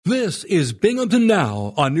This is Binghamton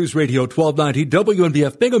Now on News Radio 1290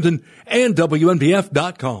 WNBF Binghamton and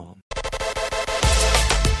WNBF.com.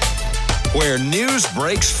 Where news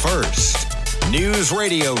breaks first. News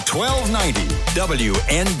Radio 1290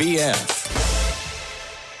 WNBF.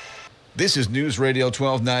 This is News Radio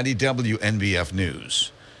 1290 WNBF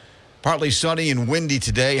News. Partly sunny and windy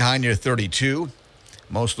today, high near 32.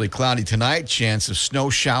 Mostly cloudy tonight, chance of snow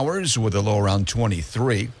showers with a low around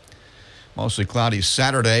 23. Mostly cloudy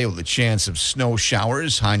Saturday with a chance of snow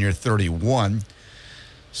showers, high near 31.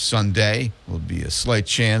 Sunday will be a slight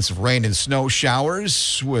chance of rain and snow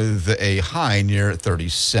showers with a high near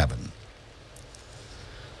 37.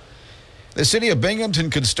 The city of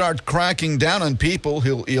Binghamton could start cracking down on people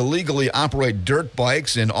who illegally operate dirt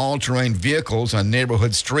bikes and all-terrain vehicles on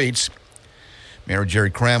neighborhood streets. Mayor Jerry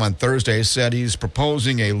Cram on Thursday said he's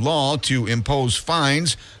proposing a law to impose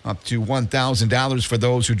fines up to $1,000 for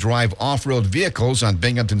those who drive off-road vehicles on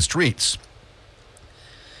Binghamton streets.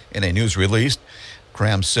 In a news release,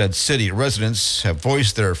 Cram said city residents have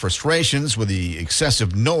voiced their frustrations with the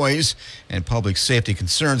excessive noise and public safety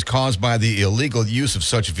concerns caused by the illegal use of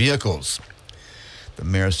such vehicles. The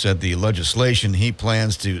mayor said the legislation he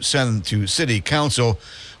plans to send to city council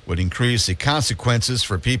would increase the consequences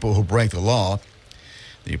for people who break the law.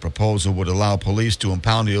 The proposal would allow police to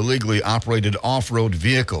impound illegally operated off-road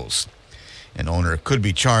vehicles. An owner could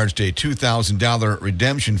be charged a $2,000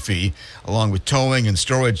 redemption fee along with towing and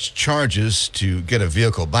storage charges to get a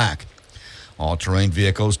vehicle back. All-terrain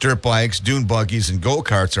vehicles, dirt bikes, dune buggies, and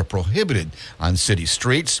go-karts are prohibited on city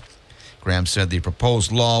streets. Graham said the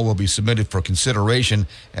proposed law will be submitted for consideration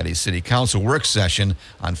at a city council work session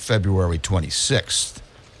on February 26th.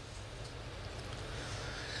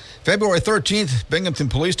 February 13th, Binghamton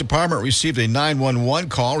Police Department received a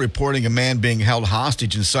 911 call reporting a man being held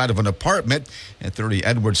hostage inside of an apartment at 30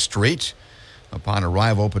 Edward Street. Upon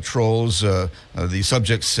arrival, patrols, the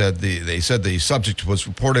subject said the subject was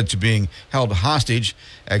reported to being held hostage,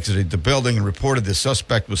 exited the building, and reported the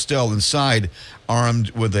suspect was still inside,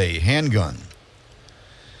 armed with a handgun.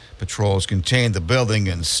 Patrols contained the building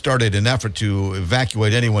and started an effort to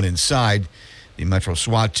evacuate anyone inside. The Metro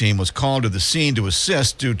SWAT team was called to the scene to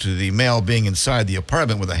assist due to the male being inside the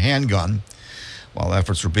apartment with a handgun. While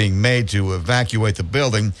efforts were being made to evacuate the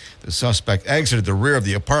building, the suspect exited the rear of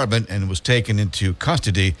the apartment and was taken into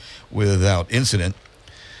custody without incident.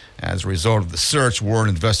 As a result of the search, warrant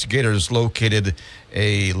investigators located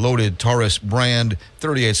a loaded Taurus brand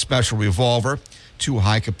 .38 special revolver, 2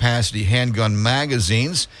 high-capacity handgun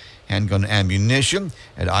magazines, handgun ammunition,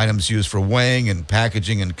 and items used for weighing and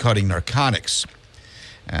packaging and cutting narcotics.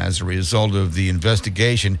 As a result of the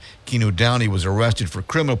investigation, Keanu Downey was arrested for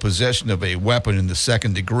criminal possession of a weapon in the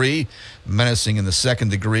 2nd degree, menacing in the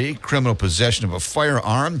 2nd degree, criminal possession of a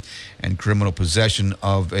firearm, and criminal possession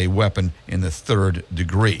of a weapon in the 3rd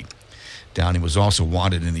degree. Downey was also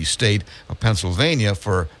wanted in the state of Pennsylvania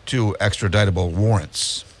for 2 extraditable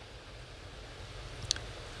warrants.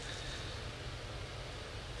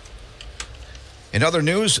 In other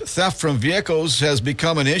news, theft from vehicles has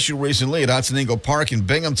become an issue recently at Otsego Park in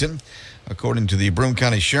Binghamton. According to the Broome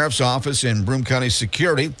County Sheriff's Office and Broome County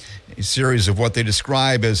Security, a series of what they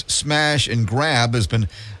describe as smash and grab has been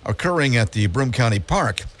occurring at the Broome County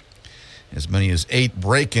Park. As many as 8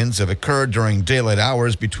 break-ins have occurred during daylight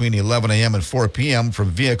hours between 11 a.m. and 4 p.m. from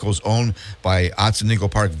vehicles owned by Otsego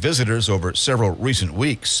Park visitors over several recent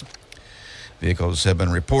weeks. Vehicles have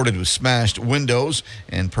been reported with smashed windows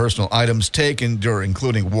and personal items taken,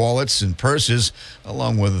 including wallets and purses,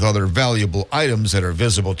 along with other valuable items that are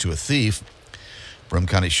visible to a thief. Broome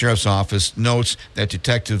County Sheriff's Office notes that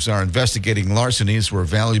detectives are investigating larcenies where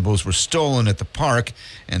valuables were stolen at the park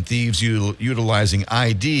and thieves utilizing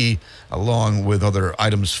ID along with other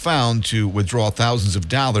items found to withdraw thousands of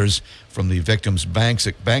dollars from the victims' bank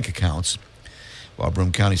accounts. While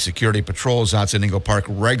Broome County Security patrols Otsego Park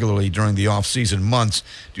regularly during the off-season months,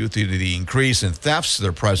 due to the increase in thefts,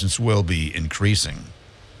 their presence will be increasing.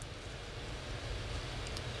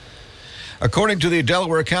 According to the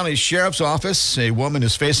Delaware County Sheriff's Office, a woman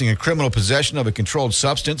is facing a criminal possession of a controlled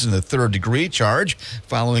substance in the 3rd degree charge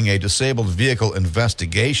following a disabled vehicle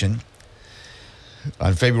investigation.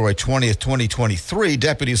 On February 20th, 2023,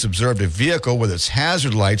 deputies observed a vehicle with its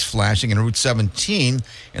hazard lights flashing in Route 17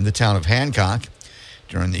 in the town of Hancock.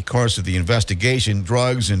 During the course of the investigation,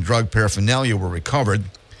 drugs and drug paraphernalia were recovered.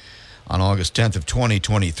 On August 10th of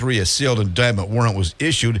 2023, a sealed indictment warrant was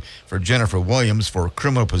issued for Jennifer Williams for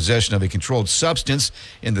criminal possession of a controlled substance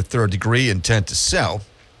in the 3rd degree, intent to sell.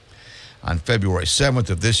 On February 7th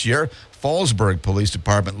of this year, Fallsburg Police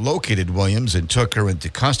Department located Williams and took her into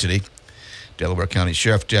custody. Delaware County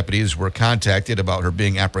Sheriff deputies were contacted about her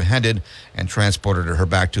being apprehended and transported her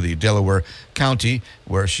back to the Delaware County,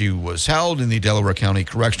 where she was held in the Delaware County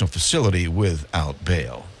Correctional Facility without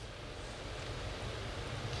bail.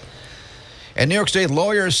 And New York State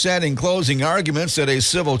lawyers said in closing arguments that a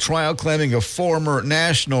civil trial claiming a former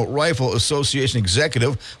National Rifle Association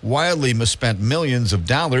executive wildly misspent millions of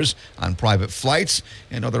dollars on private flights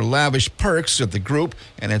and other lavish perks at the group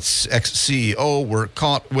and its ex-CEO were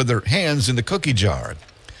caught with their hands in the cookie jar.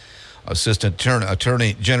 Assistant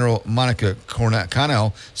Attorney General Monica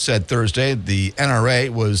Connell said Thursday the NRA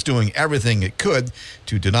was doing everything it could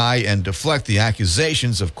to deny and deflect the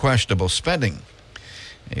accusations of questionable spending.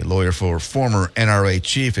 A lawyer for former NRA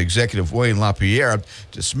Chief Executive Wayne LaPierre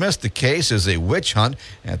dismissed the case as a witch hunt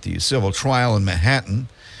at the civil trial in Manhattan.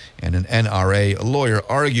 And an NRA lawyer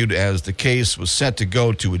argued as the case was set to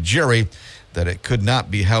go to a jury that it could not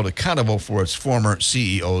be held accountable for its former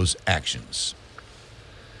CEO's actions.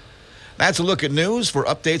 That's a look at news. For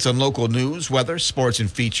updates on local news, weather, sports, and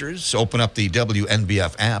features, open up the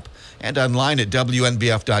WNBF app and online at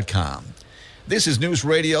WNBF.com. This is News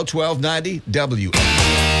Radio 1290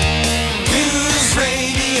 WNBF. News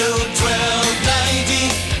Radio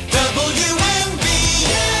 1290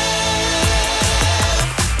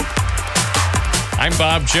 WNBF. I'm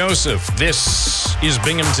Bob Joseph. This is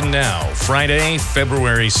Binghamton Now, Friday,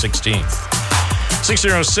 February 16th.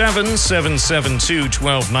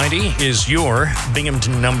 607-772-1290 is your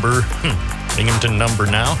Binghamton number. Binghamton number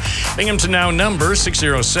now. Binghamton Now number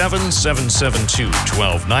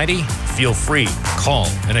 607-772-1290. Feel free, call,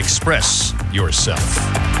 and express yourself.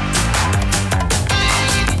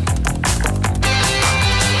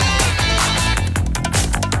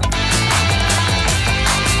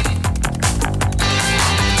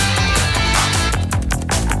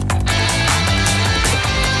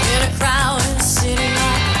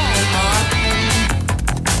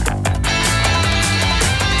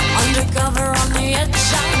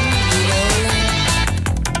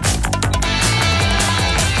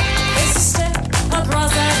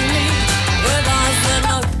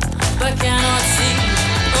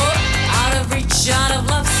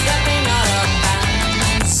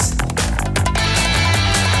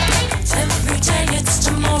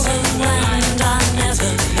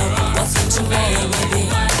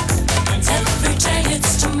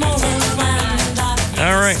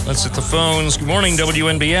 Let's hit the phones. Good morning,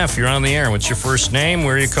 WNBF. You're on the air. What's your first name?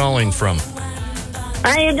 Where are you calling from?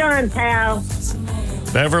 How you doing, pal?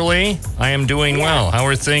 Beverly, I am doing well. How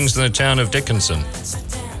are things in the town of Dickinson?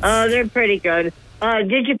 Oh, they're pretty good.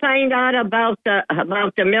 Did you find out about the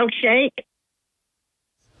milkshake?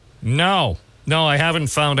 No, I haven't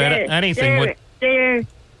found anything. They're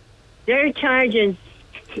charging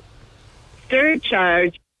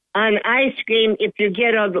surcharge on ice cream if you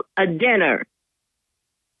get a dinner.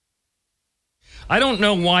 I don't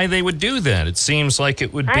know why they would do that. It seems like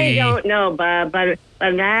it would be... I don't know, Bob, but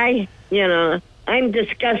I'm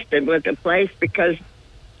disgusted with the place because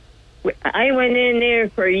I went in there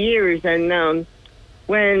for years, and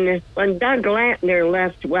when Doug Latner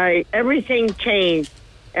left, everything changed,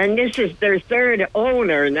 and this is their third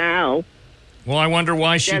owner now. Well, I wonder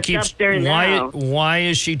why she That's keeps... up there now. Why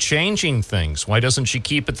is she changing things? Why doesn't she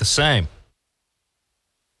keep it the same?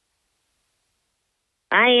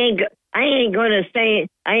 I ain't gonna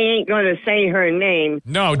say her name.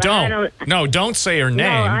 No, don't. Don't say her name.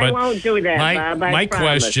 No, I but won't do that, Bob. My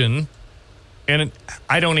question, and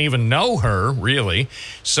I don't even know her really.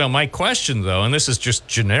 So my question, though, and this is just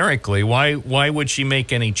generically, why would she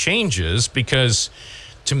make any changes? Because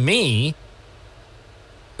to me,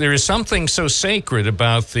 there is something so sacred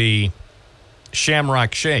about the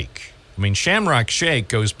Shamrock Shake. I mean, Shamrock Shake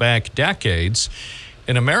goes back decades.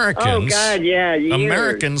 And Americans, oh God, yeah, years.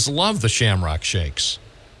 Americans love the Shamrock Shakes.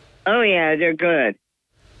 Oh yeah, they're good.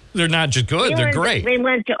 They're not just good; they're great. We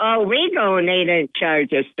went to Owego and they didn't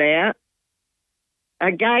charge us that.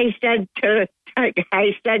 A guy said to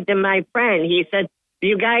my friend, he said,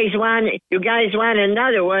 "You guys want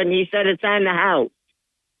another one?" He said, "It's on the house."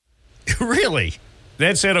 Really?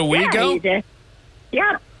 That's at Owego? Yeah.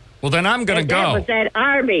 Yep. Well, then I'm going to go. That was at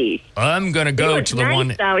Arby's. I'm going to go to the nice,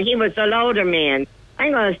 one. Though. He was an older man.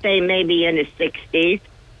 I'm going to say maybe in his 60s.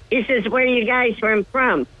 He says, "Where are you guys from?"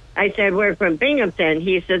 I said, "We're from Binghamton."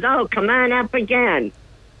 He says, "Oh, come on up again."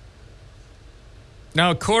 Now,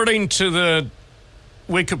 according to the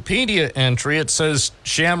Wikipedia entry, it says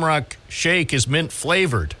Shamrock Shake is mint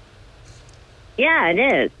flavored. Yeah, it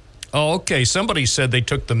is. Oh, okay. Somebody said they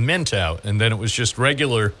took the mint out, and then it was just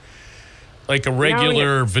regular, like a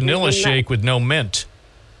regular vanilla shake with no mint.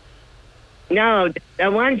 No,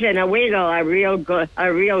 the ones in Owego are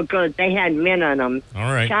real good. They had mint on them.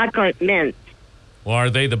 All right. Chocolate mint. Well, are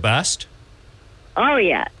they the best? Oh,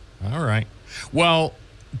 yeah. All right. Well,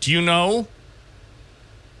 do you know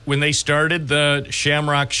when they started the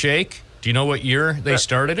Shamrock Shake? Do you know what year they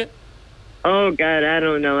started it? Oh, God, I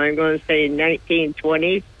don't know. I'm going to say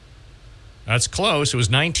 1920s. That's close. It was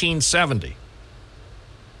 1970.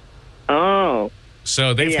 Oh.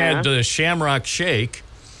 So they've had the Shamrock Shake,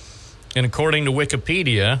 and according to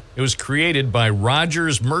Wikipedia, it was created by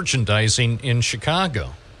Rogers Merchandising in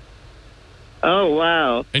Chicago. Oh,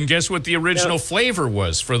 wow. And guess what the original flavor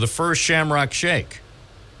was for the first Shamrock Shake?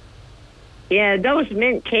 Yeah, those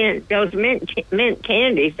mint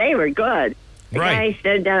candies, they were good. The Right.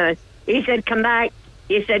 guy said, he said, come back.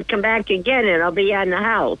 He said, come back again, and I'll be in the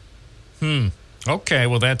house. Okay,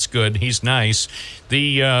 well, that's good. He's nice.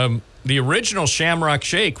 The original Shamrock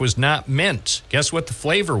Shake was not mint. Guess what the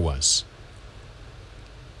flavor was?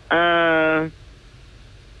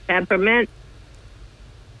 Peppermint.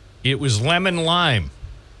 It was lemon lime,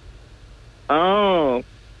 Oh.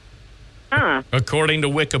 Huh. according to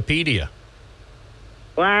Wikipedia.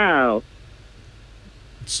 Wow.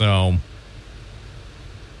 So,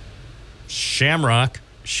 Shamrock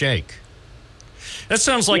Shake. That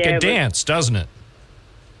sounds like Yeah, a but- dance, doesn't it?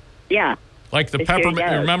 Yeah. Like the It sure peppermint.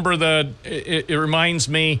 does. Remember it reminds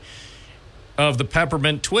me of the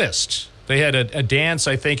peppermint twist. They had a dance.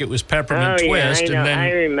 I think it was peppermint Oh, yeah, twist, I know. and then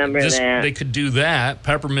I remember that. They could do that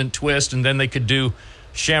peppermint twist, and then they could do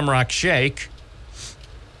Shamrock Shake.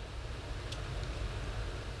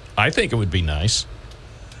 I think it would be nice.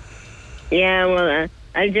 Yeah, well,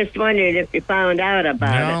 I just wondered if you found out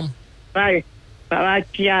about it. But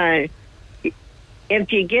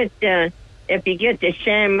if you get the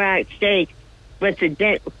Shamrock Steak with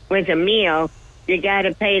a meal, you got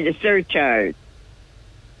to pay the surcharge.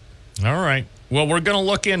 All right. Well, we're going to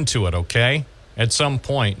look into it, okay? At some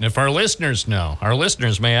point. And if our listeners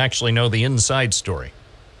may actually know the inside story.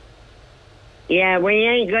 Yeah, we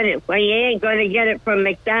ain't gonna get it from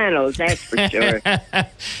McDonald's, that's for sure.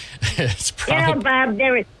 It's You know, probably Bob,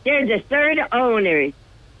 there's a third owner.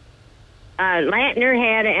 Latner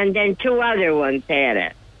had it, and then two other ones had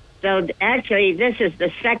it. So actually, this is the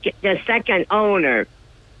second owner.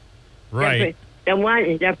 right.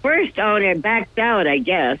 The first owner backed out, I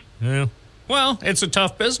guess. Yeah. Well, it's a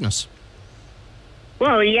tough business.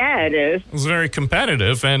 Well, yeah, it is. It's very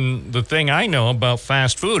competitive, and the thing I know about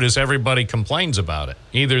fast food is everybody complains about it.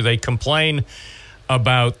 Either they complain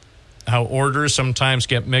about how orders sometimes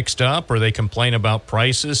get mixed up, or they complain about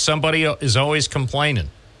prices. Somebody is always complaining.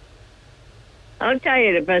 I'll tell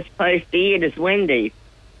you, the best place to eat is Wendy's.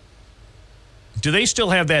 Do they still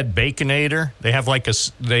have that Baconator? They have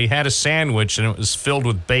they had a sandwich and it was filled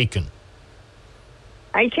with bacon.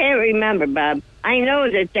 I can't remember, Bob. I know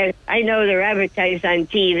they're advertised on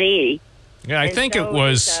TV. Yeah, I And think so it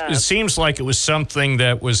was. It seems like it was something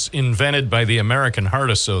that was invented by the American Heart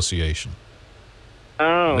Association.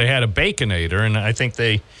 Oh, They had a Baconator, and I think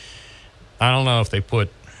I don't know if they what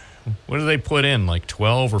do they put in, like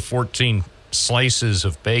 12 or 14 slices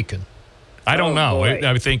of bacon? I don't know. boy.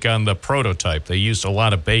 I think on the prototype, they used a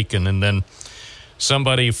lot of bacon, and then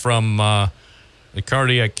somebody from the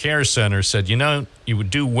Cardiac Care Center said, you would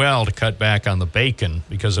do well to cut back on the bacon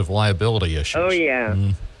because of liability issues. oh yeah.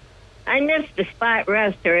 I miss the Spot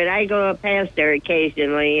Restaurant. I go past there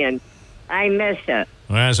occasionally, and I miss it.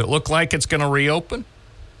 Well, does it look like it's going to reopen?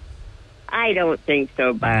 I don't think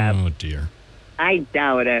so, Bob. Oh, dear. I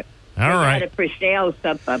doubt it. All right. Got a for sale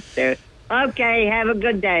stuff up there. Okay, have a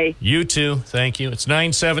good day. You too. Thank you. It's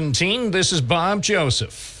 9:17. This is Bob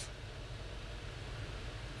Joseph.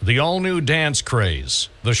 The all-new dance craze,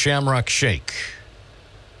 the Shamrock Shake,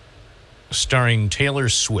 starring Taylor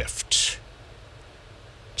Swift.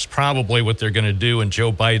 It's probably what they're going to do in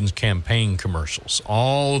Joe Biden's campaign commercials.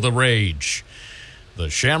 All the rage. The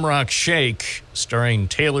Shamrock Shake, starring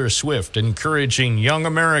Taylor Swift, encouraging young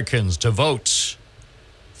Americans to vote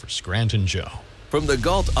for Scranton Joe. From the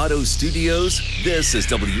Galt Auto Studios, this is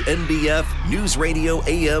WNBF News Radio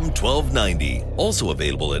AM 1290. Also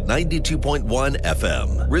available at 92.1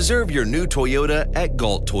 FM. Reserve your new Toyota at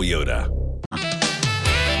Galt Toyota.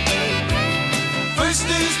 First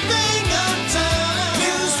News Binghamton.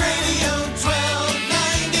 News Radio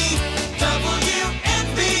 1290.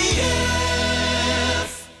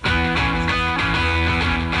 WNBF.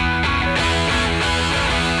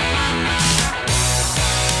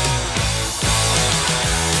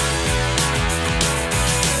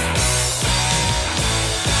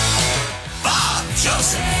 Bob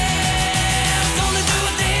Joseph. Gonna do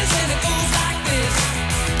a dance and it goes like this.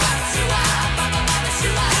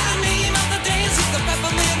 Giving me about the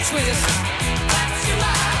twist. That's your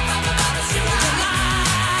life. That's your life.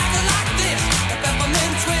 Like this. The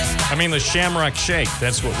peppermint twist. I mean, the Shamrock Shake.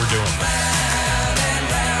 That's what we're doing. Round and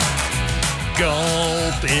round.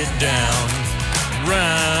 Gulp it down.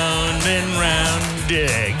 Round and round.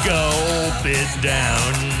 Yeah. Gulp it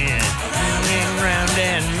down. Yeah. Round and round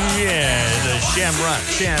and yeah. The Shamrock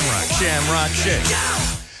Shake.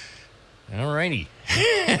 All righty.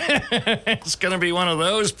 It's going to be one of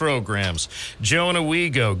those programs. Joe and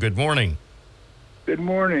Owego, good morning. Good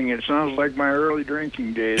morning. It sounds like my early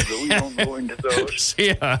drinking days, but we don't go into those.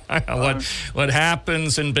 Yeah. What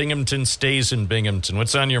happens in Binghamton stays in Binghamton.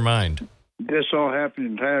 What's on your mind? This all happened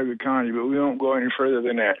in Tioga County, but we won't go any further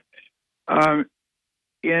than that.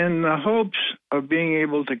 In the hopes of being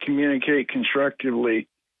able to communicate constructively,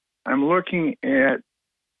 I'm looking at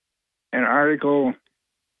an article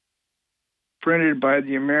printed by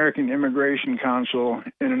the American Immigration Council,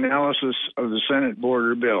 an analysis of the Senate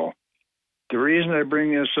border bill. The reason I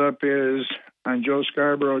bring this up is on Joe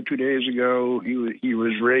Scarborough 2 days ago, he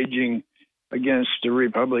was raging against the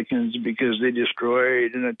Republicans because they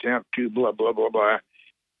destroyed an attempt to blah, blah, blah, blah.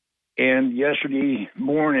 And yesterday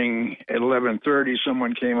morning at 11:30,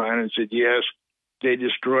 someone came on and said, yes, they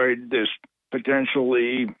destroyed this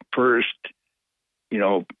potentially first,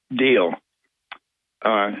 deal.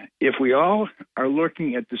 If we all are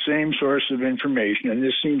looking at the same source of information, and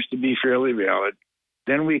this seems to be fairly valid,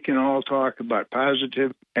 then we can all talk about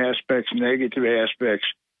positive aspects, negative aspects,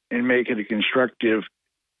 and make it a constructive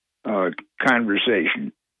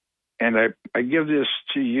conversation. And I give this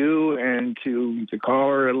to you and to the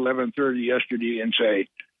caller at 11:30 yesterday and say,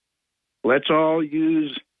 let's all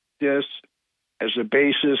use this as a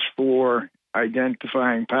basis for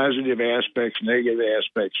identifying positive aspects, negative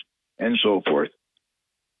aspects, and so forth.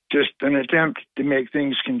 Just an attempt to make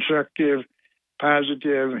things constructive,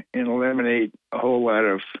 positive, and eliminate a whole lot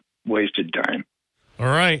of wasted time. All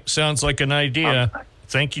right. Sounds like an idea.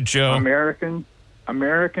 Thank you, Joe.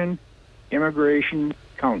 American Immigration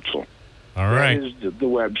Council. All right. That is the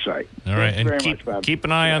website. All right. Thanks And very keep, much, Bob. keep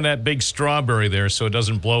an eye on that big strawberry there so it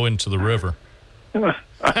doesn't blow into the river. I'm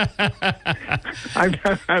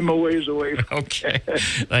a ways away from Okay.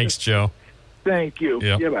 Thanks, Joe. Thank you.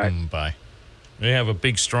 Yep. Goodbye. Bye. They have a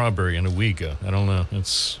big strawberry in Owego. I don't know.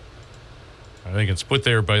 I think it's put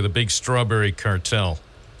there by the big strawberry cartel,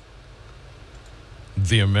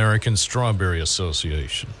 the American Strawberry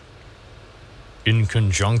Association, in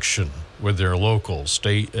conjunction with their local,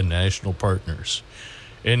 state, and national partners,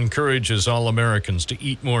 encourages all Americans to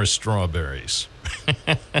eat more strawberries.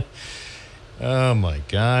 Oh, my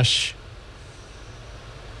gosh.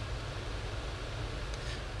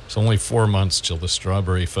 It's only 4 months till the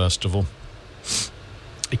Strawberry Festival.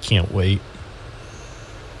 I can't wait.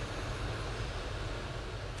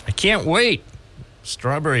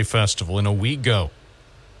 Strawberry Festival in Owego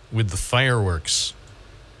with the fireworks,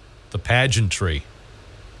 the pageantry,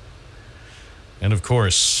 and, of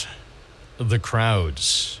course, the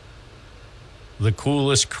crowds. The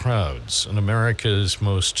coolest crowds in America's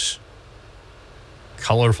most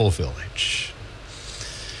colorful village.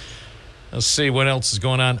 Let's see what else is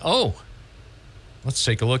going on. Oh, let's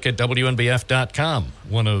take a look at WNBF.com,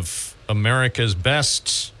 one of America's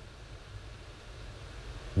best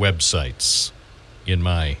websites, in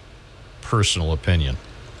my personal opinion.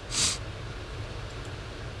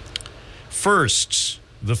 First,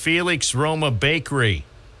 the Felix Roma Bakery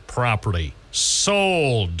property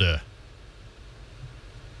sold.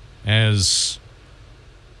 As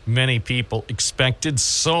many people expected,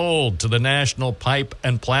 sold to the National Pipe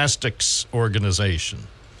and Plastics Organization.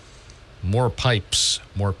 More pipes,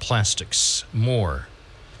 more plastics, more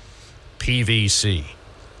PVC.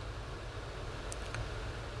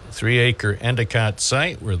 3-acre Endicott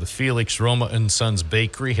site where the Felix Roma and Sons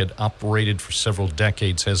Bakery had operated for several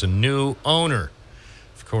decades has a new owner.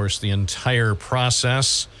 Of course, the entire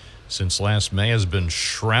process since last May has been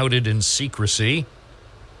shrouded in secrecy.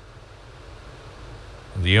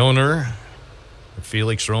 The owner of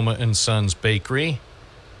Felix Roma and Sons Bakery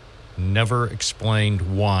never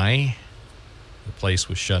explained why the place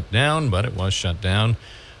was shut down, but it was shut down.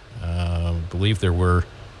 I believe there were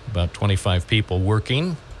about 25 people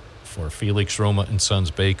working for Felix Roma and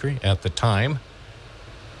Sons Bakery at the time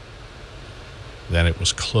that it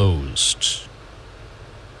was closed.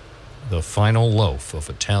 The final loaf of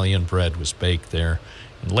Italian bread was baked there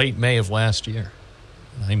in late May of last year.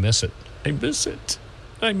 I miss it.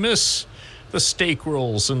 I miss the steak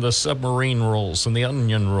rolls and the submarine rolls and the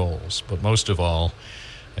onion rolls. But most of all,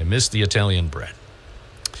 I miss the Italian bread.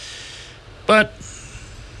 But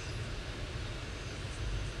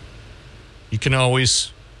you can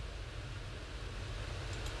always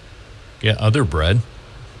Get other bread.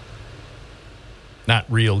 Not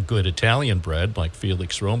real good Italian bread like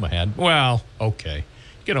Felix Roma had. Well, okay.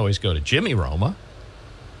 You can always go to Jimmy Roma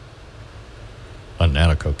on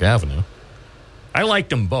Nanticoke Avenue. I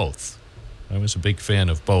liked them both. I was a big fan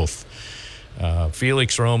of both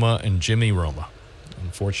Felix Roma and Jimmy Roma.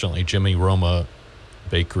 Unfortunately, Jimmy Roma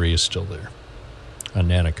Bakery is still there on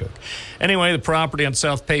Nanticoke. Anyway, the property on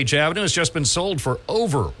South Page Avenue has just been sold for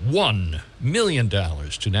over $1 million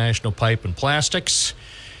to National Pipe and Plastics.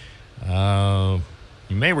 You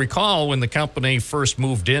may recall when the company first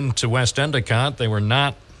moved into West Endicott, they were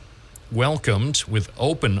not welcomed with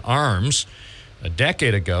open arms. A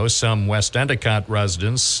decade ago, some West Endicott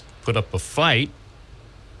residents put up a fight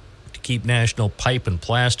to keep National Pipe and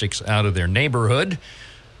Plastics out of their neighborhood.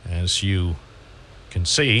 As you can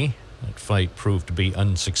see, that fight proved to be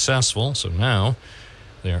unsuccessful. So now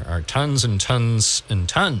there are tons and tons and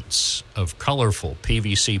tons of colorful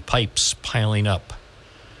PVC pipes piling up.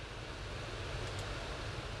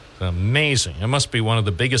 It's amazing. It must be one of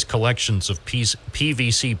the biggest collections of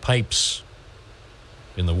PVC pipes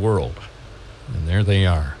in the world. And there they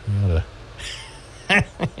are. You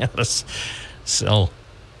gotta sell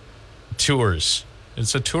tours.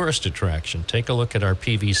 It's a tourist attraction. Take a look at our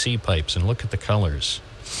PVC pipes and look at the colors.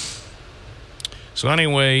 So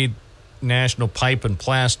anyway, National Pipe and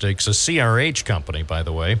Plastics, a CRH company, by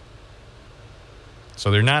the way. So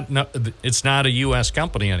they're not it's not a U.S.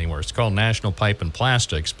 company anymore. It's called National Pipe and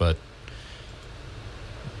Plastics, but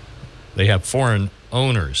they have foreign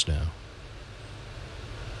owners now.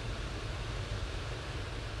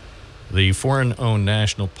 The foreign-owned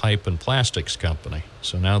National Pipe and Plastics Company.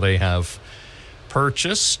 So now they have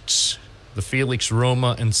purchased the Felix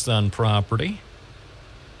Roma and Son property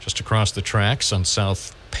just across the tracks on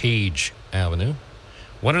South Page Avenue.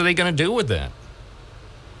 What are they going to do with that?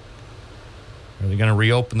 Are they going to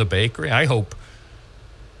reopen the bakery? I hope,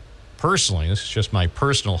 personally, this is just my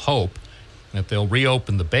personal hope, that they'll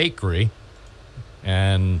reopen the bakery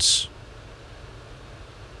and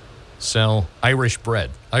sell Irish bread,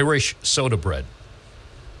 Irish soda bread,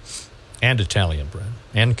 and Italian bread,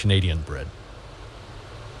 and Canadian bread.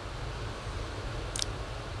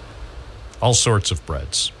 All sorts of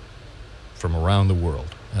breads from around the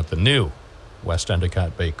world at the new West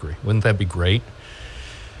Endicott Bakery. Wouldn't that be great?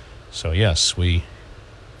 So yes, we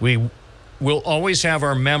will always have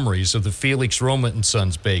our memories of the Felix Roma and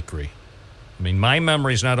Sons Bakery. I mean, my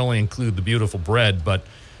memories not only include the beautiful bread, but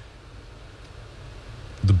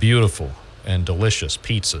the beautiful and delicious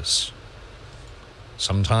pizzas.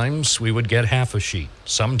 Sometimes we would get half a sheet.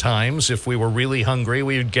 Sometimes, if we were really hungry,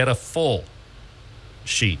 we would get a full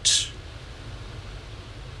sheet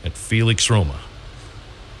at Felix Roma.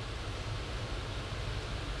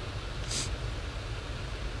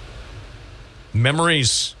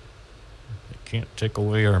 Memories. I can't take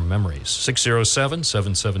away our memories.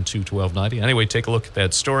 607-772-1290. Anyway, take a look at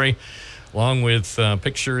that story, along with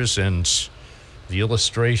pictures and the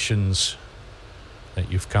illustrations that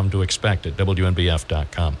you've come to expect at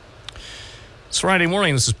WNBF.com. It's Friday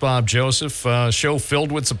morning. This is Bob Joseph. Show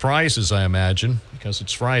filled with surprises, I imagine, because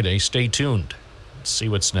it's Friday. Stay tuned. Let's see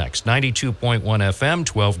what's next. 92.1 FM,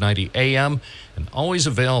 1290 AM, and always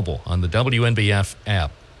available on the WNBF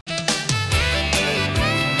app.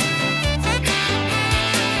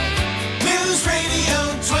 News Radio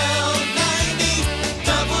 1290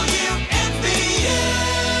 WNBF.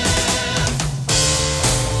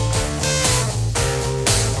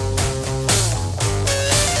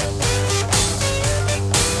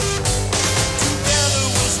 Together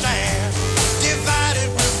we'll stand, divided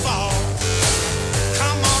we'll fall.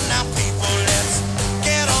 Come on now, people, let's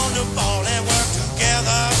get on the ball and work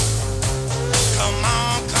together. Come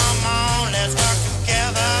on, let's work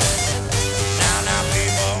together. Now,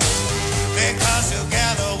 people, because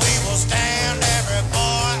together we will stand, every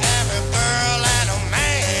boy, every girl, and a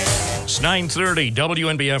man. It's 9:30,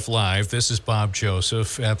 WNBF Live. This is Bob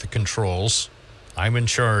Joseph at the controls. I'm in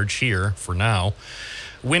charge here for now.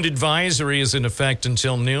 Wind advisory is in effect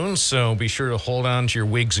until noon, so be sure to hold on to your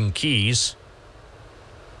wigs and keys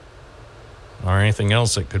or anything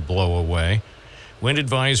else that could blow away. Wind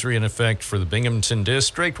advisory in effect for the Binghamton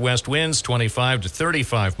District. West winds 25 to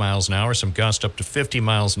 35 miles an hour, some gust up to 50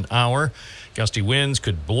 miles an hour. Gusty winds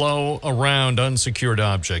could blow around unsecured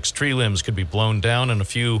objects. Tree limbs could be blown down, and a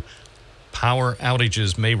few power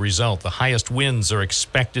outages may result. The highest winds are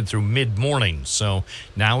expected through mid-morning, so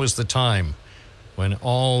now is the time when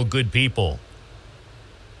all good people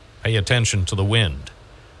pay attention to the wind.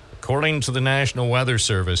 According to the National Weather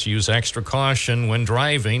Service, use extra caution when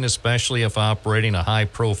driving, especially if operating a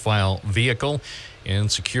high-profile vehicle,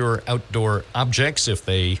 and secure outdoor objects if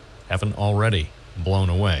they haven't already blown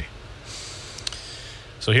away.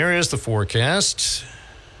 So here is the forecast.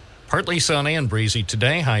 Partly sunny and breezy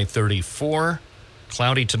today, high 34.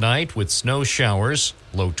 Cloudy tonight with snow showers,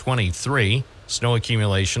 low 23. Snow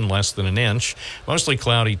accumulation less than an inch. Mostly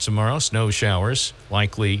cloudy tomorrow, snow showers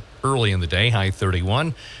likely early in the day, high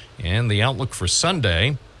 31. And the outlook for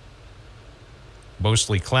Sunday,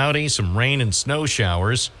 mostly cloudy, some rain and snow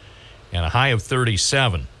showers, and a high of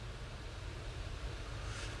 37.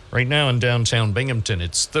 Right now in downtown Binghamton,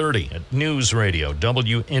 it's 30 at News Radio,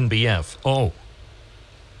 WNBF. Oh,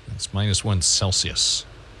 it's -1 Celsius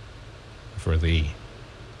for the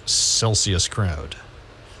Celsius crowd.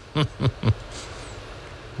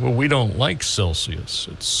 Well, we don't like Celsius.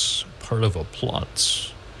 It's part of a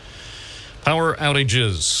plot. Power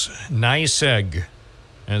outages. NYSEG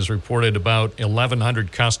has reported about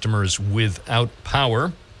 1,100 customers without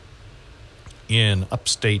power in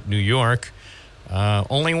upstate New York.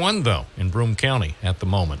 Only one, though, in Broome County at the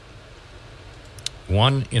moment.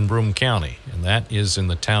 One in Broome County, and that is in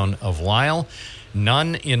the town of Lisle.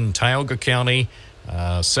 None in Tioga County,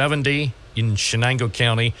 70 in Shenango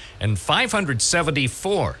County, and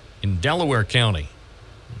 574 in Delaware County,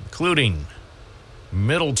 including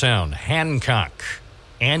Middletown, Hancock,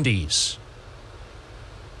 Andes,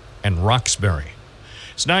 and Roxbury.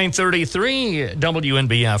 It's 9:33,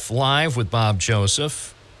 WNBF Live with Bob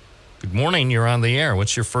Joseph. Good morning, you're on the air.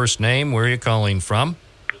 What's your first name? Where are you calling from?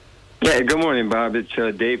 Yeah, good morning, Bob. It's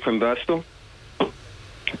Dave from Vestal.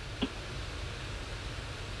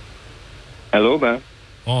 Hello, Bob.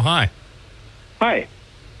 Oh, hi. Hi.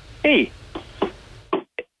 Hey,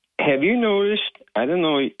 have you noticed, I don't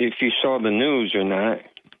know if you saw the news or not,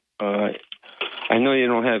 I know you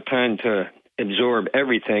don't have time to absorb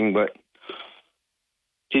everything, but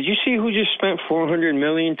did you see who just spent $400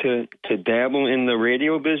 million to dabble in the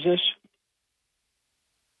radio business?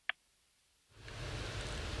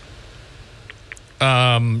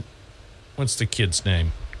 What's the kid's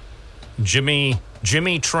name? Jimmy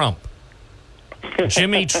Trump.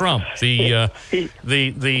 Jimmy Trump, the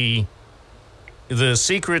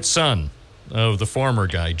secret son of the former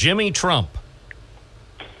guy, Jimmy Trump.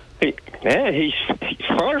 He's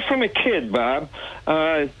far from a kid, Bob.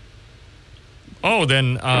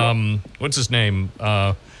 What's his name?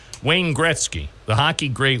 Wayne Gretzky, the hockey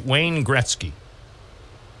great Wayne Gretzky.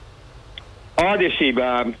 Odyssey,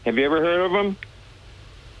 Bob. Have you ever heard of him?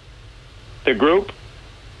 The group?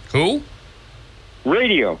 Who?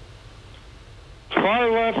 Radio.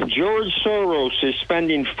 Far left George Soros is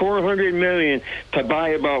spending $400 million to buy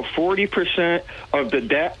about 40% of the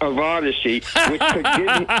debt of Odyssey, which could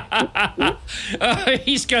give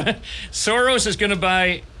Soros is gonna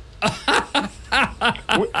buy.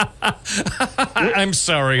 I'm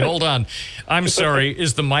sorry. Hold on. I'm sorry.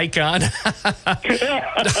 Is the mic on?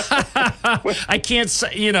 I can't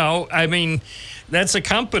say. I mean, that's a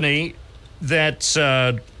company that.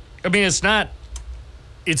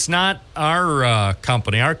 It's not our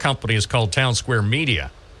company. Our company is called Town Square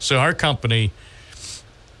Media. So our company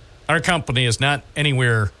is not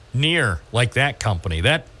anywhere near like that company.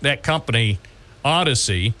 That company,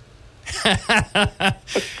 Odyssey.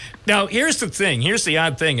 Now, here's the thing. Here's the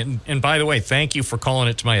odd thing. And by the way, thank you for calling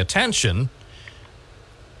it to my attention.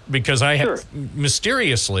 Because I have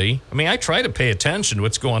mysteriously, I try to pay attention to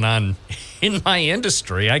what's going on in my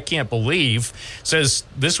industry. I can't believe, says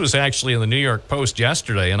this was actually in the New York Post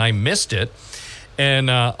yesterday, and I missed it. And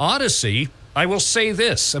Odyssey, I will say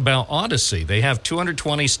this about Odyssey. They have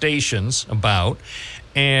 220 stations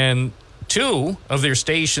and two of their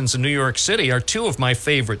stations in New York City are two of my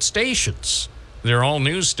favorite stations. They're all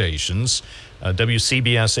news stations.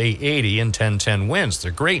 WCBS 880 and 1010 Winds.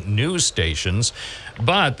 They're great news stations,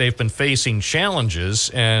 but they've been facing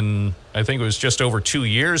challenges, and I think it was just over 2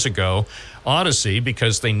 years ago, Odyssey,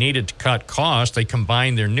 because they needed to cut costs, they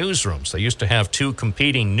combined their newsrooms. They used to have two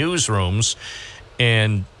competing newsrooms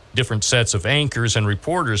and different sets of anchors and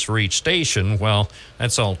reporters for each station. Well,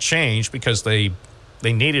 that's all changed because they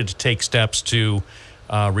needed to take steps to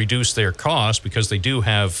reduce their costs because they do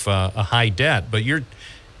have a high debt. But you're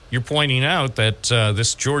pointing out that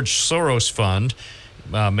this George Soros fund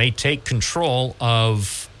may take control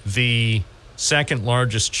of the second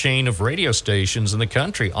largest chain of radio stations in the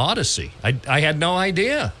country, Odyssey. I had no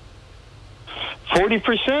idea.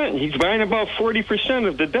 40%. He's buying about 40%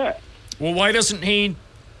 of the debt. Well, why doesn't he?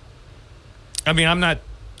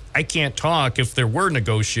 I can't talk. If there were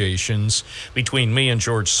negotiations between me and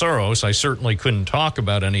George Soros, I certainly couldn't talk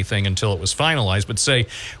about anything until it was finalized. But say,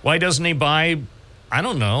 why doesn't he buy, I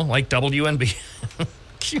don't know, like WNB?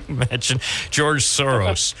 Can you imagine George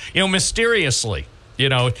Soros? Mysteriously,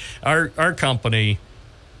 our company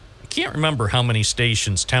can't remember how many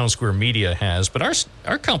stations Town Square Media has, but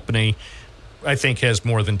our company, I think, has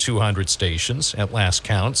more than 200 stations at last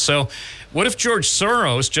count. So what if George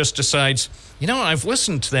Soros just decides, I've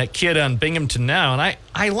listened to that kid on Binghamton Now, and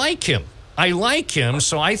I like him.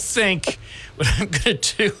 So I think what I'm going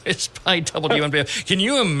to do is buy WNBF. Can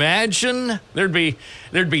you imagine? There'd be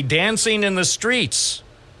dancing in the streets.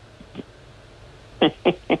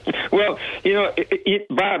 Well,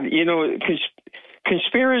 Bob,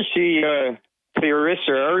 conspiracy theorists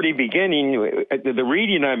are already beginning. The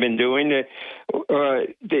reading I've been doing, that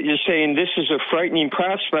you're saying this is a frightening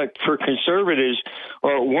prospect for conservatives.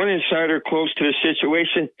 One insider close to the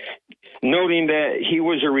situation, noting that he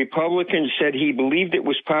was a Republican, said he believed it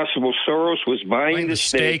was possible Soros was buying the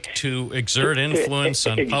stake to exert influence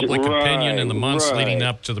on public opinion in the months leading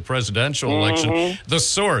up to the presidential election. The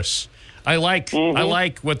source. I like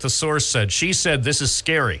what the source said. She said this is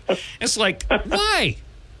scary. It's like, why?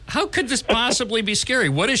 How could this possibly be scary?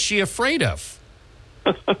 What is she afraid of?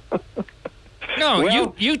 No,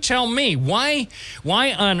 well, you tell me. Why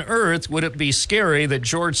on earth would it be scary that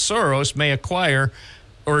George Soros may acquire,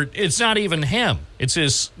 or it's not even him. It's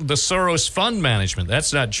the Soros Fund Management.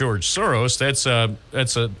 That's not George Soros. That's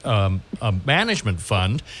a management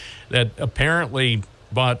fund that apparently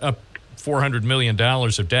bought up $400 million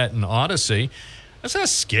of debt in Odyssey. That's not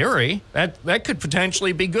scary. That could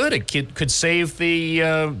potentially be good. It could save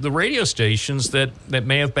the radio stations that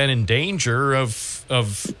may have been in danger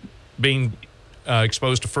of being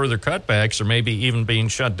exposed to further cutbacks or maybe even being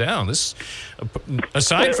shut down. This,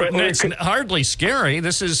 aside from it's hardly scary.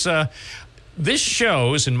 This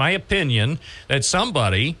shows, in my opinion, that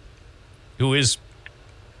somebody who is.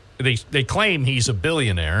 They claim he's a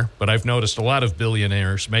billionaire, but I've noticed a lot of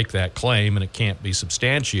billionaires make that claim, and it can't be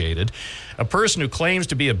substantiated. A person who claims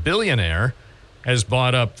to be a billionaire has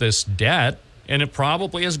bought up this debt, and it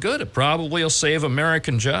probably is good. It probably will save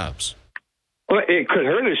American jobs. Well, it could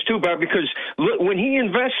hurt us too, Bob, because look, when he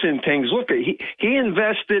invests in things, he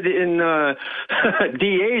invested in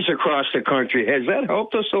DAs across the country. Has that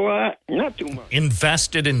helped us a lot? Not too much.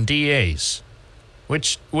 Invested in DAs.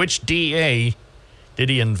 Which DA did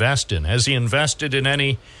he invest in? Has he invested in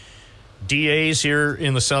any DAs here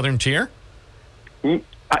in the Southern Tier?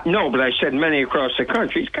 No, but I said many across the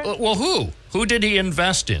country. Well, who? Who did he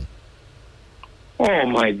invest in? Oh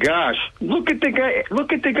my gosh! Look at the guy!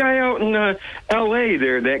 Look at the guy out in L.A.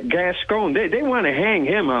 there, that Gascon. They want to hang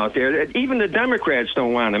him out there. Even the Democrats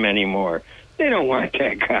don't want him anymore. They don't want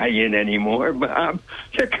that guy in anymore, Bob.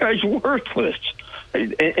 That guy's worthless,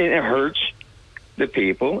 and it hurts the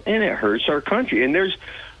people, and it hurts our country. And there's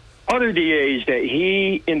other DAs that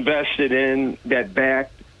he invested in that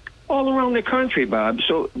backed all around the country, Bob.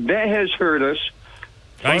 So that has hurt us.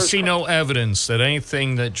 I see no evidence that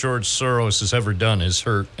anything that George Soros has ever done has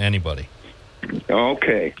hurt anybody.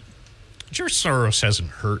 Okay. George Soros hasn't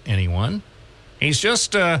hurt anyone. He's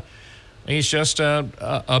just a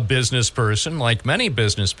business person, like many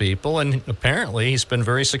business people, and apparently he's been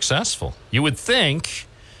very successful. You would think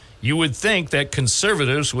that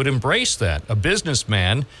conservatives would embrace that. A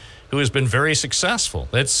businessman who has been very successful.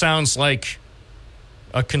 That sounds like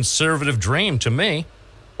a conservative dream to me.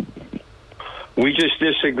 We Just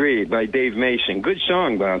Disagreed by Dave Mason. Good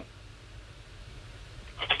song, Bob.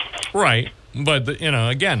 Right. But,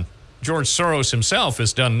 again, George Soros himself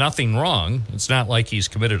has done nothing wrong. It's not like he's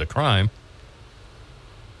committed a crime.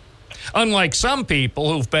 Unlike some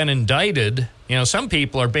people who've been indicted, some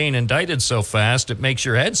people are being indicted so fast it makes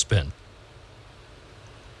your head spin.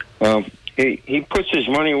 He puts his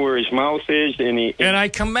money where his mouth is, and I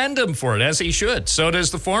commend him for it, as he should. So does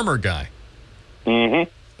the former guy. Mm-hmm.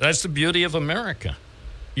 That's the beauty of America.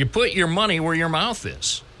 You put your money where your mouth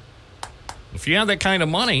is. If you have that kind of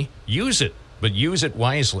money, use it, but use it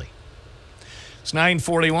wisely. It's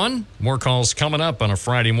 9:41. More calls coming up on a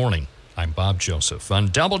Friday morning. I'm Bob Joseph on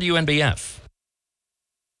WNBF.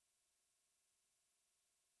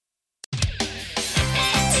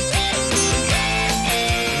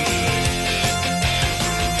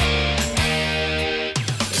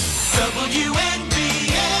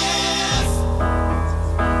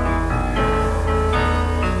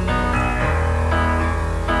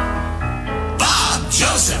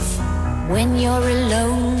 When you're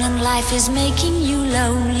alone and life is making you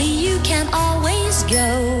lonely, you can always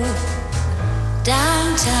go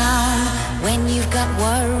downtown. When you've got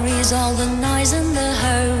worries, all the noise and the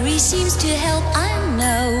hurry seems to help, I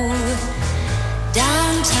know.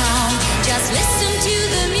 Downtown, just listen to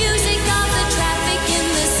the music of the traffic in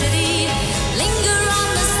the city. Linger on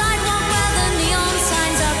the sidewalk where the neon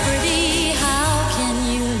signs are pretty. How can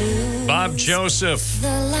you lose? Bob Joseph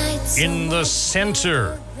in the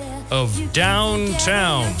center of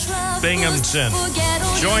downtown Binghamton.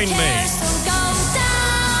 Join me.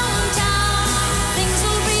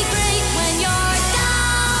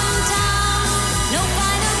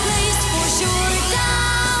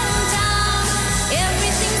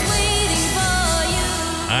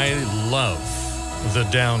 I love the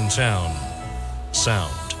downtown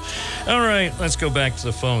sound. All right, let's go back to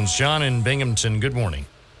the phones. John in Binghamton, good morning.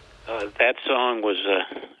 That song was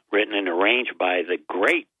written and arranged by the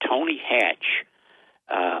great Tony Hatch,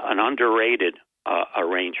 an underrated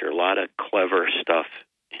arranger. A lot of clever stuff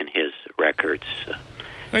in his records.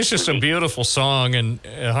 It's just a beautiful song, and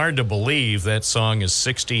hard to believe that song is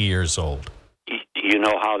 60 years old. You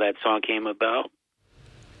know how that song came about?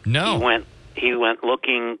 No. He went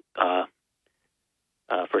looking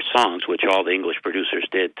for songs, which all the English producers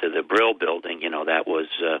did, to the Brill Building. You know, that was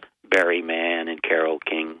Barry Mann and Carole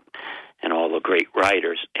King and all the great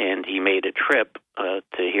writers. And he made a trip to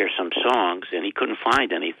hear some songs, and he couldn't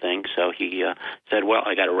find anything. So he said, well,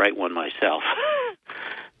 I got to write one myself.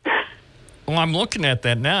 Well, I'm looking at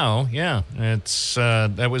that now. Yeah, it's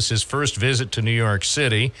that was his first visit to New York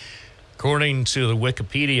City. According to the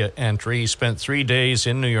Wikipedia entry, he spent 3 days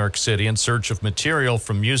in New York City in search of material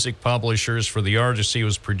from music publishers for the artists he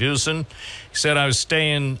was producing. He said, I was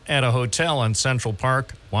staying at a hotel on Central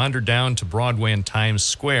Park, wandered down to Broadway and Times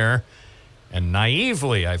Square, and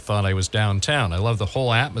naively I thought I was downtown. I love the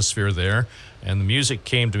whole atmosphere there, and the music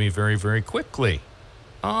came to me very, very quickly.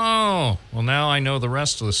 Oh, well, now I know the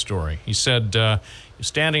rest of the story. He said,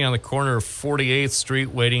 standing on the corner of 48th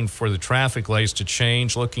Street waiting for the traffic lights to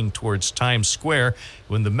change, looking towards Times Square,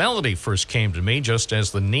 when the melody first came to me, just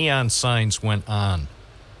as the neon signs went on.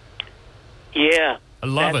 Yeah. I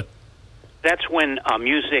love it. That's when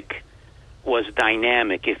music was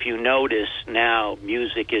dynamic. If you notice now,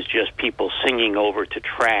 music is just people singing over to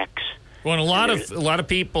tracks. Well, and a lot of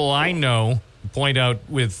people I know point out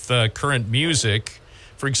with current music,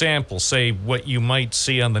 for example, say what you might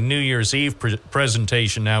see on the New Year's Eve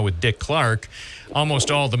presentation now with Dick Clark,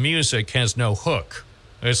 almost all the music has no hook.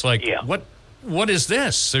 It's like, what is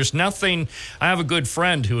this? There's nothing. I have a good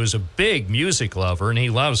friend who is a big music lover, and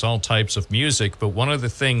he loves all types of music, but one of the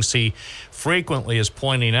things he frequently is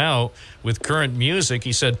pointing out with current music,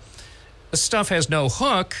 he said, this stuff has no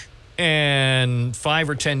hook, and 5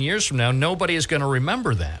 or 10 years from now, nobody is going to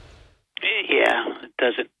remember that. Yeah, it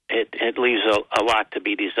doesn't. It leaves a lot to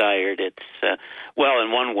be desired. It's well,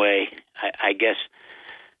 in one way, I guess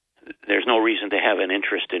there's no reason to have an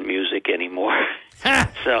interest in music anymore.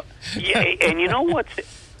 So, yeah, and you know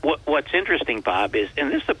what's interesting, Bob, is,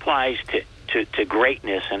 and this applies to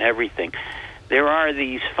greatness and everything. There are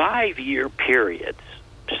these 5-year periods,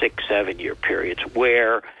 6-7 year periods,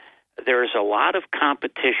 where there's a lot of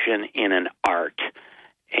competition in an art,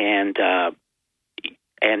 and the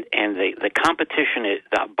competition,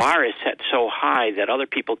 the bar is set so high that other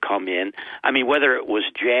people come in. I mean, whether it was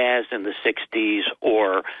jazz in the 60s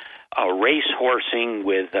or race horsing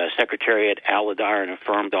with Secretariat Aladar and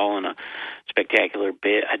Affirmed, all in a spectacular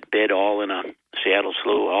bid, all in a Seattle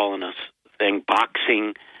Slew, all in a thing,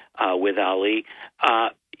 boxing with Ali.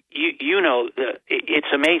 You know,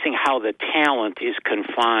 it's amazing how the talent is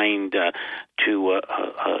confined to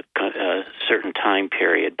a certain time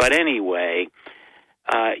period. But anyway,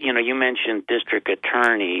 you know, you mentioned district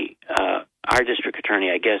attorney. Our district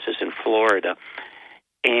attorney, I guess, is in Florida.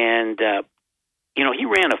 And, you know, he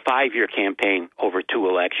ran a 5-year campaign over 2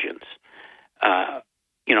 elections,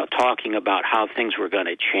 you know, talking about how things were going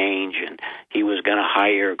to change, and he was going to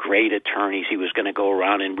hire great attorneys. He was going to go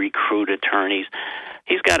around and recruit attorneys.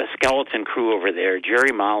 He's got a skeleton crew over there.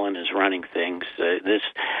 Jerry Mullen is running things.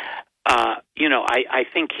 You know, I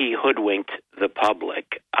think he hoodwinked the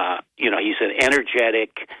public. You know, he's an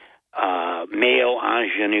energetic, male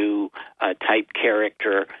ingenue type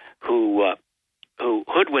character who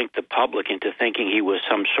hoodwinked the public into thinking he was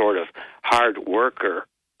some sort of hard worker.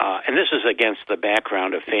 And this is against the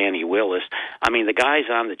background of Fannie Willis. I mean, the guy's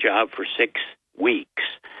on the job for 6 weeks.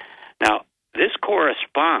 Now, this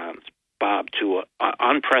corresponds, Bob, to an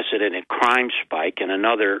unprecedented crime spike and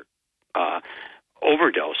another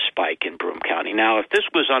overdose spike in Broome County. Now, if this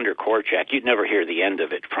was under Korchak, you'd never hear the end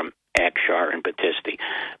of it from Akshar and Battisti.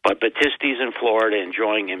 But Battisti's in Florida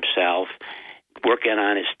enjoying himself, working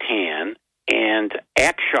on his tan, and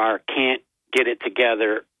Akshar can't get it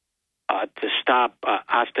together to stop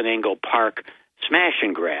Ostenangle Park smash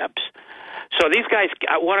and grabs. So these guys,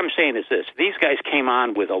 what I'm saying is this, these guys came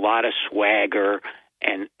on with a lot of swagger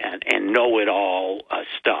and know-it-all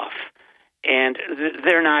stuff. And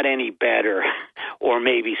they're not any better or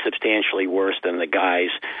maybe substantially worse than the guys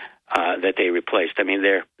that they replaced. I mean,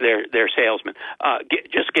 they're salesmen.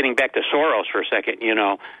 Just getting back to Soros for a second,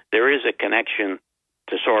 there is a connection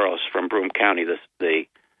to Soros from Broome County. The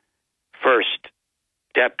first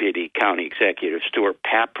deputy county executive, Stuart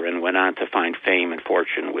Paprin, went on to find fame and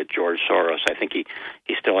fortune with George Soros. I think he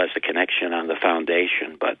still has a connection on the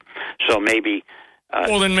foundation. But so maybe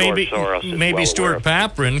then maybe George Soros is maybe well Stuart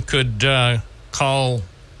Paprin could call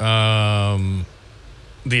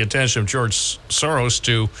the attention of George Soros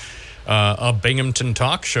to a Binghamton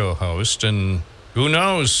talk show host, and who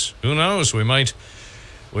knows? We might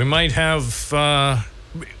have.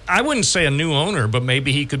 I wouldn't say a new owner, but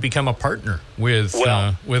maybe he could become a partner with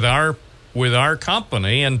our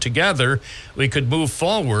company, and together we could move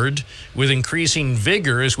forward with increasing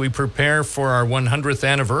vigor as we prepare for our 100th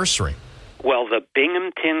anniversary. Well, the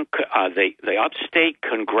Binghamton, the upstate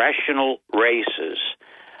congressional races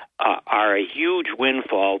are a huge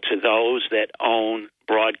windfall to those that own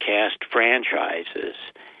broadcast franchises.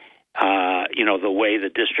 The way the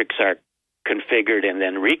districts are configured and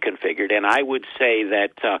then reconfigured. And I would say that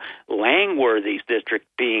Langworthy's district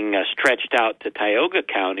being stretched out to Tioga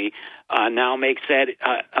County now makes that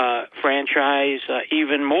franchise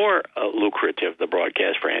even more lucrative, the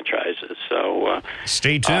broadcast franchises. So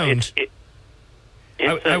stay tuned.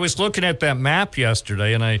 I was looking at that map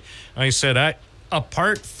yesterday, and I said,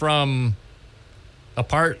 apart from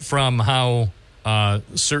how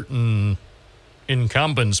certain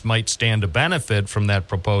incumbents might stand to benefit from that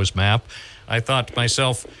proposed map, I thought to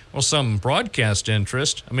myself, well, some broadcast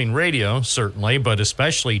interest, I mean, radio, certainly, but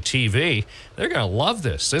especially TV, they're going to love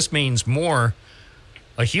this. This means a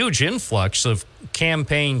huge influx of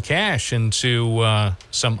campaign cash into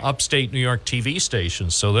some upstate New York TV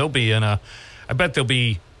stations. So I bet they'll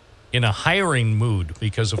be in a hiring mood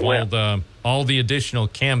because of all the additional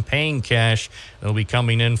campaign cash that'll be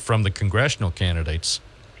coming in from the congressional candidates.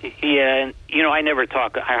 Yeah, and I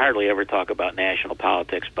hardly ever talk about national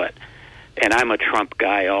politics, and I'm a Trump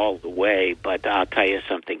guy all the way, but I'll tell you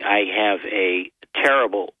something. I have a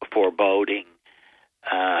terrible foreboding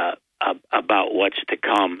about what's to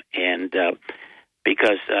come, and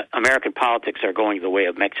because American politics are going the way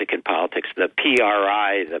of Mexican politics. The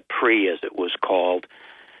PRI, the PRI as it was called,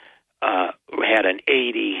 had an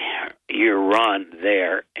 80-year run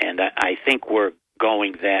there, and I think we're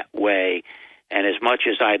going that way. And as much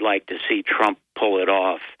as I'd like to see Trump pull it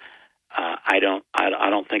off, I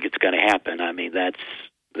don't think it's going to happen. I mean, that's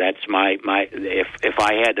my if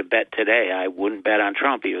I had to bet today, I wouldn't bet on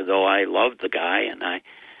Trump, even though I love the guy and I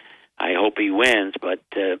hope he wins. But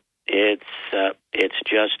it's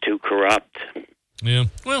just too corrupt. Yeah.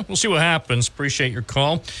 Well, we'll see what happens. Appreciate your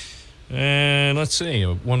call. And let's see,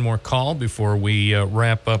 one more call before we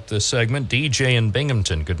wrap up this segment. DJ in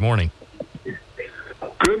Binghamton. Good morning.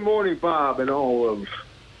 Good morning, Bob, and all of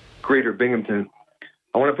Greater Binghamton.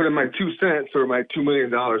 I want to put in my 2 cents or my $2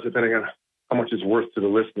 million, depending on how much it's worth to the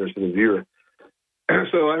listeners, to the viewer.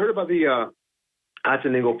 So I heard about the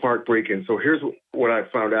Otsiningo Park break-in. So here's what I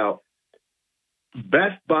found out.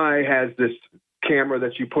 Best Buy has this camera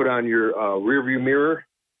that you put on your rearview mirror,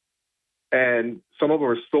 and some of them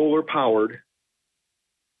are solar-powered.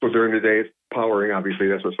 So during the day, it's powering, obviously.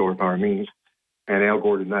 That's what solar power means. And Al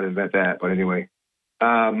Gore did not invent that, but anyway.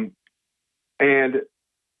 And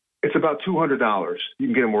it's about $200. You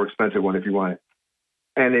can get a more expensive one if you want it.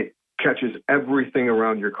 And it catches everything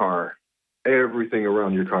around your car, or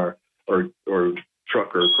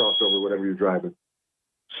truck or crossover, whatever you're driving.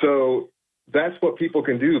 So that's what people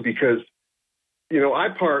can do because, I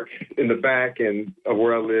park in the back of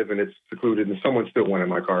where I live and it's secluded and someone still went in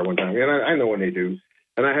my car one time. And I know when they do.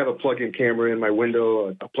 And I have a plug-in camera in my window,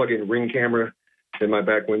 a plug-in Ring camera in my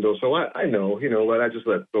back window. So I know, I just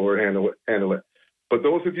let the Lord handle it. But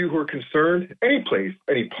those of you who are concerned, any place,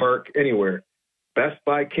 any park, anywhere, Best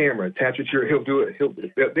Buy camera, attach it to he'll do it.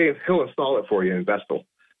 He'll install it for you in Vestal.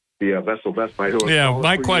 The Vestal Best Buy. Yeah,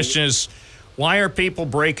 my question is, why are people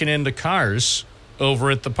breaking into cars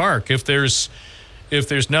over at the park? If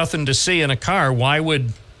there's nothing to see in a car, why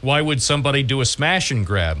would somebody do a smash and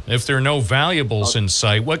grab? If there are no valuables in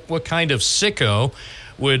sight, what kind of sicko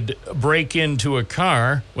would break into a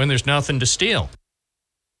car when there's nothing to steal?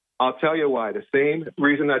 I'll tell you why. The same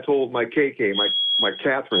reason I told my KK, my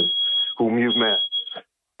Catherine, whom you've met,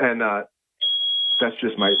 and that's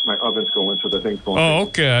just my oven's going, so the thing's going. Oh,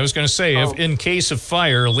 okay. I was going to say, if in case of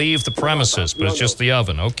fire, leave the premises, but it's just the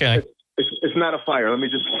oven. Okay. It's not a fire.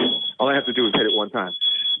 All I have to do is hit it one time.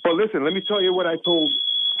 But listen, let me tell you what I told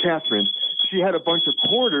Catherine. She had a bunch of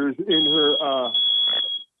quarters in her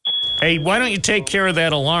Hey, why don't you take care of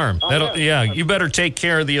that alarm? You better take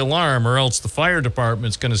care of the alarm, or else the fire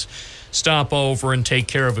department's going to stop over and take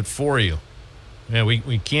care of it for you. Yeah,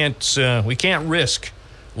 we can't risk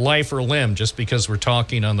life or limb just because we're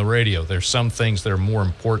talking on the radio. There's some things that are more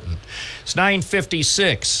important. It's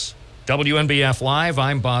 9:56. WNBF Live.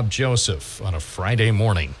 I'm Bob Joseph on a Friday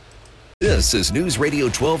morning. This is News Radio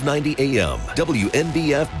 1290 AM,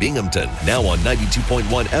 WNBF Binghamton. Now on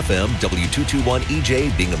 92.1 FM, W221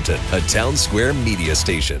 EJ Binghamton, a Town Square media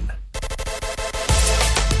station.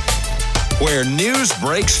 Where news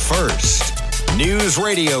breaks first. News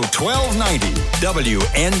Radio 1290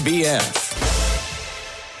 WNBF.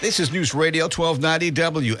 This is News Radio 1290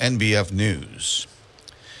 WNBF News.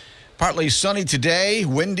 Partly sunny today,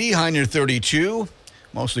 windy, high near 32.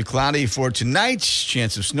 Mostly cloudy for tonight.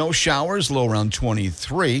 Chance of snow showers, low around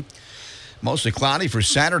 23. Mostly cloudy for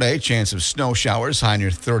Saturday. Chance of snow showers, high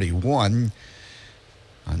near 31.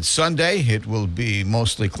 On Sunday, it will be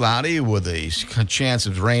mostly cloudy with a chance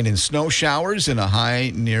of rain and snow showers and a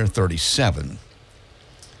high near 37.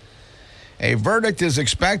 A verdict is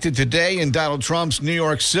expected today in Donald Trump's New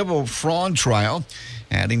York civil fraud trial,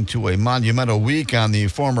 adding to a monumental week on the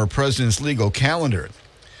former president's legal calendar.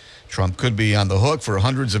 Trump could be on the hook for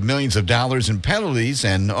hundreds of millions of dollars in penalties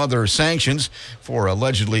and other sanctions for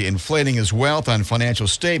allegedly inflating his wealth on financial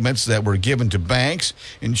statements that were given to banks,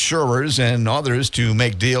 insurers, and others to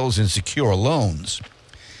make deals and secure loans.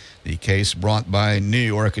 The case, brought by New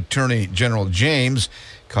York Attorney General James,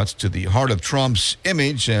 cuts to the heart of Trump's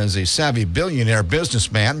image as a savvy billionaire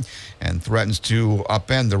businessman and threatens to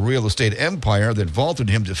upend the real estate empire that vaulted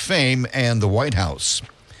him to fame and the White House.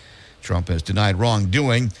 Trump has denied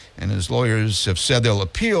wrongdoing, and his lawyers have said they'll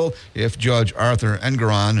appeal if Judge Arthur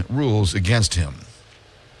Engoron rules against him.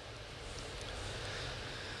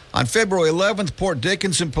 On February 11th, Port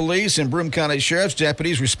Dickinson Police and Broome County Sheriff's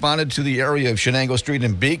deputies responded to the area of Shenango Street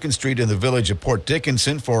and Beacon Street in the village of Port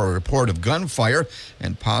Dickinson for a report of gunfire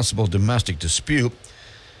and possible domestic dispute.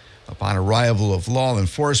 Upon arrival of law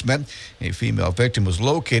enforcement, a female victim was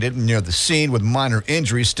located near the scene with minor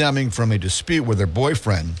injuries stemming from a dispute with her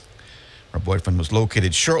boyfriend. Her boyfriend was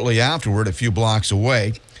located shortly afterward, a few blocks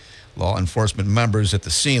away. Law enforcement members at the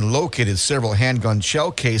scene located several handgun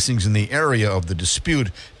shell casings in the area of the dispute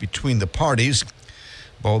between the parties.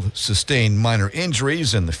 Both sustained minor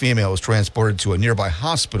injuries, and the female was transported to a nearby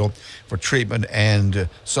hospital for treatment and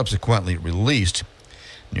subsequently released.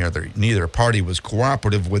 Neither party was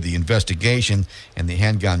cooperative with the investigation, and the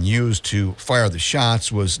handgun used to fire the shots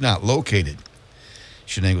was not located.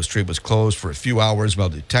 Shenango Street was closed for a few hours while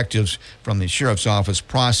detectives from the sheriff's office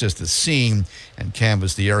processed the scene and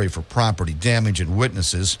canvassed the area for property damage and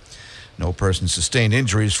witnesses. No person sustained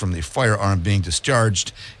injuries from the firearm being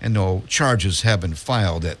discharged, and no charges have been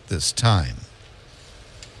filed at this time.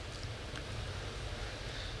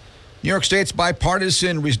 New York State's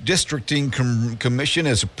bipartisan redistricting commission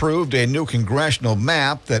has approved a new congressional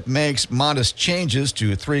map that makes modest changes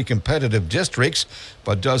to 3 competitive districts,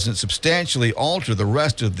 but doesn't substantially alter the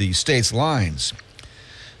rest of the state's lines.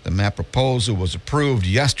 The map proposal was approved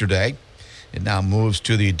yesterday. It now moves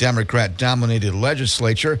to the Democrat-dominated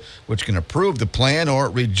legislature, which can approve the plan or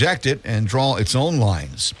reject it and draw its own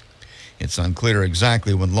lines. It's unclear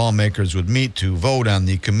exactly when lawmakers would meet to vote on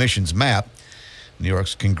the commission's map. New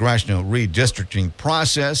York's congressional redistricting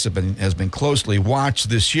process has been closely watched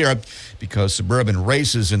this year because suburban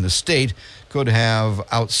races in the state could have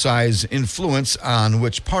outsized influence on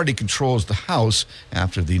which party controls the House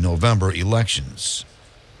after the November elections.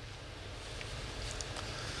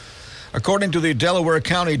 According to the Delaware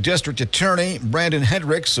County District Attorney, Brandon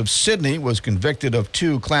Hendricks of Sidney was convicted of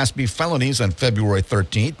 2 Class B felonies on February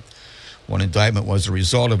 13th. One indictment was the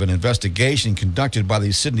result of an investigation conducted by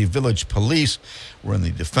the Sidney Village Police, wherein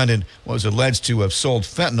the defendant was alleged to have sold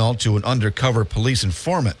fentanyl to an undercover police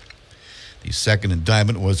informant. The second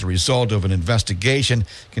indictment was the result of an investigation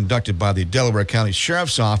conducted by the Delaware County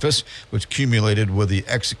Sheriff's Office, which culminated with the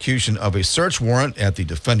execution of a search warrant at the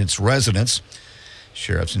defendant's residence.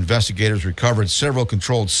 Sheriff's investigators recovered several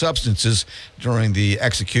controlled substances during the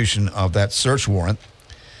execution of that search warrant.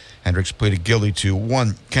 Hendricks pleaded guilty to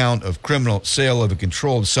 1 count of criminal sale of a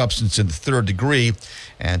controlled substance in the 3rd degree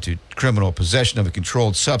and to criminal possession of a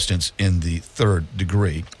controlled substance in the 3rd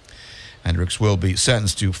degree. Hendricks will be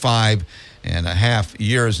sentenced to 5.5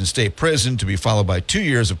 years in state prison, to be followed by 2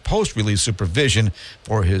 years of post-release supervision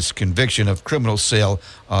for his conviction of criminal sale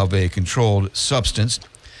of a controlled substance.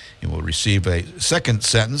 He will receive a second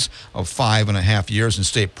sentence of 5.5 years in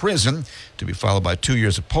state prison, to be followed by 2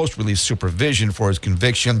 years of post-release supervision for his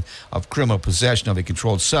conviction of criminal possession of a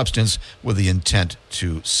controlled substance with the intent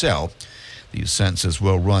to sell. These sentences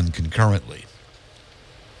will run concurrently.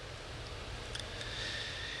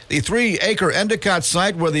 The 3-acre Endicott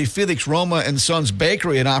site where the Felix Roma and Sons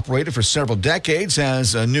Bakery had operated for several decades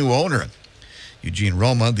has a new owner. Eugene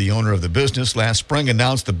Roma, the owner of the business, last spring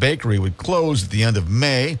announced the bakery would close at the end of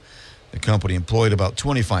May. The company employed about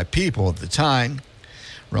 25 people at the time.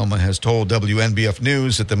 Roma has told WNBF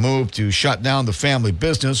News that the move to shut down the family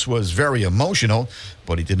business was very emotional,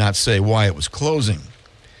 but he did not say why it was closing.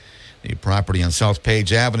 The property on South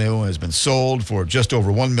Page Avenue has been sold for just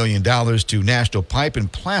over $1 million to National Pipe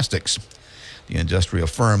and Plastics. The industrial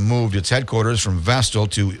firm moved its headquarters from Vestal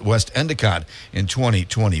to West Endicott in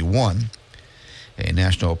 2021. A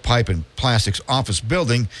National Pipe and Plastics office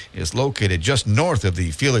building is located just north of the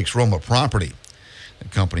Felix Roma property. The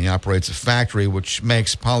company operates a factory which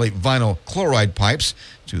makes polyvinyl chloride pipes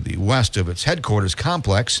to the west of its headquarters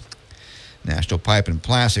complex. National Pipe and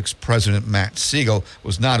Plastics President Matt Siegel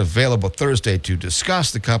was not available Thursday to discuss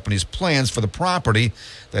the company's plans for the property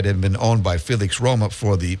that had been owned by Felix Roma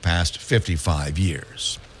for the past 55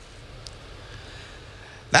 years.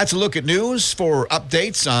 That's a look at news. For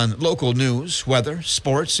updates on local news, weather,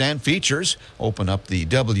 sports, and features, open up the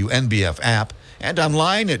WNBF app and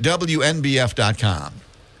online at WNBF.com.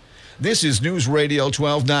 This is News Radio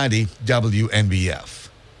 1290 WNBF.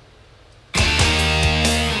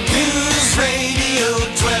 News Radio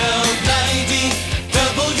 1290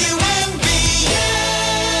 WNBF.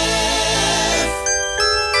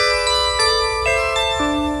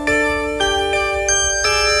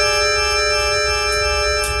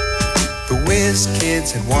 The Whiz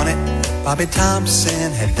Kids had won it, Bobby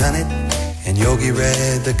Thompson had done it, and Yogi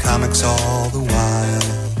read the comics all the while.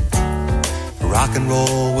 Rock and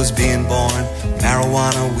roll was being born,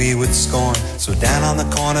 marijuana we would scorn. So down on the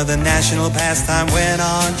corner the national pastime went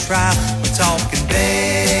on trial. We're talking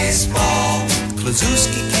baseball,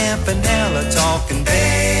 Klazuski, Campanella, talking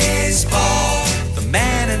baseball. The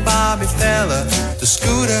man and Bobby Fella, the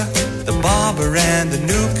Scooter, the Barber and the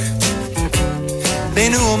Nuke. They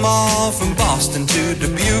knew them all from Boston to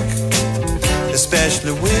Dubuque,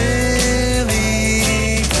 especially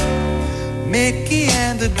Willie, Mickey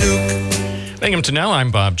and the Duke. Binghamton Now,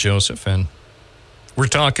 I'm Bob Joseph, and we're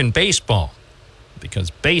talking baseball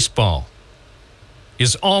because baseball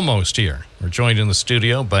is almost here. We're joined in the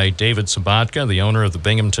studio by David Sabatka, the owner of the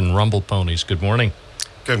Binghamton Rumble Ponies. Good morning.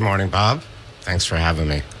 Good morning, Bob. Thanks for having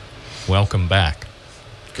me. Welcome back.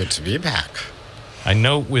 Good to be back. I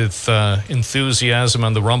note with enthusiasm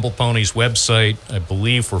on the Rumble Ponies website, I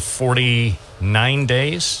believe we're 49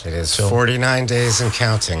 days. It is 49 days and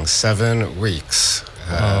counting, 7 weeks.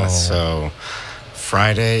 So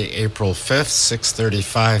Friday, April 5th,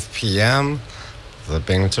 6:35 p.m., the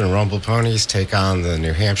Binghamton Rumble Ponies take on the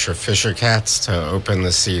New Hampshire Fisher Cats to open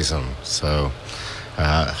the season. So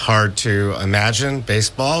hard to imagine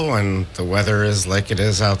baseball when the weather is like it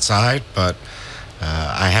is outside, but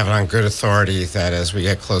I have it on good authority that as we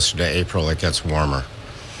get closer to April, it gets warmer.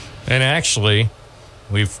 And actually,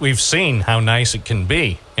 we've seen how nice it can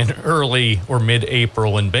be in early or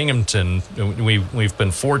mid-April in Binghamton. We've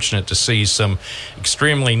been fortunate to see some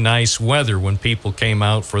extremely nice weather when people came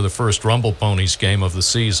out for the first Rumble Ponies game of the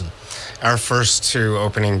season. Our first 2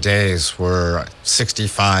 opening days were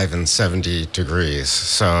 65 and 70 degrees.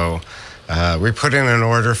 So we put in an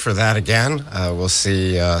order for that again. We'll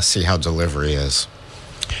see how delivery is.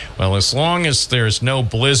 Well, as long as there's no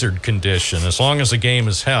blizzard condition, as long as the game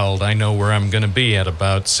is held, I know where I'm going to be at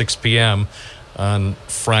about 6 p.m. on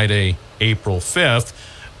Friday, April 5th,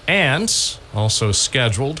 and also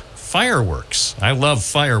scheduled fireworks. I love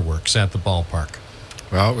fireworks at the ballpark.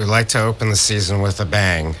 Well, we like to open the season with a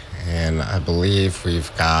bang, and I believe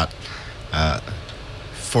we've got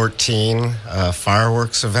 14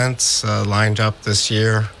 fireworks events lined up this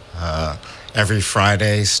year. Every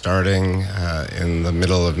Friday starting in the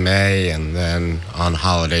middle of May, and then on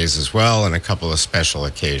holidays as well, and a couple of special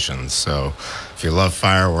occasions. So if you love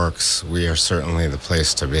fireworks, we are certainly the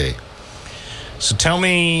place to be. So tell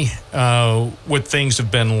me what things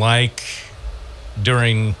have been like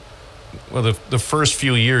during the first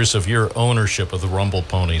few years of your ownership of the Rumble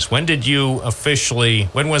Ponies. When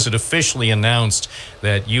was it officially announced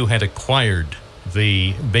that you had acquired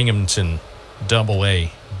the Binghamton AA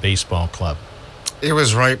Baseball Club? It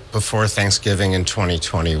was right before Thanksgiving in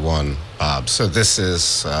 2021, Bob. So this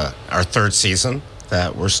is our 3rd season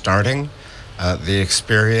that we're starting. The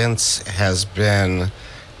experience has been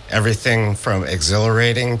everything from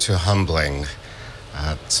exhilarating to humbling.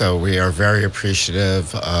 So we are very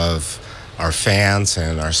appreciative of our fans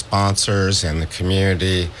and our sponsors and the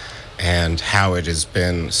community and how it has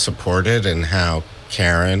been supported and how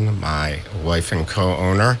Karen, my wife and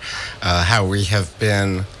co-owner, how we have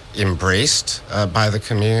been embraced by the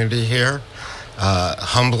community here.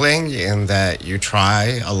 Humbling in that you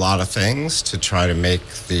try a lot of things to try to make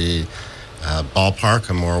the ballpark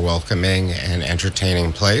a more welcoming and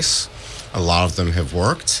entertaining place. A lot of them have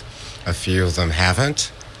worked. A few of them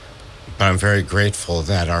haven't. But I'm very grateful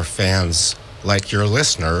that our fans, like your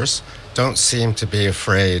listeners, don't seem to be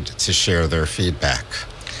afraid to share their feedback.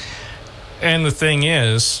 And the thing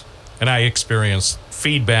is, and I experience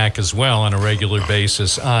feedback as well on a regular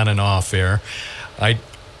basis on and off air,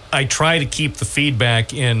 I try to keep the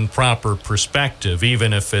feedback in proper perspective,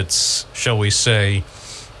 even if it's, shall we say,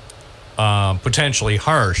 potentially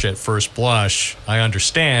harsh at first blush. I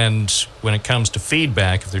understand when it comes to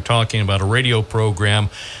feedback, if they're talking about a radio program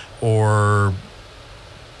or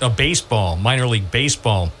a baseball, minor league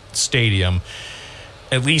baseball stadium,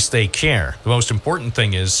 at least they care. The most important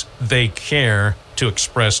thing is they care to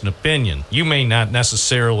express an opinion. You may not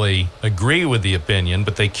necessarily agree with the opinion,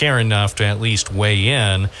 but they care enough to at least weigh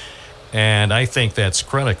in, and I think that's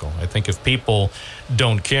critical. I think if people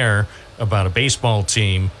don't care about a baseball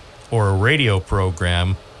team or a radio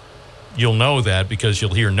program, you'll know that because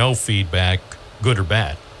you'll hear no feedback, good or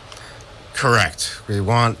bad. Correct. We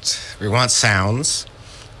want sounds,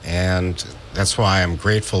 and that's why I'm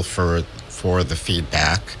grateful for the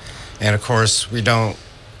feedback. And of course, we don't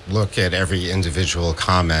look at every individual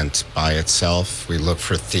comment by itself. We look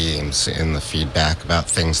for themes in the feedback about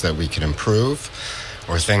things that we can improve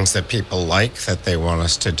or things that people like that they want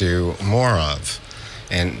us to do more of.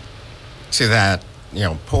 And to that,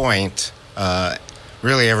 point,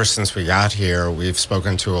 really ever since we got here, we've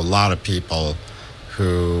spoken to a lot of people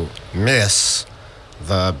who miss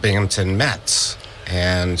the Binghamton Mets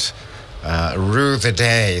and rue the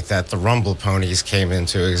day that the Rumble Ponies came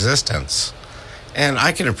into existence. And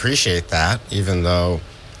I can appreciate that, even though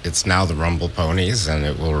it's now the Rumble Ponies and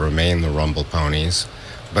it will remain the Rumble Ponies.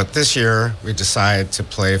 But this year, we decided to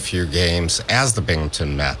play a few games as the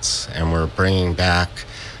Binghamton Mets, and we're bringing back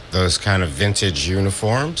those kind of vintage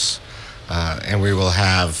uniforms. And we will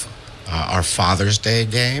have our Father's Day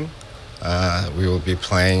game. We will be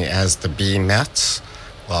playing as the B Mets.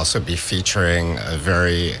 We'll also be featuring a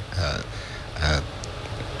very,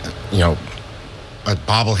 a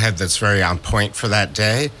bobblehead that's very on point for that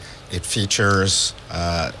day. It features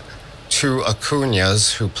two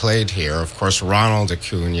Acuñas who played here. Of course, Ronald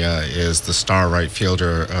Acuña is the star right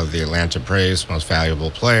fielder of the Atlanta Braves, most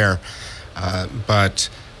valuable player. But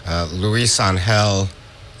Luis Angel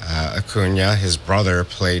Acuña, his brother,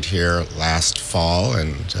 played here last fall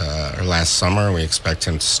or last summer, and we expect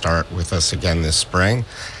him to start with us again this spring.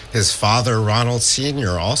 His father, Ronald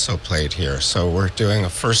Sr., also played here, so we're doing a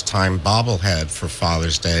first-time bobblehead for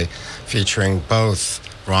Father's Day featuring both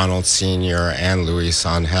Ronald Sr. and Luis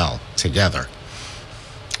Angel together.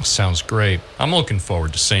 Sounds great. I'm looking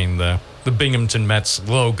forward to seeing the Binghamton Mets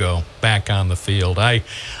logo back on the field.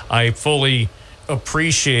 I fully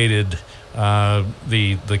appreciated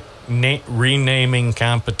the renaming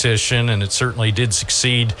competition, and it certainly did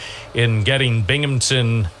succeed in getting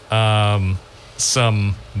Binghamton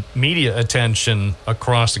some media attention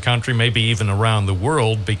across the country, maybe even around the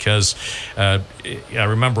world, because I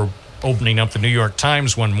remember opening up the New York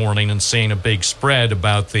Times one morning and seeing a big spread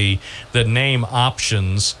about the name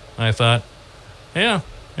options. I thought,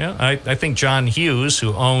 I think John Hughes,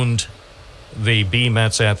 who owned the B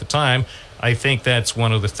Mets at the time, I think that's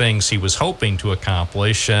one of the things he was hoping to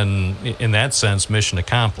accomplish, and in that sense, mission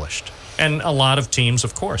accomplished. And a lot of teams,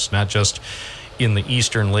 of course, not just in the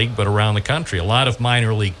Eastern League, but around the country. A lot of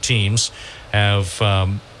minor league teams have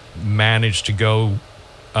managed to go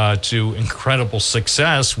to incredible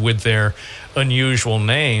success with their unusual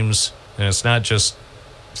names. And it's not just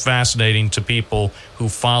fascinating to people who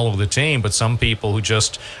follow the team, but some people who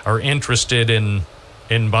just are interested in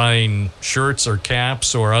buying shirts or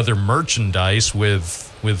caps or other merchandise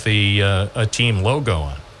with the a team logo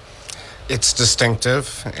on. It's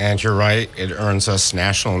distinctive, and you're right, it earns us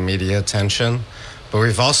national media attention. But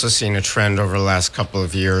we've also seen a trend over the last couple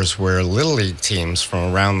of years where Little League teams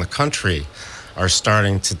from around the country are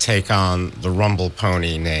starting to take on the Rumble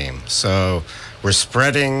Pony name. So we're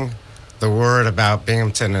spreading the word about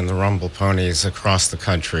Binghamton and the Rumble Ponies across the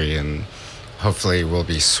country, and hopefully we'll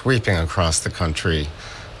be sweeping across the country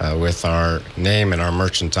with our name and our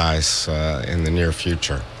merchandise in the near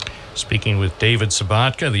future. Speaking with David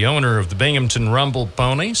Sabatka, the owner of the Binghamton Rumble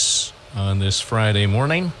Ponies, on this Friday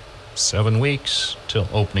morning. 7 weeks till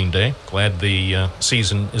opening day. Glad the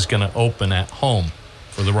season is going to open at home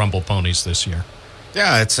for the Rumble Ponies this year.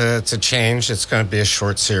 Yeah, it's a change. It's going to be a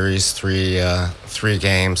short series, three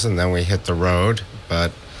games, and then we hit the road.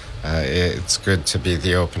 but it's good to be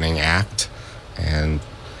the opening act. And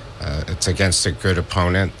it's against a good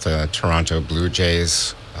opponent, the Toronto Blue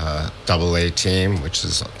Jays AA team, which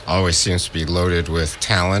always seems to be loaded with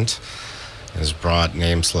talent. Has brought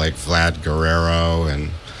names like Vlad Guerrero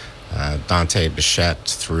and Dante Bichette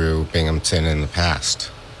through Binghamton in the past.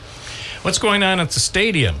 What's going on at the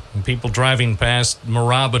stadium? People driving past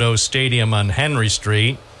Marabodo Stadium on Henry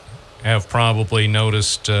Street have probably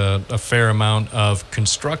noticed a fair amount of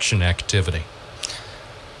construction activity.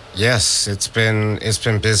 Yes, it's been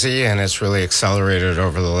busy, and it's really accelerated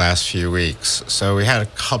over the last few weeks. So we had a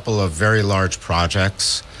couple of very large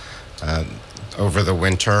projects over the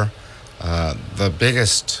winter. The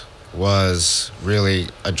biggest was really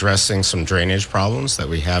addressing some drainage problems that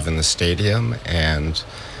we have in the stadium and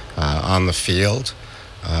on the field.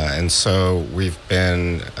 And so we've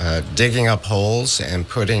been digging up holes and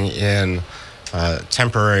putting in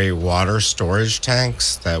temporary water storage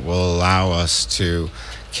tanks that will allow us to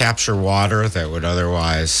capture water that would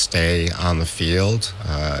otherwise stay on the field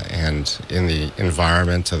and in the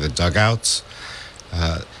environment of the dugouts,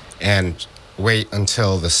 and wait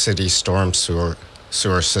until the city storm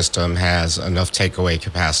sewer system has enough takeaway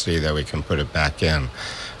capacity that we can put it back in.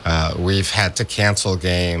 We've had to cancel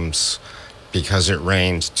games because it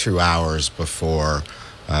rained 2 hours before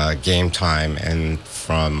game time, and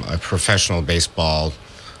from a professional baseball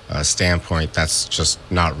standpoint, that's just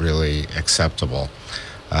not really acceptable.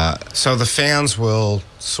 So the fans will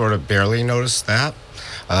sort of barely notice that.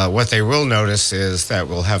 What they will notice is that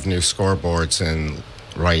we'll have new scoreboards in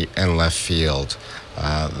right and left field.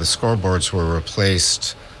 The scoreboards were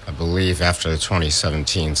replaced, I believe, after the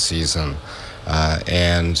 2017 season,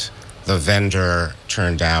 and the vendor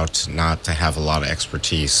turned out not to have a lot of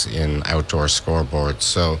expertise in outdoor scoreboards.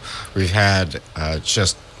 So we've had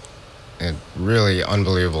just a really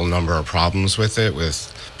unbelievable number of problems with it,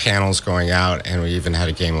 with panels going out, and we even had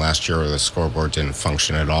a game last year where the scoreboard didn't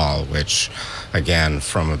function at all, which, again,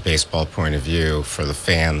 from a baseball point of view, for the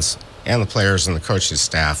fans and the players and the coaching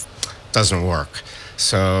staff, doesn't work.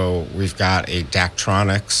 So we've got a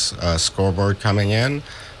Daktronics scoreboard coming in.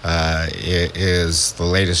 It is the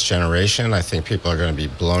latest generation. I think people are going to be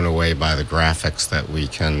blown away by the graphics that we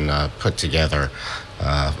can put together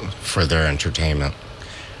for their entertainment.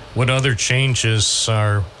 What other changes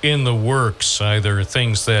are in the works, either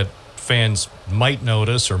things that fans might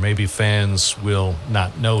notice or maybe fans will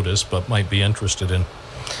not notice but might be interested in?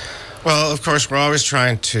 Well, of course, we're always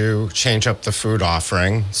trying to change up the food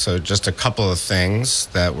offering. So just a couple of things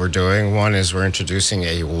that we're doing. One is we're introducing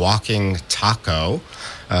a walking taco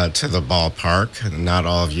to the ballpark. Not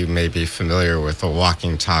all of you may be familiar with a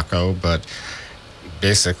walking taco, but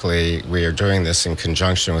basically we are doing this in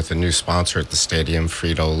conjunction with a new sponsor at the stadium,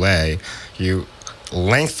 Frito-Lay. You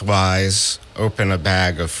lengthwise open a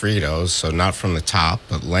bag of Fritos, so not from the top,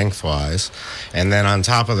 but lengthwise. And then on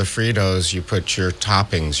top of the Fritos, you put your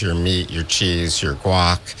toppings, your meat, your cheese, your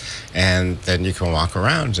guac, and then you can walk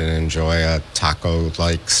around and enjoy a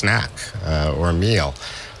taco-like snack or meal.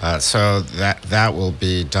 So that will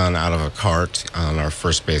be done out of a cart on our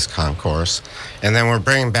first base concourse. And then we're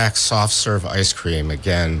bringing back soft serve ice cream,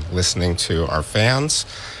 again, listening to our fans.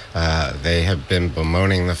 They have been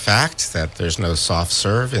bemoaning the fact that there's no soft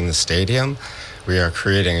serve in the stadium. We are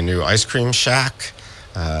creating a new ice cream shack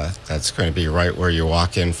that's going to be right where you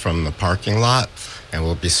walk in from the parking lot, and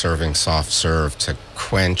we'll be serving soft serve to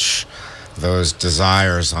quench those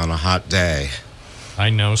desires on a hot day. I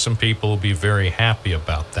know some people will be very happy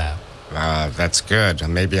about that. That's good.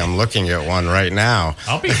 Maybe I'm looking at one right now.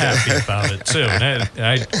 I'll be happy about it, too. And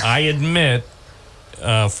I admit,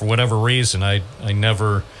 for whatever reason, I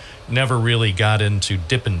never really got into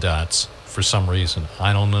Dippin' Dots for some reason.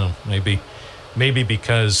 I don't know. Maybe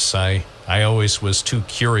because I always was too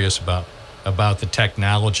curious about the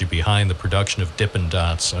technology behind the production of Dippin'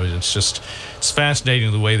 Dots. I mean, it's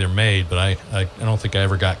fascinating the way they're made, but I don't think I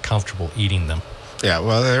ever got comfortable eating them. Yeah,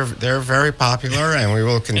 well, they're very popular, and we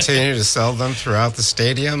will continue to sell them throughout the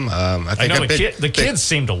stadium. I think the kids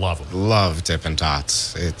seem to love them. Love Dippin'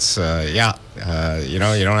 Dots. It's you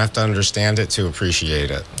don't have to understand it to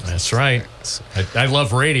appreciate it. That's right. I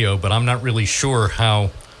love radio, but I'm not really sure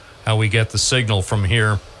how we get the signal from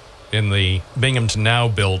here in the Binghamton Now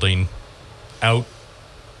building out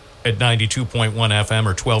at 92.1 FM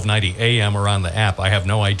or 1290 AM or on the app. I have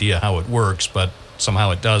no idea how it works, but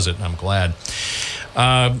somehow it does it, and I'm glad.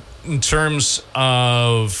 In terms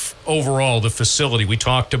of overall the facility, we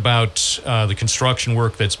talked about the construction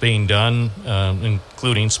work that's being done,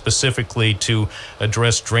 including specifically to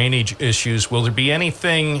address drainage issues. Will there be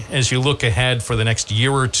anything as you look ahead for the next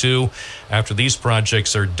year or two after these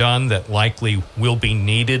projects are done that likely will be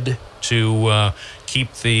needed to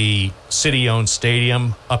keep the city-owned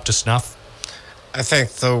stadium up to snuff? I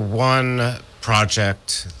think the one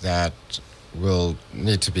project that will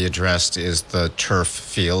need to be addressed is the turf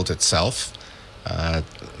field itself.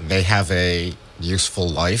 They have a useful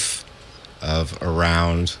life of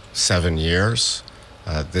around 7 years.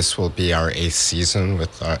 This will be our 8th season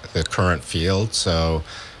with the current field, so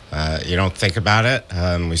you don't think about it.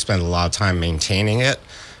 We spend a lot of time maintaining it,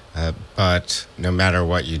 but no matter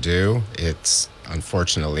what you do, it's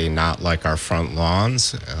unfortunately not like our front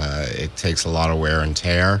lawns. It takes a lot of wear and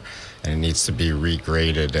tear, and it needs to be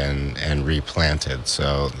regraded and replanted.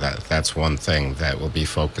 So that's one thing that we'll be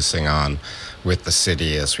focusing on with the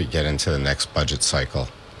city as we get into the next budget cycle.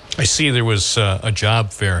 I see there was a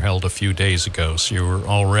job fair held a few days ago, so you were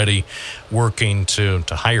already working to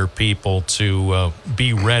hire people to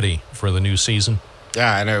be ready for the new season.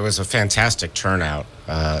 Yeah, and it was a fantastic turnout.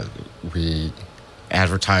 We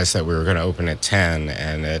advertised that we were going to open at 10,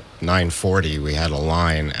 and at 9:40 we had a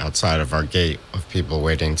line outside of our gate of people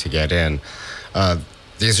waiting to get in.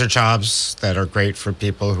 These are jobs that are great for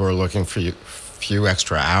people who are looking for a few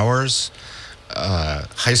extra hours.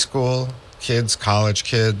 High school kids, college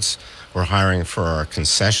kids. We're hiring for our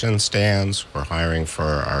concession stands. We're hiring for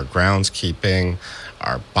our groundskeeping,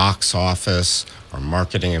 our box office, our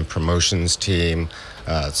marketing and promotions team.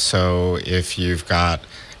 So if you've got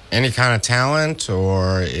any kind of talent,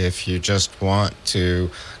 or if you just want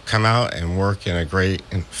to come out and work in a great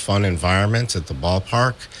and fun environment at the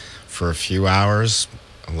ballpark for a few hours,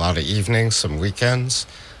 a lot of evenings, some weekends,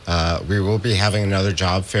 we will be having another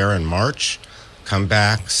job fair in March. Come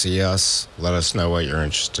back, see us, let us know what you're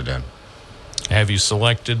interested in. Have you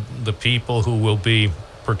selected the people who will be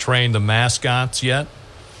portraying the mascots yet?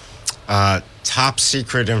 Top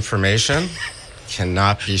secret information.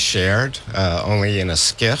 Cannot be shared, only in a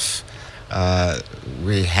skiff.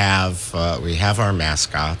 We have our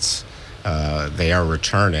mascots. They are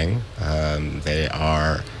returning. They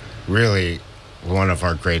are really one of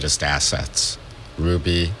our greatest assets,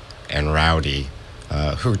 Ruby and Rowdy,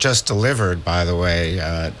 who just delivered, by the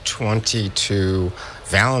way, 22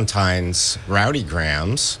 Valentine's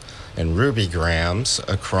Rowdygrams and Rubygrams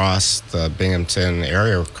across the Binghamton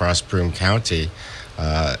area, across Broome County.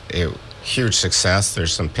 Huge success.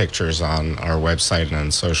 There's some pictures on our website and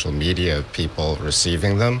on social media of people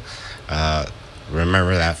receiving them.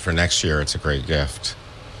 Remember that for next year. It's a great gift.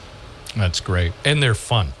 That's great, and they're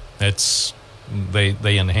fun. It's they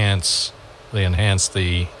enhance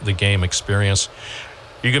the game experience.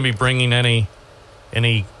 You gonna be bringing any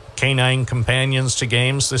canine companions to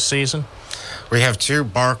games this season? We have 2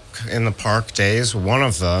 Bark in the Park days. One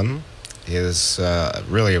of them is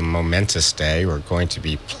really a momentous day. We're going to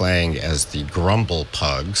be playing as the Grumble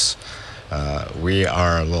Pugs. We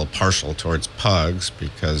are a little partial towards pugs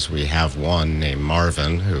because we have one named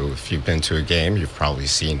Marvin, who, if you've been to a game, you've probably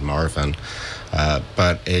seen Marvin.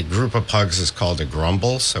 But a group of pugs is called a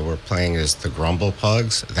Grumble, so we're playing as the Grumble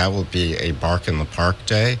Pugs. That will be a Bark in the Park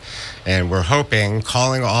day. And we're hoping,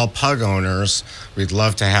 calling all pug owners, we'd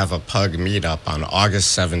love to have a pug meetup on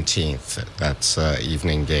August 17th. That's an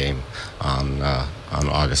evening game on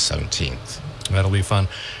August 17th. That'll be fun.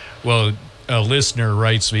 Well, a listener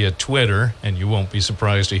writes via Twitter, and you won't be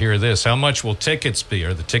surprised to hear this. How much will tickets be?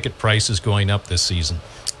 Are the ticket prices going up this season?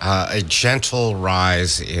 A gentle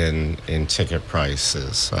rise in ticket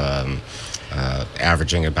prices,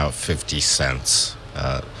 averaging about 50 cents.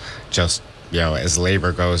 Just, as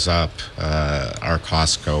labor goes up, our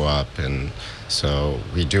costs go up, and so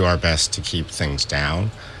we do our best to keep things down.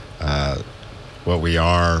 What we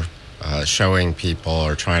are showing people,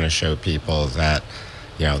 or trying to show people, that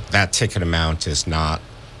that ticket amount is not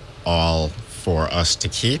all for us to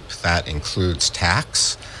keep. That includes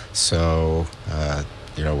tax. So,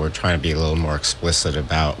 we're trying to be a little more explicit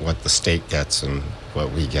about what the state gets and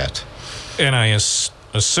what we get. And I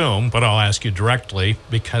assume, but I'll ask you directly,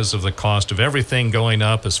 because of the cost of everything going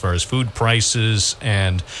up as far as food prices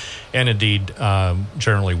and indeed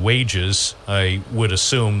generally wages, I would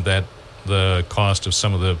assume that the cost of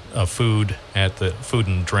some of the food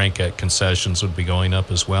and drink at concessions would be going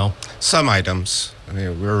up as well? Some items. I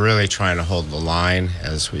mean, we're really trying to hold the line,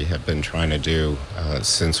 as we have been trying to do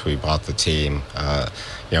since we bought the team. Our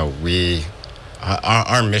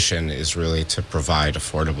mission is really to provide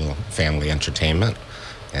affordable family entertainment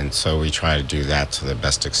And so we try to do that to the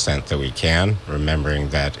best extent that we can, remembering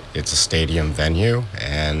that it's a stadium venue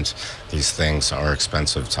and these things are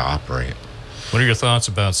expensive to operate. What are your thoughts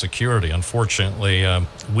about security? Unfortunately, a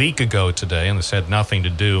week ago today, and this had nothing to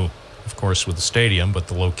do, of course, with the stadium, but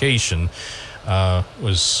the location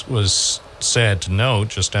was sad to note,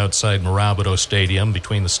 just outside Mirabido Stadium,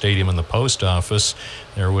 between the stadium and the post office,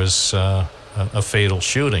 there was a fatal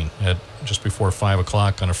shooting at just before 5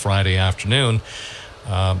 o'clock on a Friday afternoon.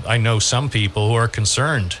 I know some people who are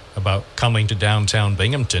concerned about coming to downtown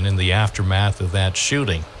Binghamton in the aftermath of that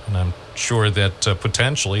shooting. And I'm sure that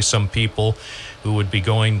potentially some people who would be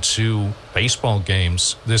going to baseball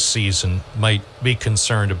games this season might be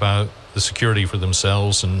concerned about the security for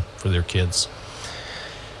themselves and for their kids.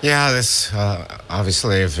 Yeah, this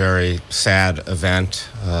obviously a very sad event,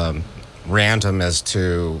 random as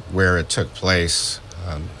to where it took place.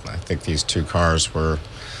 I think these two cars were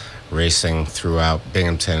racing throughout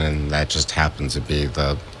Binghamton, and that just happened to be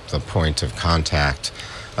the point of contact.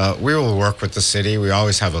 We will work with the city. We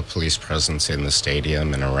always have a police presence in the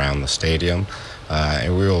stadium and around the stadium,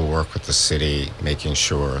 and we will work with the city, making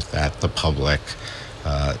sure that the public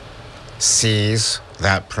sees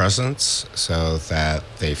that presence so that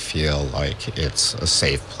they feel like it's a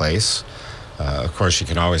safe place. Of course, you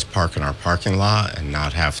can always park in our parking lot and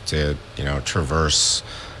not have to, traverse,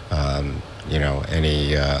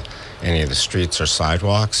 any of the streets or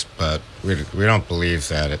sidewalks. But we don't believe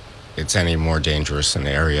that it's any more dangerous in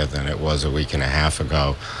the area than it was a week and a half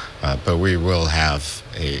ago. But we will have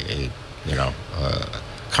a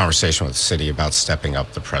conversation with the city about stepping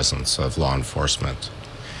up the presence of law enforcement.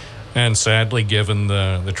 And sadly, given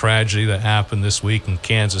the tragedy that happened this week in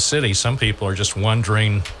Kansas City, some people are just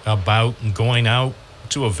wondering about going out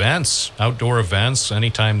to events, outdoor events,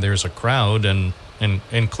 anytime there's a crowd. And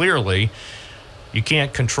clearly, you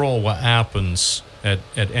can't control what happens at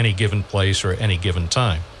any given place or at any given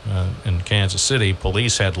time. In Kansas City,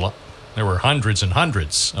 police there were hundreds and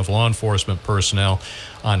hundreds of law enforcement personnel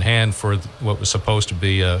on hand for what was supposed to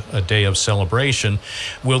be a day of celebration.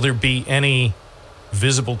 Will there be any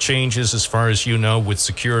visible changes, as far as you know, with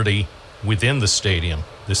security within the stadium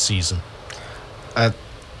this season?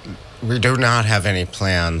 We do not have any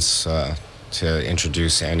plans to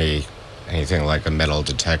introduce anything like a metal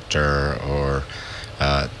detector or,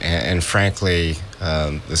 and frankly,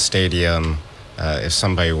 the stadium, if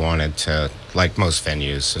somebody wanted to, like most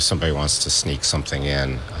venues, if somebody wants to sneak something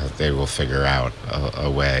in, they will figure out a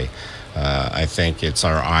way. I think it's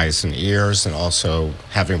our eyes and ears, and also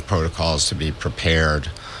having protocols to be prepared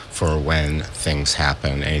for when things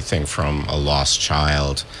happen. Anything from a lost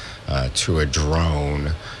child to a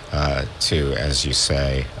drone to, as you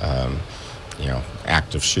say,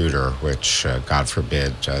 active shooter, which God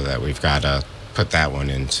forbid that we've got to put that one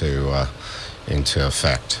into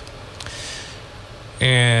effect.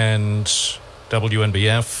 And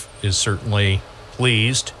WNBF is certainly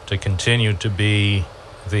pleased to continue to be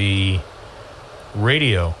the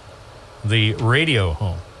radio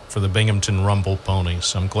home for the Binghamton Rumble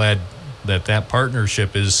Ponies. I'm glad that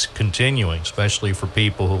partnership is continuing, especially for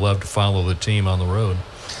people who love to follow the team on the road.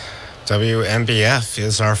 WNBF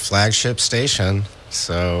is our flagship station,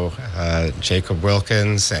 so Jacob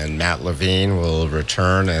Wilkins and Matt Levine will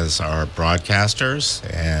return as our broadcasters,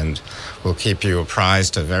 and we'll keep you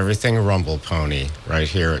apprised of everything Rumble Pony right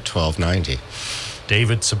here at 1290.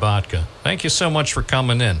 David Sabatka, thank you so much for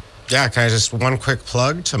coming in. Yeah, can I just one quick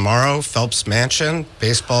plug? Tomorrow, Phelps Mansion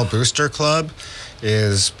Baseball Booster Club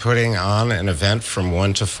is putting on an event from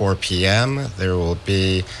 1 to 4 p.m. There will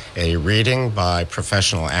be a reading by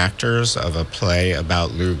professional actors of a play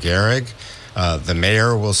about Lou Gehrig. The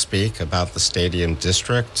mayor will speak about the stadium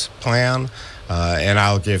district plan, and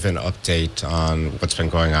I'll give an update on what's been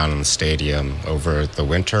going on in the stadium over the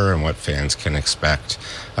winter and what fans can expect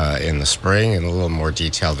in the spring in a little more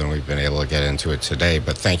detail than we've been able to get into it today.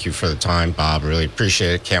 But thank you for the time, Bob. Really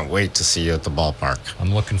appreciate it. Can't wait to see you at the ballpark.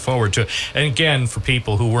 I'm looking forward to it. And again, for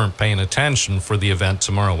people who weren't paying attention for the event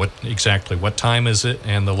tomorrow, what time is it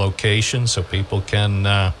and the location so people can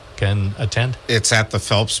attend? It's at the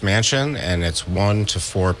Phelps Mansion, and it's 1 to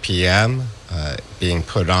 4 p.m., being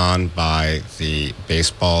put on by the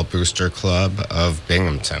Baseball Booster Club of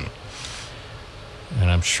Binghamton. And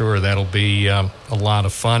I'm sure that'll be a lot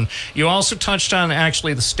of fun. You also touched on,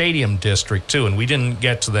 actually, the stadium district, too, and we didn't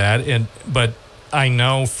get to that. But I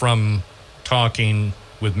know from talking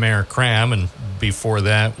with Mayor Cram, and before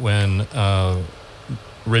that when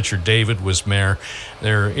Richard David was mayor,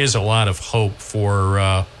 there is a lot of hope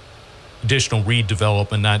for additional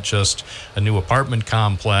redevelopment, not just a new apartment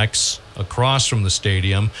complex across from the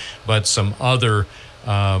stadium, but some other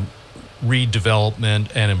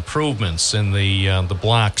redevelopment and improvements in the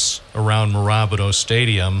blocks around Mirabito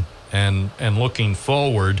Stadium, and looking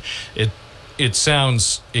forward, it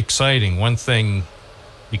sounds exciting. One thing,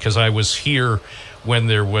 because I was here when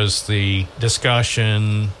there was the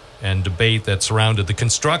discussion and debate that surrounded the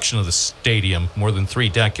construction of the stadium more than 3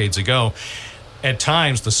 decades ago, at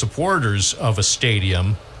times the supporters of a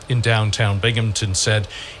stadium in downtown Binghamton said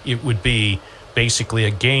it would be basically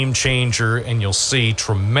a game changer, and you'll see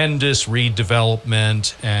tremendous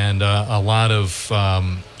redevelopment and a lot of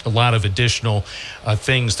additional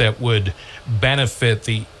things that would benefit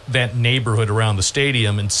that neighborhood around the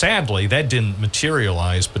stadium. And sadly, that didn't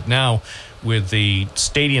materialize. But now, with the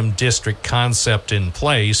stadium district concept in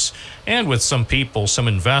place, and with some people, some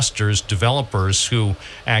investors, developers who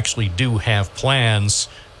actually do have plans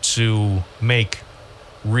to make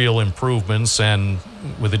real improvements, and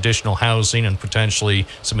with additional housing and potentially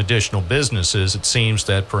some additional businesses, it seems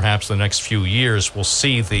that perhaps the next few years we'll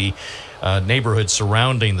see the neighborhood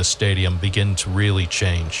surrounding the stadium begin to really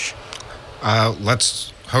change.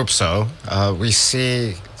 Let's hope so. We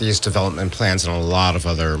see these development plans in a lot of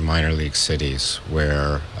other minor league cities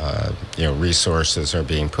where resources are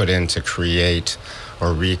being put in to create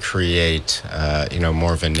or recreate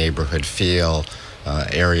more of a neighborhood feel,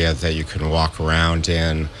 area that you can walk around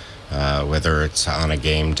in, whether it's on a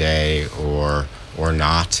game day or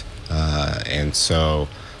not. And so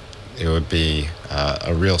it would be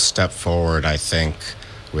a real step forward, I think,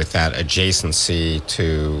 with that adjacency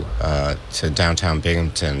to downtown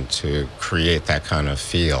Binghamton to create that kind of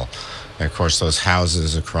feel. And of course, those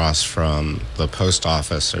houses across from the post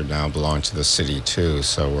office are now belong to the city too.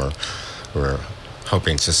 So we're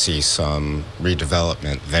hoping to see some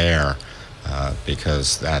redevelopment there,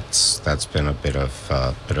 because that's been a bit of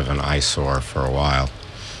an eyesore for a while.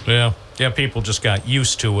 Yeah, people just got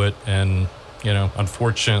used to it, and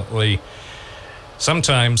unfortunately,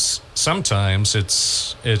 sometimes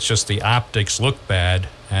it's just the optics look bad,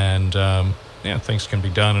 and things can be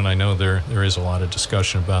done. And I know there is a lot of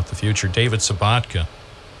discussion about the future. David Sabatka,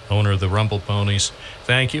 owner of the Rumble Ponies,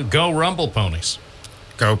 thank you. Go Rumble Ponies.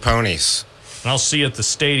 Go Ponies. And I'll see you at the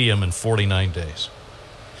stadium in 49 days.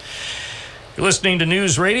 You're listening to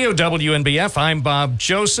News Radio WNBF. I'm Bob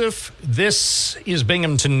Joseph. This is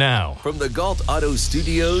Binghamton Now. From the Galt Auto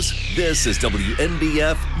Studios, this is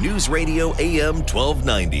WNBF News Radio AM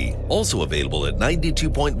 1290. Also available at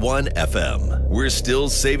 92.1 FM. We're still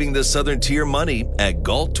saving the Southern Tier money at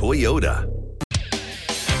Galt Toyota.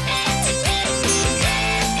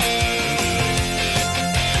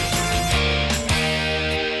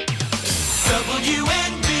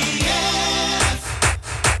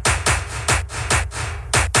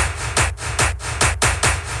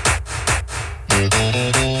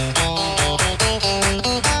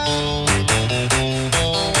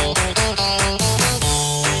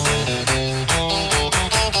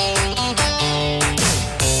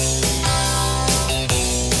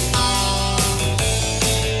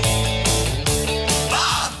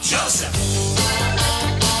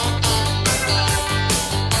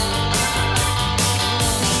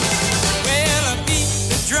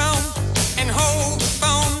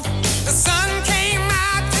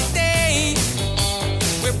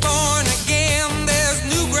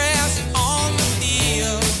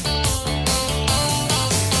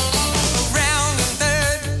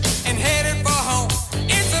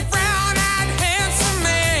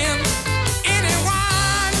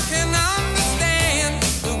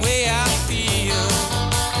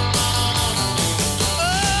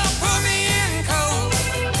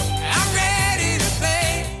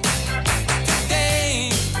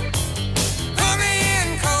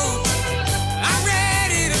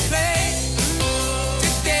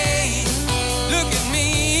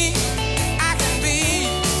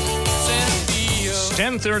 It's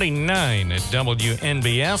 10:39 at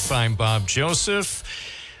WNBF. I'm Bob Joseph.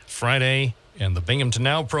 Friday and the Binghamton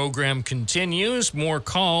Now program continues. More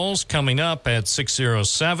calls coming up at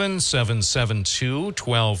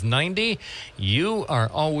 607-772-1290. You are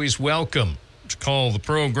always welcome to call the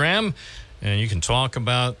program, and you can talk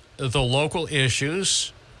about the local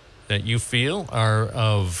issues that you feel are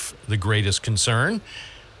of the greatest concern.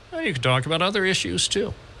 Or you can talk about other issues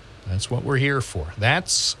too. That's what we're here for.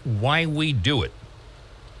 That's why we do it.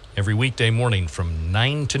 Every weekday morning from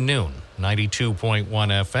 9 to noon, 92.1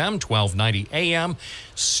 FM, 1290 AM,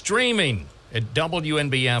 streaming at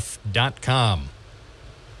WNBF.com.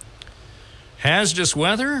 Hazardous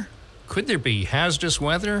weather? Could there be hazardous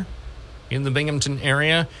weather in the Binghamton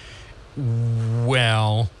area?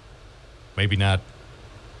 Well, maybe not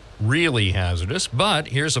really hazardous, but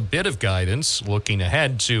here's a bit of guidance looking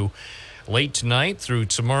ahead to Late tonight through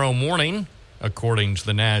tomorrow morning, according to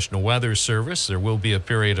the National Weather Service, there will be a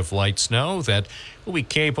period of light snow that will be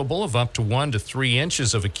capable of up to 1 to 3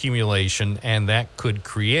 inches of accumulation, and that could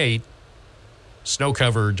create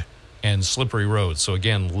snow-covered and slippery roads. So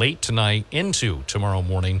again, late tonight into tomorrow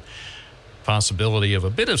morning, possibility of a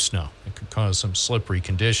bit of snow. It could cause some slippery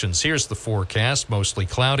conditions. Here's the forecast. Mostly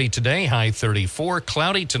cloudy today, high 34.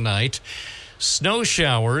 Cloudy tonight. Snow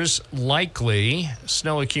showers likely.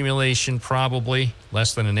 Snow accumulation probably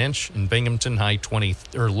less than an inch in Binghamton, high 20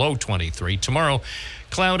 or low 23. Tomorrow,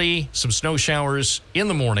 cloudy, some snow showers in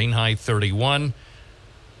the morning, high 31.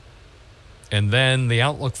 And then the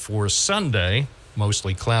outlook for Sunday,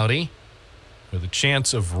 mostly cloudy with a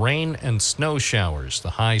chance of rain and snow showers.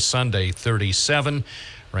 The high Sunday, 37.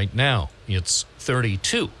 Right now, it's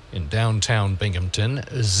 32 in downtown Binghamton,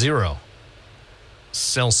 0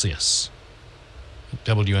 Celsius.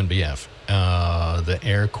 WNBF. The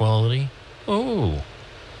air quality,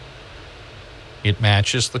 it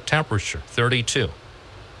matches the temperature, 32.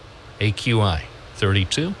 AQI,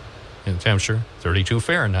 32. And the temperature, 32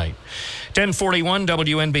 Fahrenheit. 1041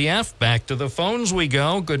 WNBF. Back to the phones we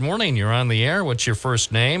go. Good morning. You're on the air. What's your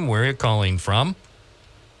first name? Where are you calling from?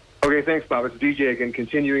 Okay, thanks, Bob. It's DJ again.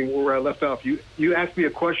 Continuing where I left off, you asked me a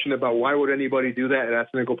question about why would anybody do that at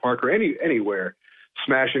Aspen Park or anywhere,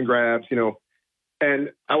 smash and grabs,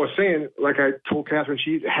 And I was saying, like I told Catherine,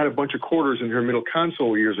 she had a bunch of quarters in her middle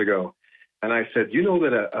console years ago, and I said, you know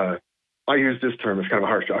that I use this term, it's kind of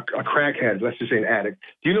harsh, a crackhead, let's just say an addict.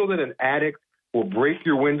 Do you know that an addict will break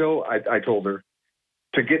your window? I told her,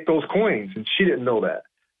 to get those coins, and she didn't know that.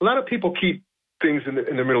 A lot of people keep things in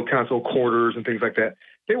the middle console, quarters and things like that.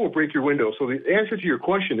 They will break your window. So the answer to your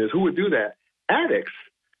question is, who would do that? Addicts.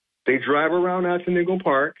 They drive around Aspen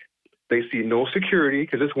Park. They see no security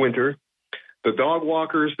because it's winter. The dog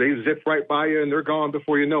walkers, they zip right by you, and they're gone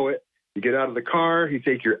before you know it. You get out of the car, you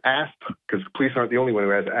take your ASP, because police aren't the only one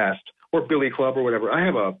who has ASP, or Billy Club or whatever. I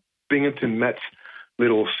have a Binghamton Mets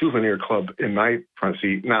little souvenir club in my front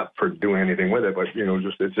seat, not for doing anything with it, but,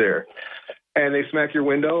 just it's there. And they smack your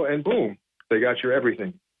window, and boom, they got your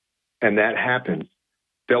everything. And that happens.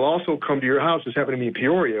 They'll also come to your house. This happened to me in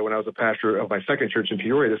Peoria when I was a pastor of my second church in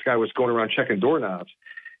Peoria. This guy was going around checking doorknobs.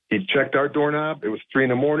 He checked our doorknob. It was 3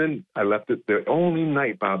 a.m. I left it the only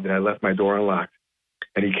night, Bob, that I left my door unlocked.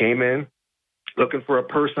 And he came in looking for a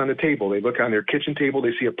purse on the table. They look on their kitchen table.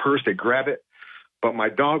 They see a purse. They grab it. But my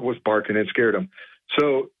dog was barking and scared him.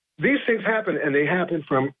 So these things happen, and they happen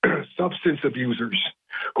from substance abusers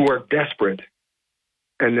who are desperate.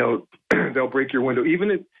 And they'll break your window.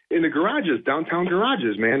 Even in the garages, downtown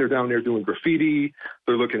garages, man. They're down there doing graffiti.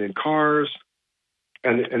 They're looking in cars.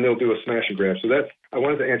 And they'll do a smash and grab. So I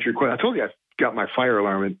wanted to answer your question. I told you I got my fire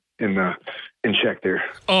alarm in check there.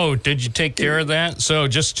 Oh, did you take care of that? So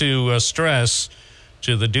just to stress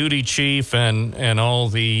to the duty chief and all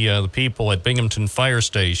the people at Binghamton fire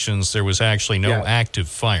stations, there was actually no active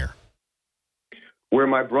fire. Where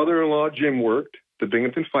my brother-in-law Jim worked, the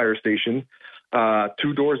Binghamton fire station,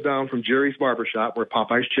 2 doors down from Jerry's Barbershop, where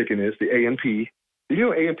Popeye's Chicken is, the A&P. You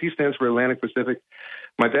know A&P stands for Atlantic Pacific?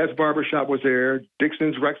 My dad's barbershop was there.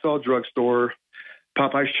 Dixon's Rexall drugstore.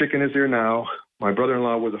 Popeye's Chicken is there now. My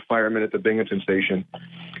brother-in-law was a fireman at the Binghamton station.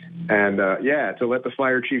 And, to let the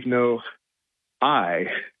fire chief know,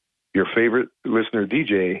 your favorite listener,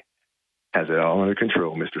 DJ, has it all under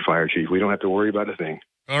control, Mr. Fire Chief. We don't have to worry about a thing.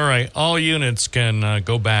 All right. All units can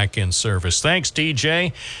go back in service. Thanks,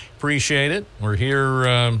 DJ. Appreciate it. We're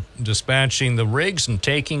here dispatching the rigs and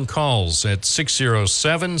taking calls at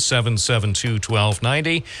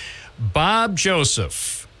 607-772-1290. Bob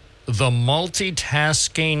Joseph, the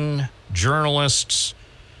multitasking journalist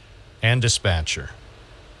and dispatcher.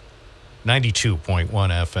 92.1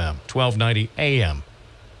 FM, 1290 AM.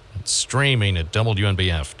 It's streaming at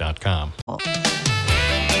WNBF.com.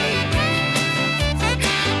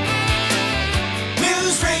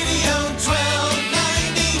 News Radio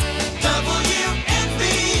 1290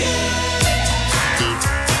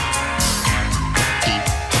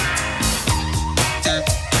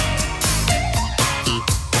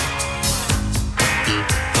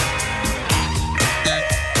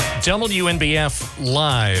 WNBF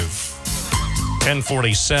Live.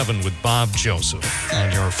 1047 with Bob Joseph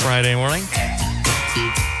on your Friday morning.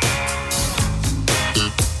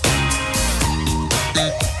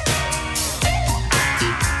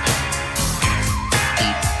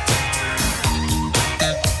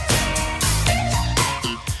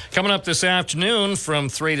 Coming up this afternoon from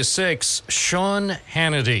 3 to 6, Sean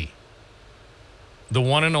Hannity. The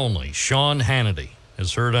one and only Sean Hannity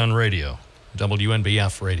is heard on radio.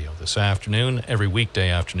 WNBF radio this afternoon, every weekday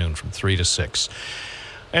afternoon from 3 to 6.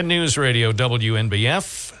 at News Radio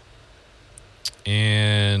WNBF.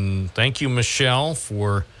 And thank you, Michelle,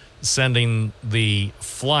 for sending the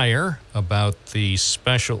flyer about the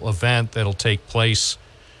special event that'll take place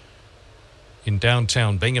in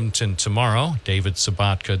downtown Binghamton tomorrow. David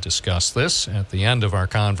Sabatka discussed this at the end of our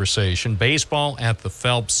conversation. Baseball at the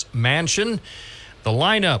Phelps Mansion. The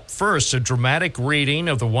lineup, first, a dramatic reading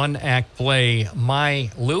of the one-act play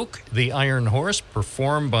My Luke, the Iron Horse,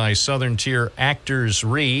 performed by Southern Tier Actors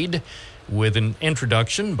Read, with an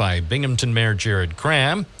introduction by Binghamton Mayor Jared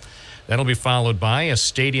Cram. That'll be followed by a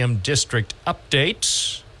Stadium District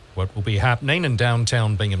update, what will be happening in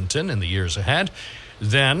downtown Binghamton in the years ahead.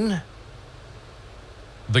 Then,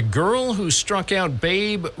 The Girl Who Struck Out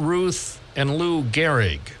Babe Ruth and Lou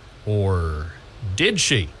Gehrig, or did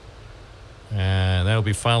she? And that'll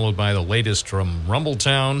be followed by the latest from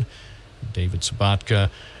Rumbletown. David Sabatka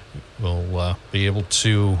will be able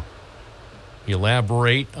to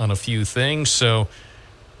elaborate on a few things. So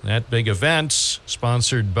that big event,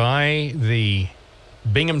 sponsored by the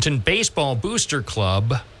Binghamton Baseball Booster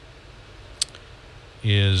Club,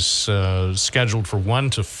 is scheduled for 1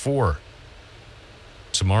 to 4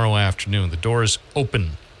 tomorrow afternoon. The doors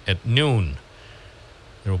open at noon.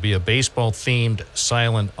 There will be a baseball-themed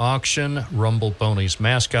silent auction, Rumble Ponies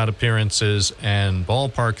mascot appearances, and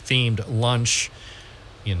ballpark-themed lunch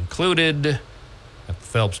included at the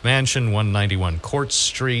Phelps Mansion, 191 Court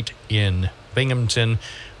Street in Binghamton.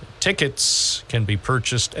 Tickets can be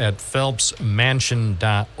purchased at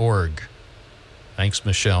phelpsmansion.org. Thanks,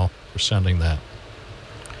 Michelle, for sending that.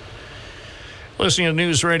 Listening to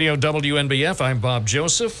News Radio WNBF, I'm Bob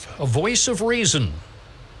Joseph. A voice of reason.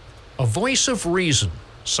 A voice of reason.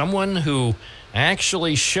 Someone who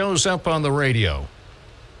actually shows up on the radio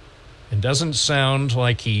and doesn't sound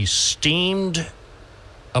like he's steamed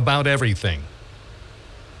about everything.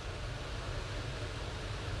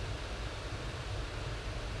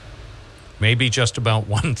 Maybe just about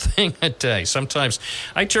one thing a day. Sometimes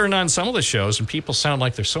I turn on some of the shows and people sound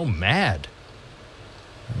like they're so mad.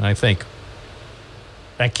 And I think,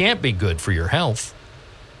 that can't be good for your health.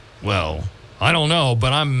 Well, I don't know,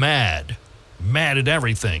 but I'm mad. Mad at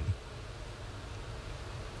everything.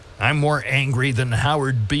 I'm more angry than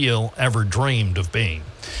Howard Beale ever dreamed of being.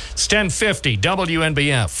 It's 10:50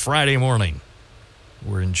 WNBF, Friday morning.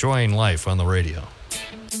 We're enjoying life on the radio.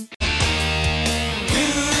 News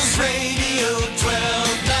Radio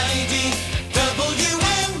 1290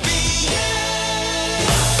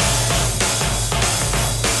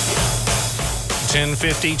 WNBF.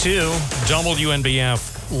 10:52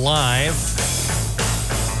 WNBF Live.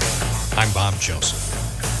 I'm Bob Joseph.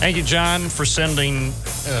 Thank you, John, for sending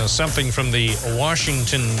something from the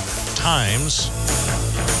Washington Times.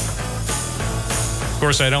 Of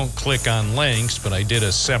course, I don't click on links, but I did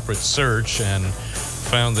a separate search and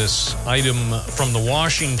found this item from the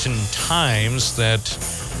Washington Times that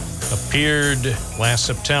appeared last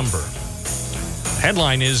September. The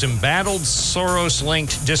headline is, Embattled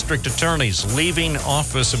Soros-linked district attorneys leaving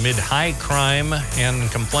office amid high crime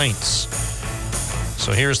and complaints.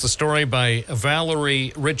 So here's the story by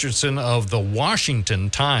Valerie Richardson of the Washington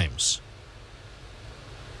Times.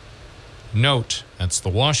 Note, that's the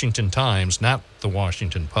Washington Times, not the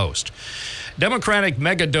Washington Post. Democratic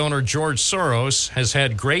mega-donor George Soros has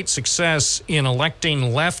had great success in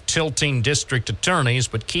electing left-tilting district attorneys,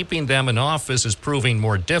 but keeping them in office is proving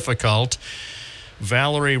more difficult.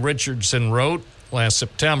 Valerie Richardson wrote last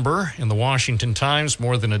September in the Washington Times,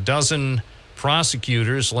 more than a dozen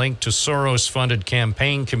prosecutors linked to Soros-funded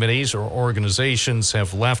campaign committees or organizations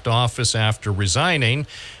have left office after resigning,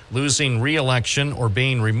 losing re-election, or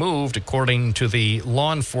being removed, according to the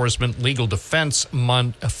Law Enforcement Legal Defense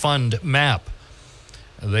Fund map.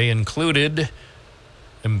 They included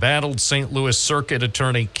embattled St. Louis Circuit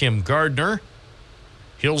Attorney Kim Gardner,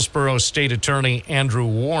 Hillsborough State Attorney Andrew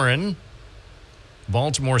Warren,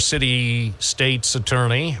 Baltimore City State's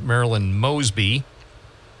Attorney Marilyn Mosby,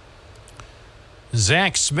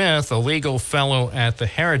 Zach Smith, a legal fellow at the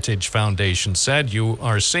Heritage Foundation, said, you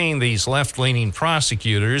are seeing these left-leaning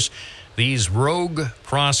prosecutors, these rogue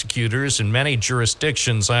prosecutors in many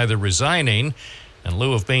jurisdictions either resigning in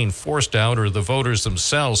lieu of being forced out, or the voters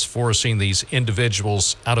themselves forcing these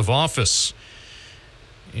individuals out of office.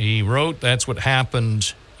 He wrote, that's what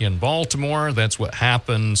happened in Baltimore. That's what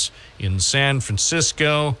happens in San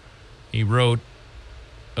Francisco. He wrote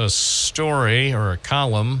a story or a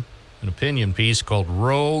column, an opinion piece called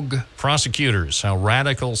Rogue Prosecutors, How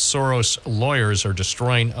Radical Soros Lawyers Are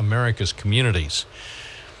Destroying America's Communities.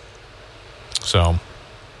 So,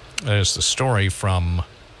 there's the story from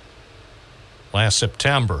last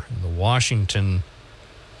September in the Washington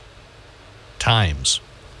Times.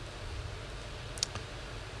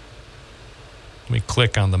 Let me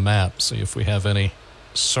click on the map, see if we have any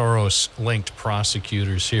Soros-linked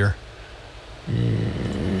prosecutors here.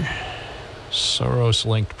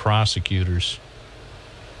 Soros-linked prosecutors.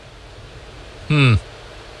 I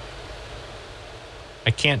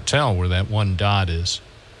can't tell where that one dot is.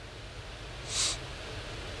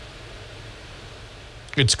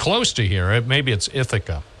 It's close to here. Maybe it's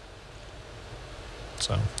Ithaca.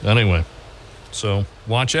 So, anyway. So,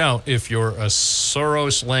 watch out if you're a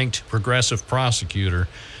Soros-linked progressive prosecutor.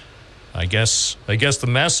 I guess the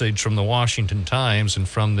message from the Washington Times and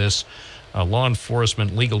from this Law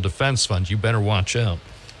Enforcement Legal Defense Fund, you better watch out.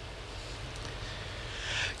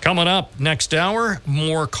 Coming up next hour,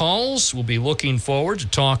 more calls. We'll be looking forward to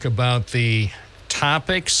talk about the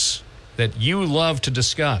topics that you love to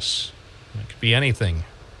discuss. It could be anything.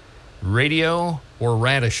 Radio or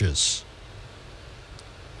radishes.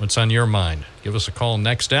 What's on your mind? Give us a call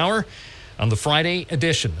next hour on the Friday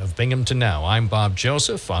edition of Binghamton Now. I'm Bob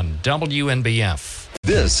Joseph on WNBF.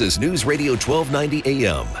 This is News Radio 1290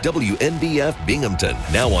 AM, WNBF Binghamton.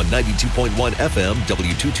 Now on 92.1 FM,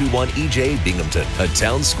 W221 EJ Binghamton, a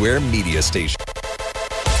Town Square media station.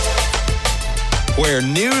 Where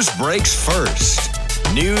news breaks first.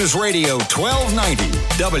 News Radio 1290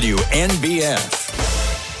 WNBF.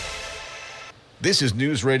 This is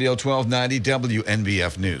News Radio 1290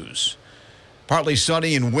 WNBF News. Partly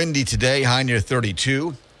sunny and windy today, high near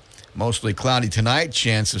 32. Mostly cloudy tonight,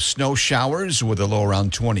 chance of snow showers with a low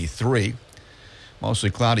around 23. Mostly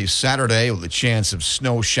cloudy Saturday with a chance of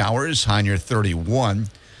snow showers, high near 31.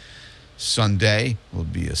 Sunday will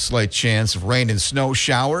be a slight chance of rain and snow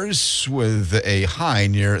showers with a high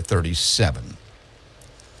near 37.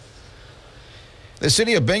 The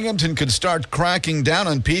city of Binghamton could start cracking down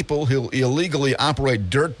on people who illegally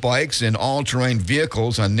operate dirt bikes and all-terrain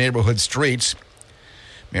vehicles on neighborhood streets.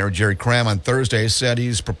 Mayor Jerry Cram on Thursday said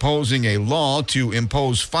he's proposing a law to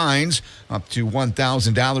impose fines up to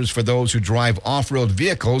 $1,000 for those who drive off-road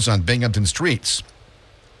vehicles on Binghamton streets.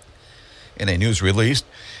 In a news release,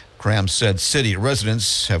 Cram said city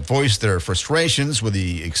residents have voiced their frustrations with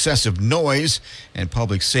the excessive noise and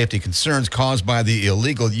public safety concerns caused by the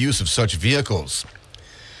illegal use of such vehicles.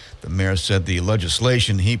 The mayor said the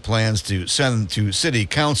legislation he plans to send to city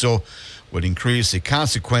council would increase the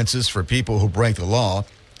consequences for people who break the law.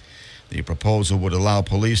 The proposal would allow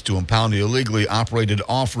police to impound illegally operated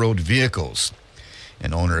off-road vehicles.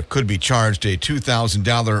 An owner could be charged a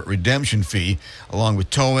 $2,000 redemption fee along with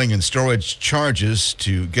towing and storage charges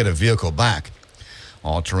to get a vehicle back.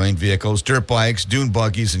 All-terrain vehicles, dirt bikes, dune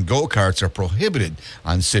buggies, and go-karts are prohibited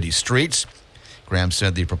on city streets. Graham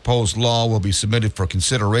said the proposed law will be submitted for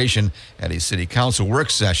consideration at a city council work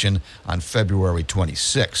session on February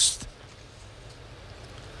 26th.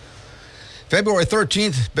 February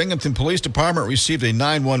 13th, Binghamton Police Department received a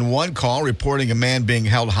 911 call reporting a man being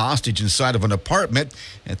held hostage inside of an apartment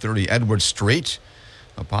at 30 Edward Street.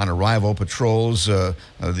 Upon arrival, patrols, the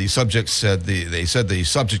subject said the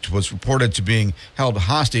subject was reported to being held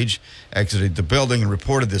hostage, exited the building, and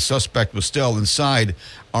reported the suspect was still inside,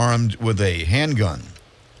 armed with a handgun.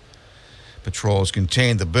 Patrols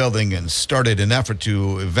contained the building and started an effort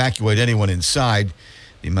to evacuate anyone inside.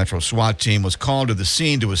 The Metro SWAT team was called to the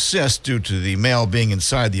scene to assist due to the male being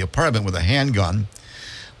inside the apartment with a handgun.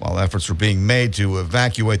 While efforts were being made to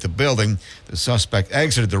evacuate the building, the suspect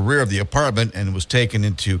exited the rear of the apartment and was taken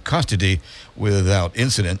into custody without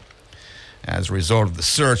incident. As a result of the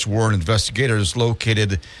search, Warren investigators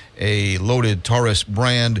located a loaded Taurus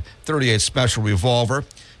brand .38 special revolver,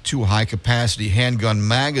 2 high-capacity handgun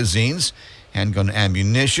magazines, handgun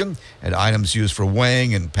ammunition, and items used for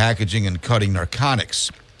weighing and packaging and cutting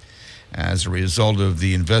narcotics. As a result of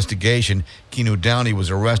the investigation, Keanu Downey was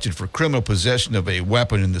arrested for criminal possession of a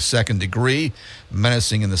weapon in the second degree,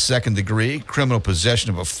 menacing in the second degree, criminal possession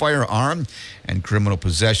of a firearm, and criminal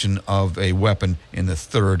possession of a weapon in the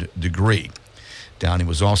third degree. Downey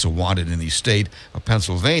was also wanted in the state of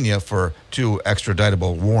Pennsylvania for 2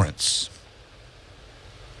 extraditable warrants.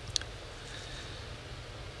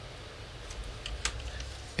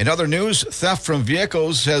 In other news, theft from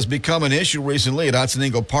vehicles has become an issue recently at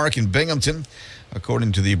Otsego Park in Binghamton.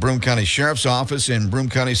 According to the Broome County Sheriff's Office and Broome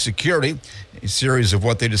County Security, a series of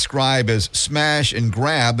what they describe as smash and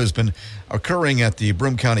grab has been occurring at the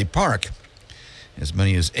Broome County Park. As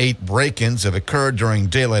many as 8 break-ins have occurred during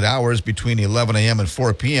daylight hours between 11 a.m. and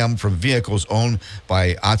 4 p.m. from vehicles owned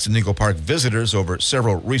by Otsego Park visitors over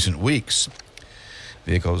several recent weeks.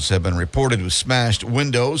 Vehicles have been reported with smashed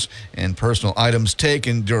windows and personal items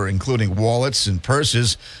taken, including wallets and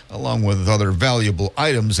purses, along with other valuable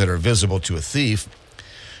items that are visible to a thief.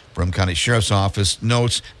 Broome County Sheriff's Office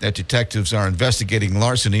notes that detectives are investigating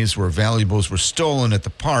larcenies where valuables were stolen at the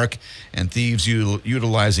park and thieves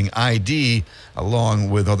utilizing ID along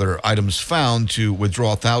with other items found to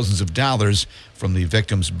withdraw thousands of dollars from the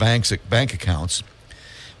victims' bank accounts.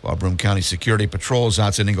 While Broome County Security patrols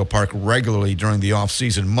outside Ingle Park regularly during the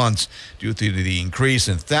off-season months, due to the increase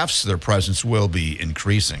in thefts, their presence will be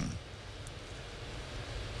increasing.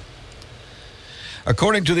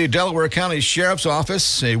 According to the Delaware County Sheriff's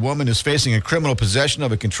Office, a woman is facing a criminal possession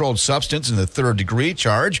of a controlled substance in the third-degree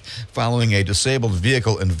charge following a disabled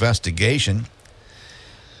vehicle investigation.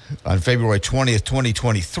 On February 20th,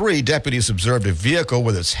 2023, deputies observed a vehicle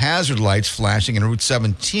with its hazard lights flashing in Route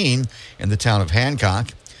 17 in the town of Hancock.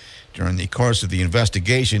 During the course of the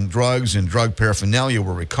investigation, drugs and drug paraphernalia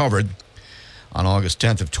were recovered. On August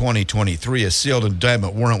 10th of 2023, a sealed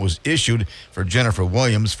indictment warrant was issued for Jennifer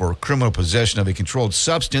Williams for criminal possession of a controlled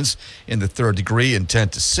substance in the third degree,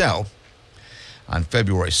 intent to sell. On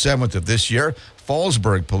February 7th of this year,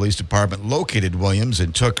 Fallsburg Police Department located Williams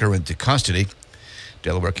and took her into custody.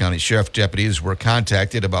 Delaware County Sheriff deputies were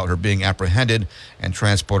contacted about her being apprehended and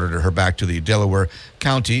transported her back to the Delaware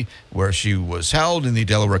County, where she was held in the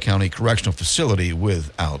Delaware County Correctional Facility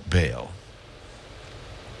without bail.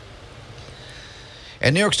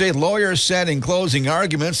 And New York State lawyers said in closing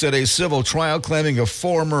arguments that a civil trial claiming a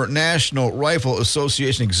former National Rifle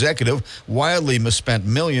Association executive wildly misspent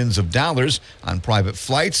millions of dollars on private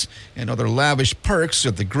flights and other lavish perks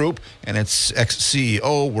at the group and its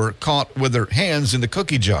ex-CEO were caught with their hands in the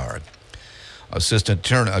cookie jar.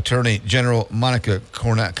 Assistant Attorney General Monica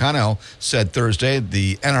Connell said Thursday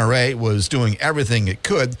the NRA was doing everything it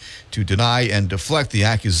could to deny and deflect the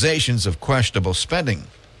accusations of questionable spending.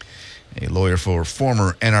 A lawyer for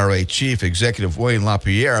former NRA Chief Executive Wayne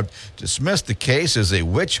LaPierre dismissed the case as a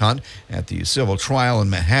witch hunt at the civil trial in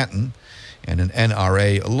Manhattan, and an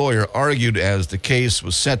NRA lawyer argued as the case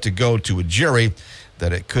was set to go to a jury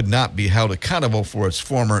that it could not be held accountable for its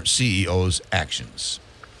former CEO's actions.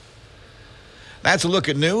 That's a look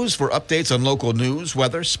at news. For updates on local news,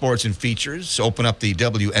 weather, sports, and features, open up the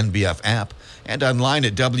WNBF app and online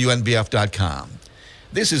at WNBF.com.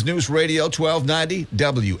 This is News Radio 1290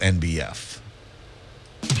 WNBF.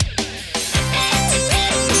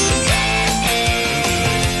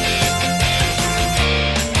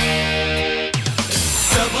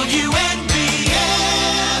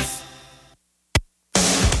 WNBF.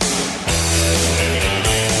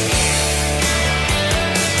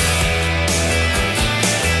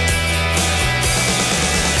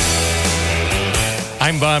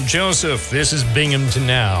 I'm Bob Joseph. This is Binghamton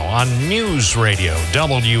Now on News Radio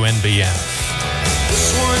WNBF.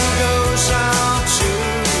 This one goes out to the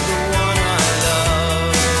one I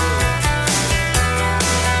love.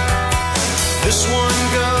 This one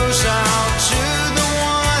goes out to the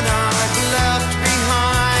one I've left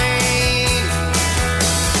behind.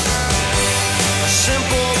 A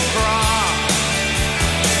simple prop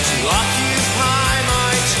to occupy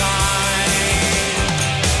my time.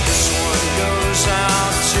 This one goes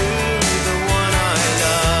out to the one I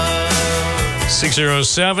love.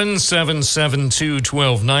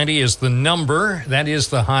 607-772-1290 is the number. That is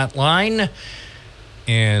the hotline.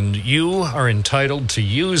 And you are entitled to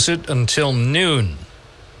use it until noon.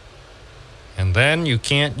 And then you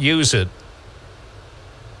can't use it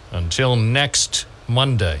until next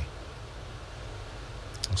Monday.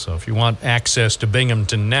 So if you want access to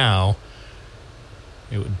Binghamton Now,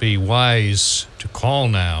 it would be wise to call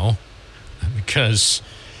now, because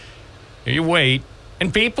you wait,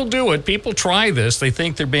 and people do it. People try this. They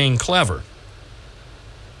think they're being clever.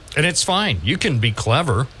 And it's fine. You can be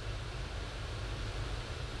clever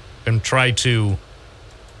and try to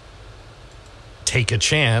take a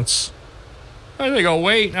chance. And they go,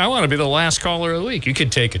 wait, I want to be the last caller of the week. You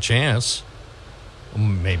could take a chance.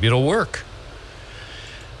 Maybe it'll work.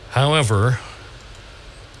 However,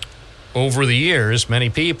 over the years, many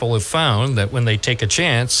people have found that when they take a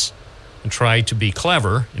chance and try to be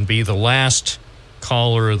clever and be the last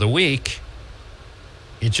caller of the week,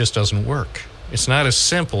 it just doesn't work. It's not as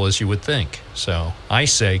simple as you would think. So I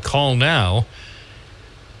say call now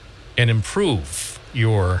and improve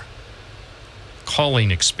your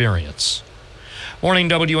calling experience. Morning,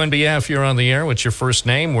 WNBF. You're on the air. What's your first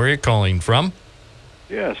name? Where are you calling from?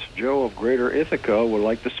 Yes, Joe of Greater Ithaca would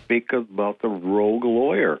like to speak about the rogue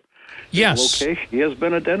lawyer. Yes. His location, he has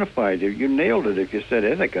been identified. You nailed it if you said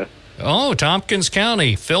Ithaca. Oh, Tompkins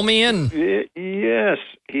County. Fill me in. Yes,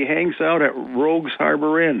 he hangs out at Rogues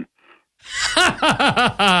Harbor Inn.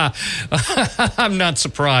 I'm not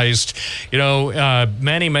surprised. You know,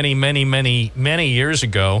 many years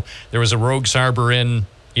ago, there was a Rogues Harbor Inn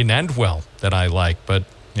in Endwell that I liked, but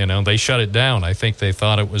They shut it down. I think they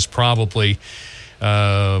thought it was probably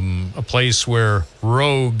a place where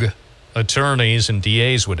rogue attorneys and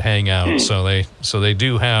DAs would hang out. So they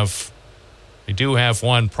do have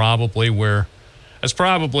one probably where that's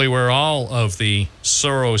probably where all of the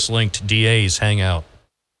Soros-linked DAs hang out.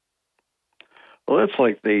 Well, that's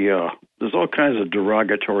like there's all kinds of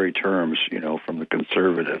derogatory terms, from the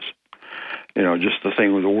conservatives. Just the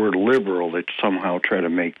thing with the word liberal, they somehow try to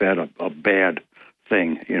make that a bad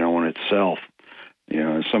thing, in itself.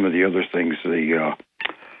 And some of the other things, it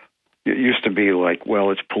used to be like,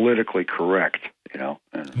 well, it's politically correct, And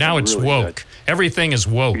now it's really woke. Everything is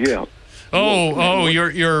woke. Yeah.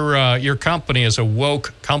 Your company is a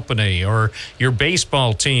woke company, or your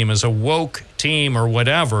baseball team is a woke team, or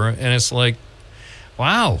whatever. And it's like,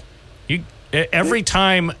 wow, every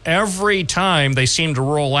time they seem to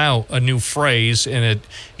roll out a new phrase, and it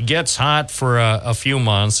gets hot for a few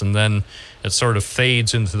months, and then it sort of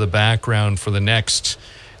fades into the background for the next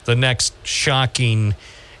shocking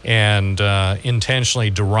and intentionally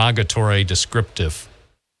derogatory descriptive.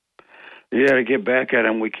 Yeah, to get back at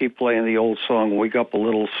them, we keep playing the old song, Wake Up a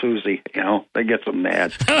Little Susie. That gets them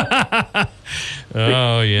mad.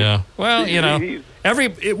 Oh, yeah. Well,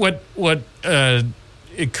 what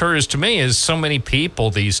occurs to me is so many people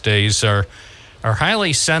these days are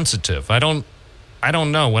highly sensitive. I don't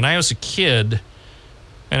know. When I was a kid,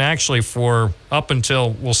 and actually for up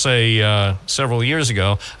until, we'll say, several years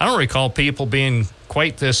ago, I don't recall people being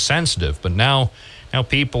quite this sensitive. But now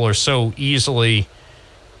people are so easily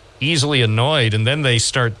annoyed, and then they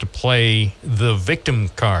start to play the victim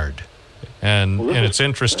card. And it's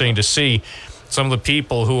interesting to see some of the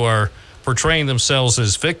people who are portraying themselves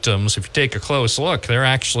as victims. If you take a close look, they're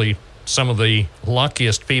actually some of the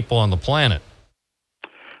luckiest people on the planet.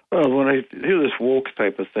 Well, when I hear this woke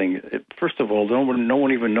type of thing, first of all, no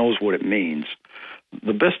one even knows what it means.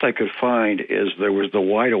 The best I could find is there was the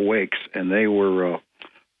Wide Awakes, and they were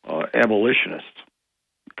abolitionists.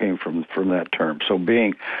 Came from that term. So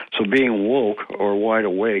being woke or wide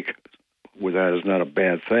awake with that is not a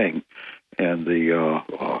bad thing, and it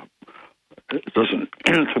doesn't.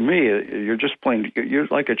 To me, you're just playing. You're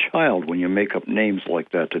like a child when you make up names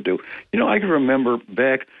like that to do. I can remember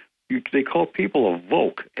back. They call people a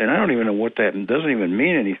voke, and I don't even know what that doesn't even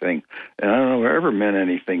mean anything, and I don't know if it ever meant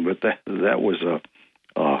anything. But that was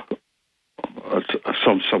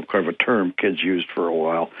some kind of a term kids used for a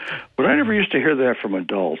while. But I never used to hear that from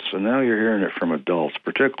adults, and now you're hearing it from adults,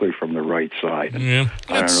 particularly from the right side. Yeah,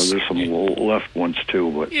 I don't know, there's some left ones too,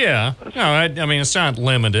 but yeah. No, I mean, it's not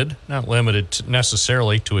limited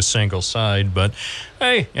necessarily to a single side, but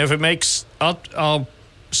hey, if it makes, I'll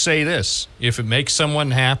say this, if it makes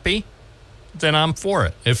someone happy, then I'm for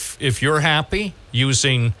it. If you're happy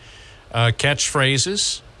using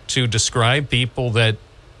catchphrases to describe people that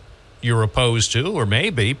you're opposed to, or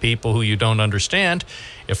maybe people who you don't understand,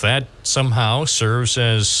 if that somehow serves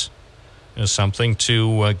as something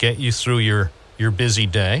to get you through your busy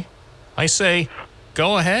day, I say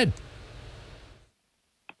go ahead.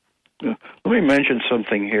 Let me mention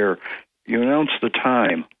something here. You announced the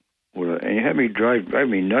time, and you had me drive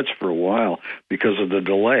me nuts for a while because of the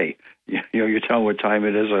delay. You tell me what time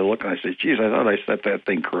it is. I look and I say, geez, I thought I set that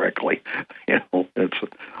thing correctly. It's,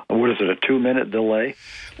 what is it, a 2-minute delay?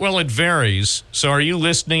 Well, it varies. So are you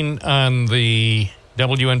listening on the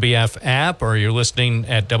WNBF app, or are you listening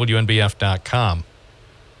at WNBF.com?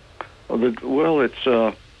 Well, it's,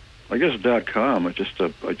 I guess, .com. I just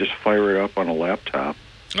fire it up on a laptop.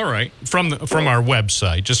 All right. From our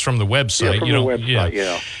website, just from the website. Yeah, from the website,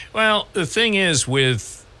 yeah. Well, the thing is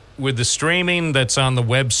with the streaming that's on the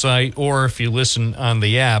website, or if you listen on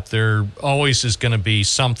the app, there always is going to be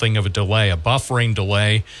something of a delay, a buffering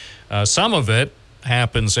delay. Some of it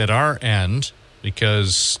happens at our end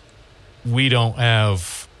because we don't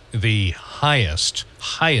have the highest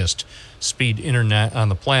speed internet on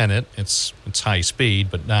the planet. It's high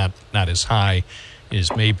speed, but not as high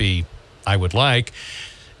as maybe I would like.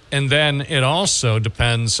 And then it also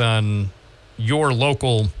depends on your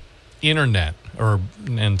local internet,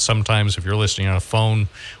 and sometimes if you're listening on a phone,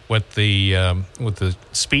 with the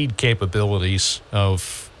speed capabilities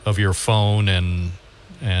of your phone and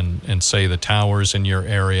say the towers in your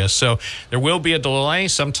area. So there will be a delay.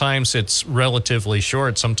 Sometimes it's relatively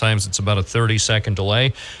short. Sometimes it's about a 30-second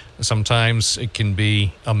delay. Sometimes it can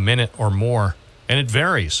be a minute or more, and it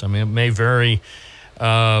varies. I mean, it may vary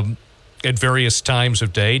at various times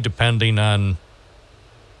of day depending on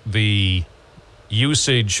the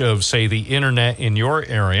usage of, say, the internet in your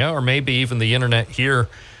area, or maybe even the internet here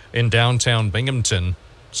in downtown Binghamton.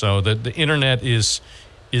 So the internet is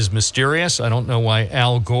mysterious. I don't know why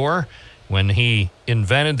Al Gore when he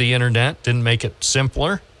invented the internet, didn't make it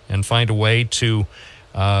simpler and find a way to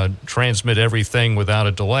transmit everything without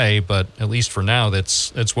a delay. But at least for now,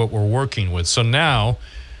 that's what we're working with. So now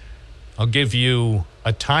I'll give you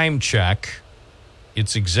a time check.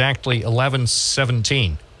 It's exactly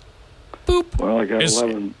 11:17. Boop. Well, I got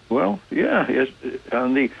 11. Well, yeah.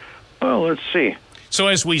 Let's see. So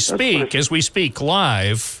as we speak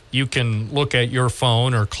live, you can look at your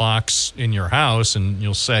phone or clocks in your house, and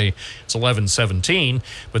you'll say it's 11:17.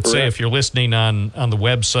 But say if you're listening on the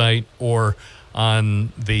website or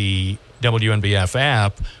on the WNBF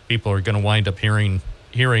app, people are going to wind up hearing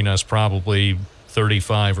us probably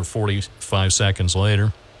 35 or 45 seconds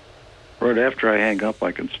later. Right after I hang up,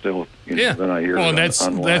 I can still, then I hear well, it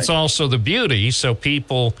online. that's also the beauty. So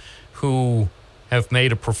people who have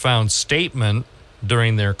made a profound statement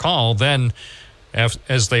during their call, then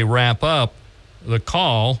as they wrap up the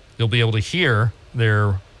call, you'll be able to hear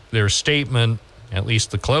their statement, at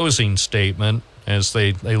least the closing statement, as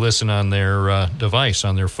they listen on their device,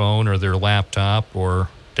 on their phone or their laptop or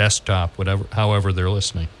desktop, however they're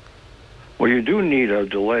listening. Well, you do need a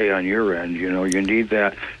delay on your end. You need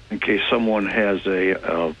that in case someone has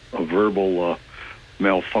a verbal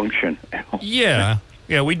malfunction. Yeah,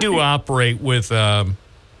 we do operate with a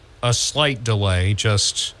slight delay,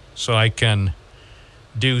 just so I can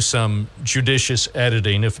do some judicious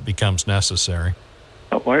editing if it becomes necessary.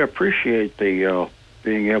 I appreciate the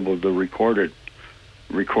being able to recorded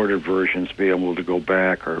versions, be able to go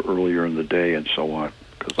back or earlier in the day and so on.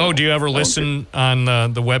 Do you ever listen on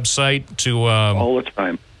the website to... all the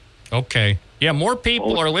time. Okay. Yeah, more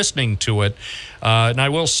people are listening to it. And I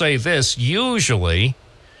will say this, usually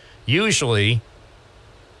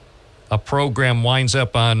a program winds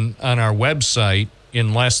up on our website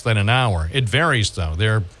in less than an hour. It varies, though.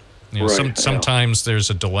 Sometimes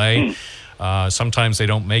there's a delay. Sometimes they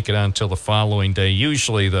don't make it until the following day.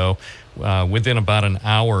 Usually, though, within about an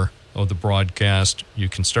hour of the broadcast, you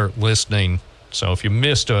can start listening. So if you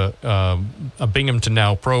missed a Binghamton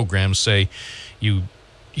Now program, say you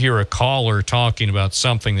hear a caller talking about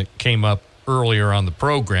something that came up earlier on the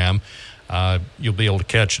program, you'll be able to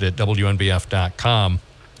catch it at WNBF.com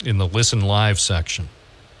in the Listen Live section.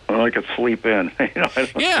 Well, I could sleep in.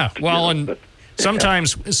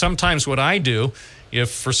 Sometimes what I do,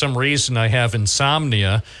 if for some reason I have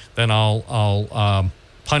insomnia, then I'll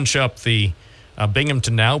punch up the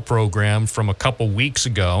Binghamton Now program from a couple weeks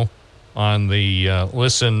ago on the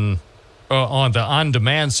on the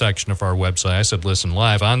on-demand section of our website. I said Listen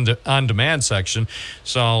Live, on-demand section.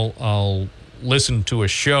 So I'll listen to a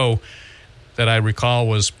show that I recall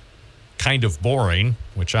was kind of boring,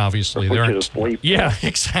 which obviously there aren't. Yeah,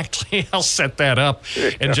 exactly. I'll set that up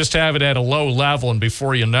and just have it at a low level, and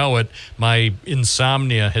before you know it, my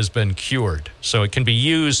insomnia has been cured. So it can be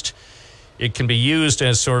used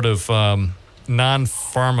as sort of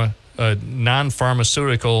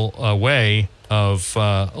non-pharmaceutical way of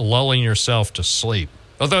lulling yourself to sleep.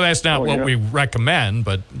 Although that's not what we recommend,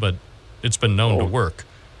 but it's been known to work.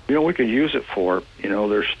 We could use it for,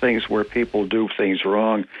 there's things where people do things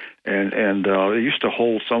wrong, and they used to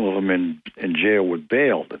hold some of them in jail with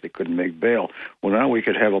bail, that they couldn't make bail. Well, now we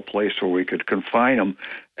could have a place where we could confine them,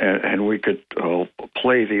 and we could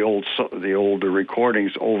play the old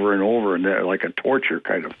recordings over and over, and like a torture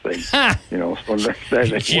kind of thing. So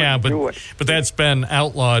but that's been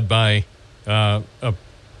outlawed by a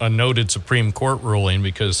noted Supreme Court ruling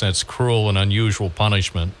because that's cruel and unusual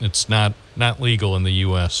punishment. It's not legal in the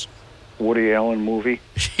U.S. Woody Allen movie?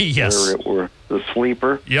 Yes. Where The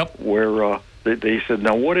Sleeper? Yep. Where they said,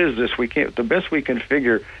 now what is this? We can't. The best we can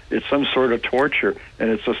figure, it's some sort of torture,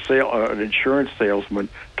 and it's an insurance salesman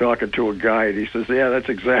talking to a guy, and he says, yeah, that's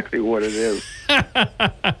exactly what it is.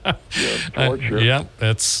 Torture.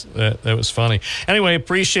 That was funny. Anyway,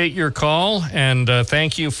 appreciate your call, and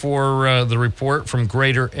thank you for the report from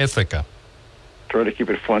Greater Ithaca. Try to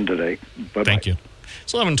keep it fun today. Bye-bye. Thank you.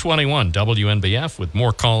 It's 11:21 WNBF with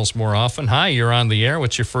more calls more often. Hi, you're on the air.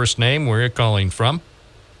 What's your first name? Where are you calling from?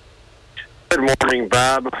 Good morning,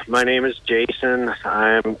 Bob. My name is Jason.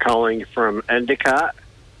 I'm calling from Endicott.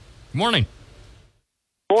 Morning.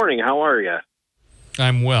 Morning. How are you?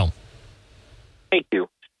 I'm well. Thank you.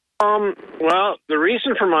 Well, the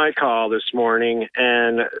reason for my call this morning,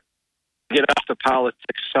 and get off the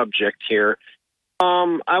politics subject here,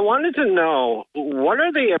 I wanted to know, what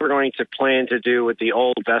are they ever going to plan to do with the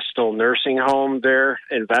old Vestal nursing home there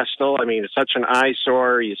in Vestal? I mean, it's such an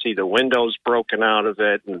eyesore. You see the windows broken out of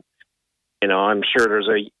it, and I'm sure there's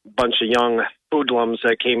a bunch of young hoodlums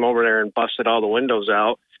that came over there and busted all the windows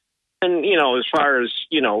out. And, as far as,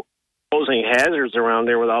 posing hazards around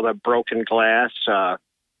there with all that broken glass,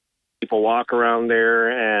 people walk around there,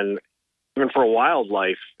 and even for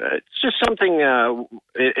wildlife. It's just something.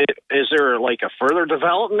 Is there like a further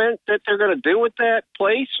development that they're going to do with that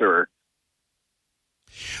place, or?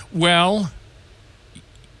 Well,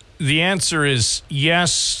 the answer is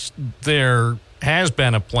yes, there has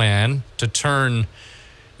been a plan to turn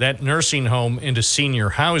that nursing home into senior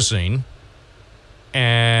housing,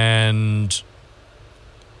 and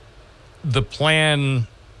the plan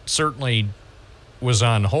certainly was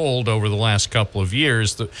on hold over the last couple of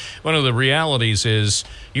years. One of the realities is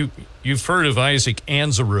you've heard of Isaac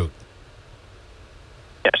Anzarut.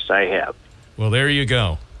 Yes, I have. Well, there you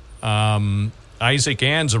go. Isaac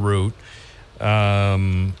Anzarut,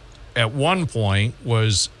 at one point,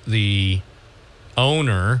 was the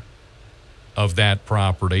owner of that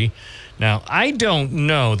property. Now, I don't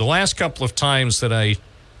know. The last couple of times that I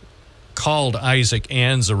called Isaac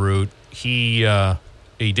Anzarut, he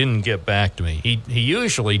didn't get back to me. He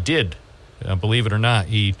usually did, believe it or not.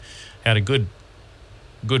 He had a good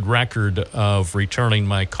record of returning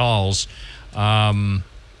my calls.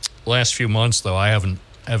 Last few months, though, I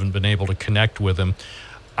haven't been able to connect with him.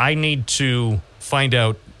 I need to find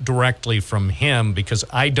out directly from him, because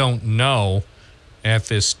I don't know at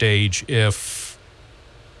this stage if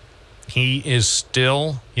he is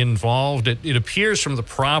still involved. It appears from the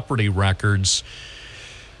property records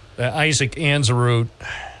that Isaac Anzarut,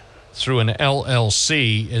 through an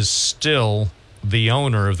LLC, is still the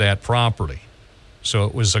owner of that property. So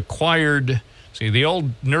it was acquired. See, the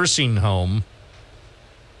old nursing home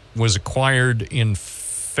was acquired in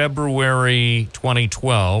February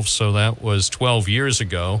 2012, so that was 12 years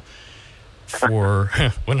ago, for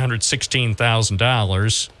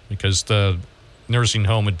 $116,000, because the nursing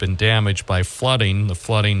home had been damaged by flooding. The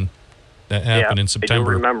flooding that happened in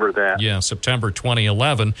September. I do remember that. Yeah, September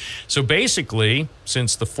 2011. So basically,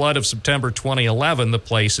 since the flood of September 2011, the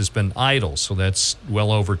place has been idle. So that's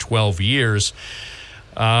well over 12 years.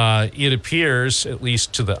 It appears, at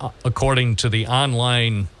least according to the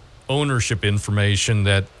online ownership information,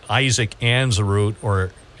 that Isaac Anzarut,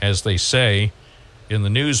 or as they say in the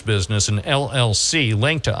news business, an LLC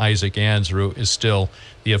linked to Isaac Anzarut, is still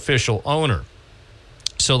the official owner.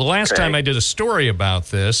 So the last time I did a story about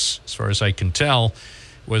this, as far as I can tell,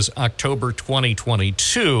 was October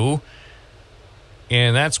 2022.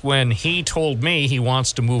 And that's when he told me he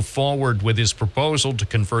wants to move forward with his proposal to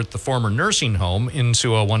convert the former nursing home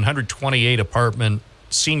into a 128-apartment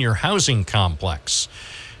senior housing complex.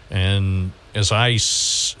 And as I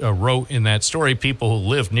wrote in that story, people who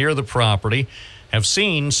live near the property have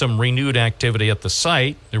seen some renewed activity at the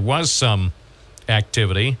site. There was some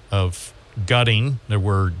activity of gutting. There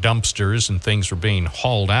were dumpsters and things were being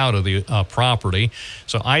hauled out of the property.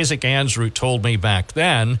 So Isaac Anzarut told me back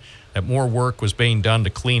then that more work was being done to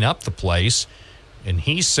clean up the place. And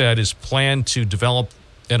he said his plan to develop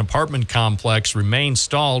an apartment complex remained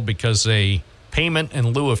stalled because a payment in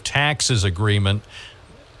lieu of taxes agreement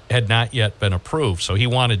had not yet been approved. So he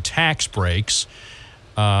wanted tax breaks.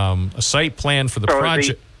 A site plan for the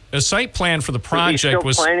project. A site plan for the project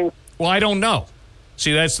was. Planning? Well, I don't know.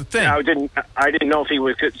 See, that's the thing. I didn't know if he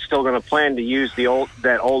was still going to plan to use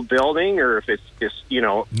that old building, or if it's just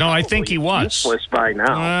No, I think he was useless by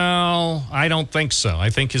now. Well, I don't think so. I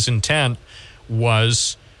think his intent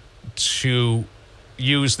was to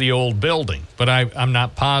use the old building, but I'm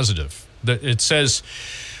not positive. It says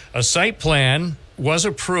a site plan was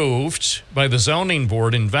approved by the zoning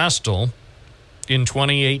board in Vestal in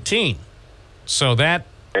 2018. So that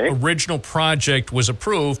original project was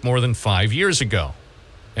approved more than 5 years ago.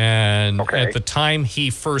 And at the time he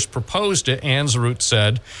first proposed it, Anzarut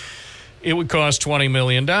said it would cost $20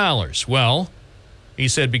 million. Well, he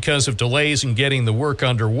said because of delays in getting the work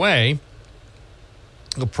underway,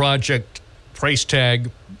 the project price tag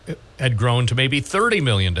had grown to maybe $30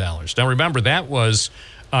 million. Now, remember, that was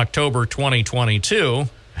October 2022,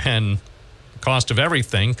 and the cost of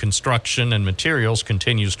everything, construction and materials,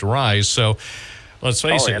 continues to rise. So let's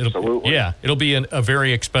face it, it'll be a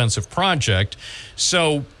very expensive project.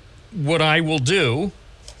 So what I will do,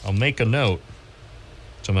 I'll make a note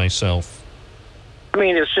to myself. I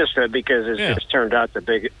mean, it's just because it's just turned out the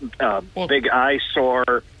big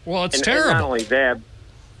eyesore. Well, it's and terrible. And not only that,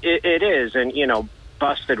 it is, and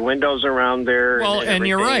busted windows around there. Well, and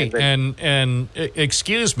you're right. And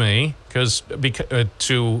excuse me, because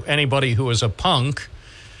to anybody who is a punk,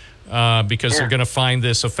 because they're going to find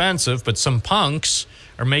this offensive, but some punks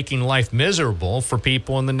are making life miserable for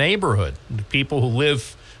people in the neighborhood. The people who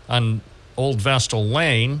live on Old Vestal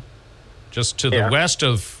Lane, just to the west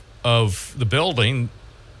of the building,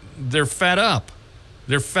 they're fed up.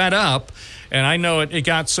 They're fed up. And I know it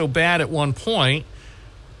got so bad at one point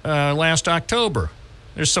last October.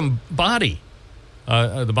 There's some body.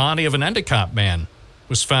 The body of an Endicott man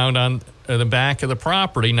was found on the back of the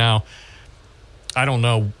property. Now, I don't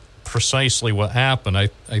know precisely what happened. I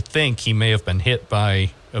think he may have been hit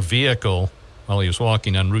by a vehicle while he was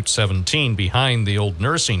walking on Route 17 behind the old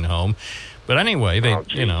nursing home. But anyway,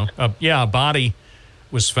 a body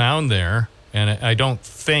was found there, and I don't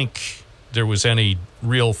think there was any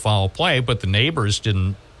real foul play, but the neighbors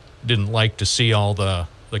didn't like to see all the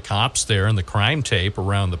cops there and the crime tape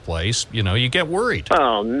around the place. You get worried.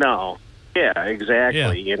 Oh, no. Yeah,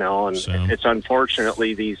 exactly. Yeah. And it's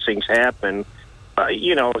unfortunately these things happen.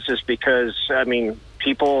 It's just because,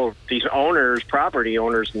 people, these owners, property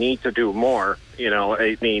owners need to do more. It's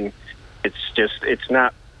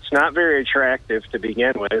not very attractive to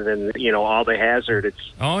begin with, and all the hazard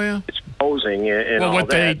it's posing and all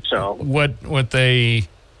that. So what they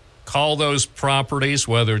call those properties,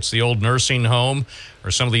 whether it's the old nursing home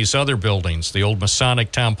or some of these other buildings, the old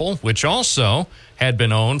Masonic Temple, which also had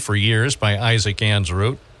been owned for years by Isaac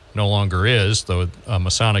Ansrud, no longer is, the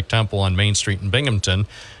Masonic Temple on Main Street in Binghamton.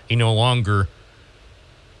 He no longer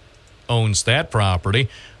owns that property.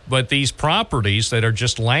 But these properties that are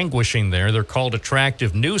just languishing there, they're called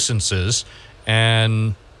attractive nuisances,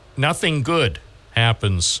 and nothing good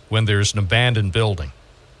happens when there's an abandoned building.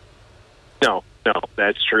 No,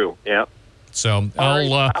 that's true. Yep. So thank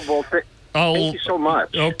you so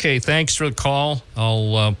much. Okay, thanks for the call.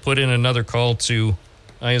 I'll put in another call to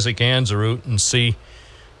Isaac Ansrud and see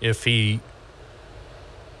if he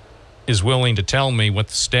is willing to tell me what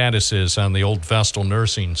the status is on the old Vestal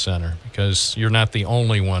Nursing Center, because you're not the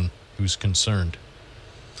only one who's concerned.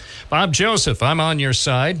 Bob Joseph, I'm on your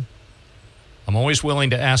side. I'm always willing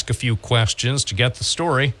to ask a few questions to get the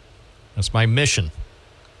story. That's my mission.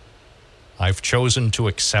 I've chosen to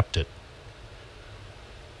accept it.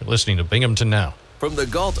 You're listening to Binghamton Now. From the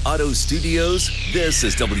Galt Auto Studios, this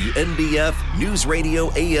is WNBF News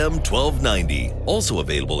Radio AM 1290. Also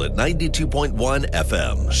available at 92.1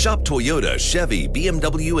 FM. Shop Toyota, Chevy,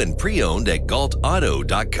 BMW, and pre-owned at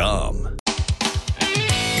galtauto.com.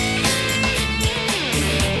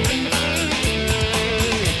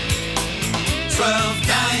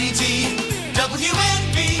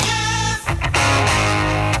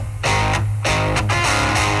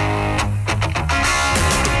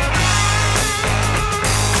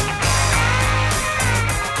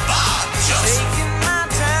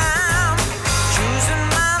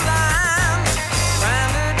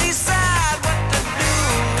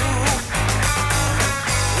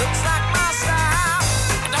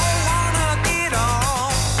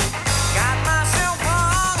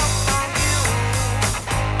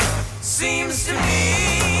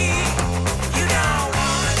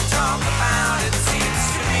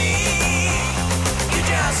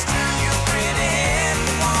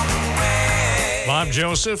 Bob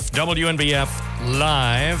Joseph, WNBF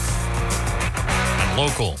Live and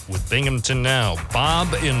local with Binghamton Now.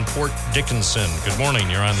 Bob in Port Dickinson. Good morning.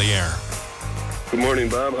 You're on the air. Good morning,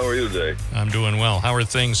 Bob. How are you today? I'm doing well. How are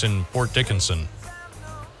things in Port Dickinson?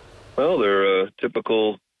 Well, they're a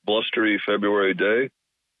typical blustery February day,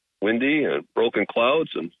 windy and broken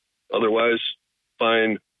clouds, and otherwise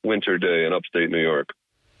fine winter day in upstate New York.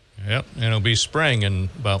 Yep, and it'll be spring in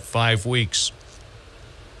about 5 weeks.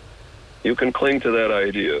 You can cling to that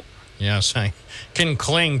idea. Yes, I can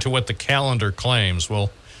cling to what the calendar claims.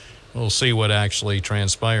 We'll see what actually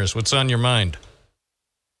transpires. What's on your mind?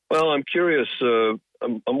 Well, I'm curious. I'm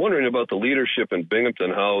wondering about the leadership in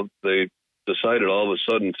Binghamton, how they decided all of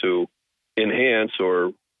a sudden to enhance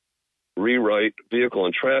or rewrite vehicle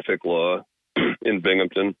and traffic law in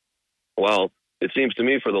Binghamton. While it seems to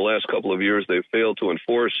me for the last couple of years they've failed to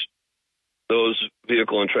enforce those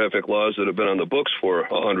vehicle and traffic laws that have been on the books for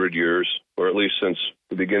 100 years, or at least since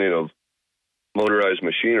the beginning of motorized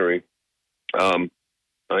machinery.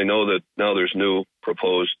 I know that now there's new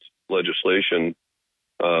proposed legislation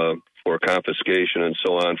for confiscation and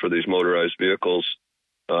so on for these motorized vehicles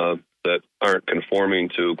that aren't conforming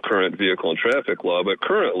to current vehicle and traffic law, but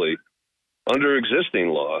currently, under existing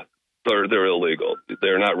law, they're illegal.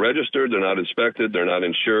 They're not registered, they're not inspected, they're not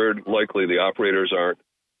insured. Likely the operators aren't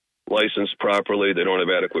licensed properly, they don't have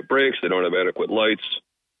adequate brakes, they don't have adequate lights,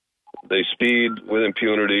 they speed with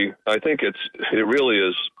impunity. I think it really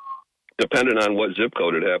is dependent on what zip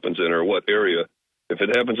code it happens in or what area. If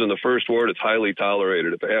it happens in the First Ward, it's highly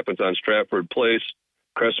tolerated. If it happens on Stratford Place,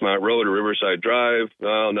 Crestmont Road, or Riverside Drive,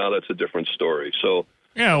 well, now that's a different story. So,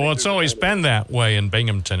 yeah, well, it's always been that way in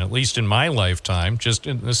Binghamton, at least in my lifetime.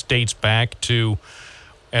 This dates back to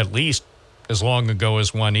at least as long ago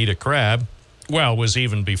as Juanita Crabb. well, was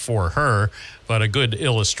even before her, but a good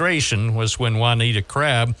illustration was when Juanita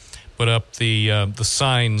Crabb put up the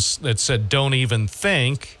signs that said, "Don't even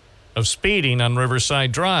think of speeding on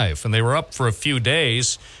Riverside Drive." And they were up for a few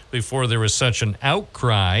days before there was such an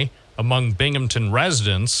outcry among Binghamton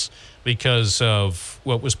residents because of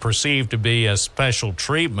what was perceived to be a special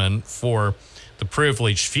treatment for the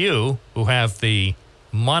privileged few who have the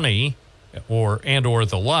money or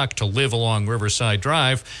the luck to live along Riverside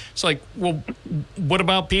Drive. It's like, well, what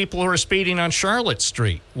about people who are speeding on Charlotte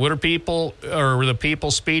Street? What are the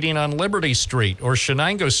people speeding on Liberty Street or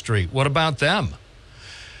Shenango Street? What about them?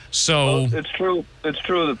 So it's true. It's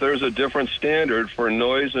true that there's a different standard for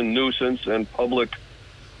noise and nuisance and public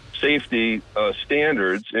safety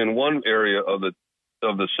standards in one area of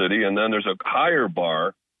the city, and then there's a higher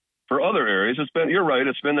bar for other areas. You're right,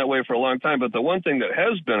 it's been that way for a long time. But the one thing that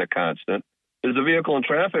has been a constant is the vehicle and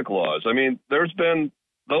traffic laws. I mean, there's been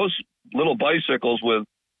those little bicycles with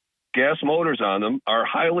gas motors on them are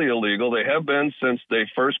highly illegal. They have been since they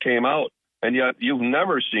first came out. And yet you've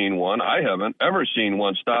never seen one. I haven't ever seen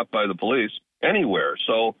one stopped by the police anywhere.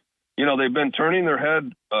 So, they've been turning their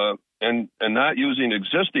head and not using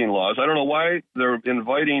existing laws. I don't know why they're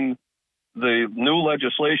inviting the new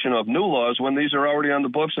legislation of new laws when these are already on the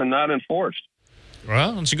books and not enforced.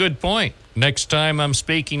 Well, it's a good point. Next time I'm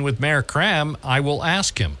speaking with Mayor Cram, I will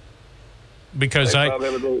ask him. Because Bob,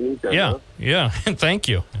 have a great weekend, yeah, thank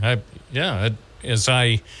you. As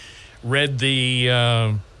I read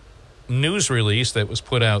the news release that was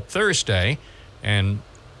put out Thursday and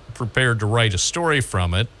prepared to write a story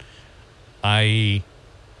from it, I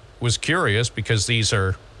was curious because these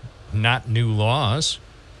are not new laws.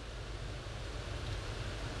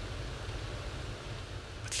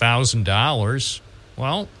 $1,000.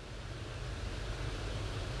 Well,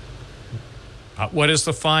 what is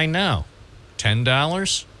the fine now?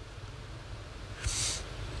 $10?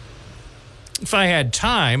 If I had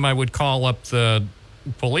time, I would call up the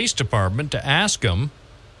police department to ask them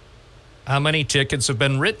how many tickets have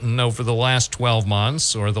been written over the last 12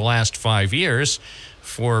 months or the last 5 years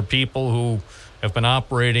for people who have been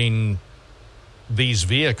operating these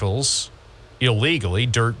vehicles illegally,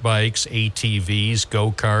 dirt bikes, ATVs,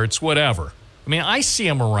 go-karts, whatever. I mean, I see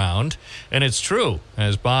them around, and it's true.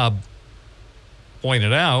 As Bob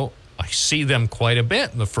pointed out, I see them quite a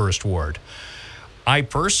bit in the First Ward. I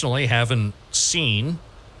personally haven't seen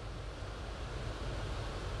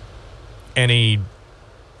any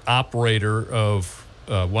operator of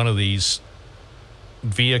one of these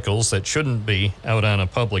vehicles that shouldn't be out on a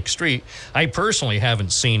public street. I personally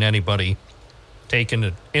haven't seen anybody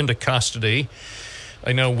taken into custody.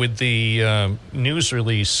 I know with the news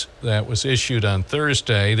release that was issued on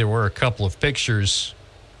Thursday, there were a couple of pictures,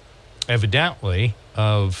 evidently,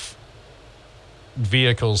 of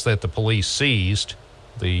vehicles that the police seized,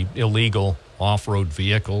 the illegal off-road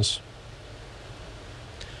vehicles,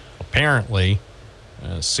 apparently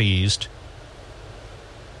seized.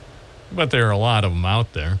 But there are a lot of them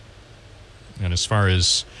out there. And as far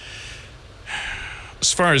as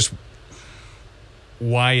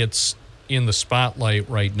why it's in the spotlight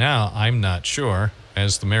right now, I'm not sure.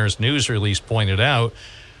 As the mayor's news release pointed out,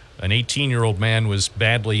 an 18-year-old man was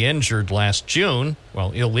badly injured last June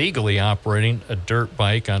while illegally operating a dirt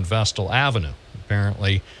bike on Vestal Avenue.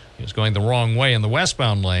 Apparently, he was going the wrong way in the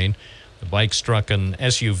westbound lane. The bike struck an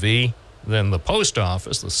SUV, then the post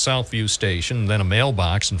office, the Southview station, then a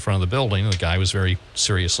mailbox in front of the building. The guy was very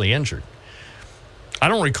seriously injured. I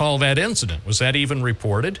don't recall that incident. Was that even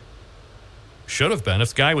reported? Should have been. If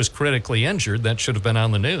the guy was critically injured, that should have been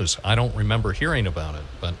on the news. I don't remember hearing about it.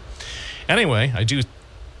 But anyway, I do,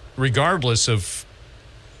 regardless of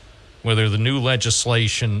whether the new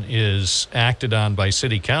legislation is acted on by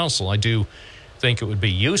City Council, I do think it would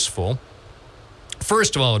be useful.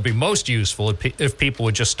 First of all, it would be most useful if people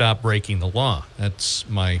would just stop breaking the law. That's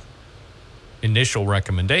my initial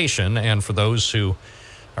recommendation. And for those who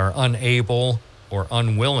are unable or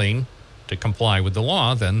unwilling to comply with the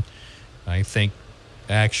law, then I think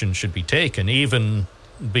action should be taken even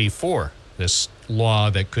before this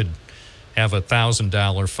law that could have a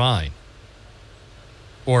 $1,000 fine.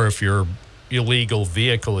 Or if your illegal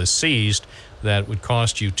vehicle is seized, that would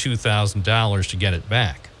cost you $2,000 to get it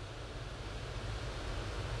back.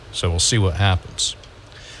 So we'll see what happens.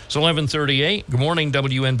 It's 11:38. Good morning,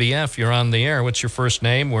 WNBF. You're on the air. What's your first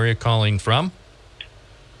name? Where are you calling from?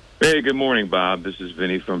 Hey, good morning, Bob. This is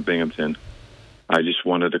Vinny from Binghamton. I just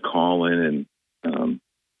wanted to call in and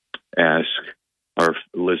ask our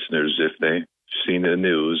listeners if they've seen the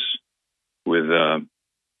news with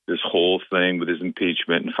this whole thing with his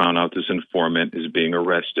impeachment and found out this informant is being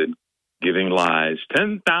arrested giving lies.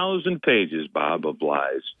 10,000 pages, Bob, of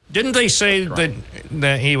lies. Didn't they say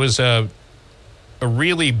that he was a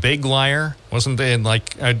really big liar? Wasn't they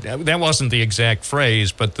like that wasn't the exact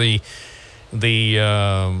phrase, but the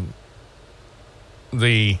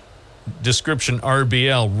description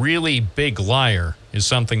RBL, really big liar, is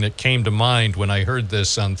something that came to mind when I heard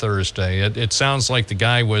this on Thursday. It sounds like the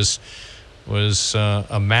guy was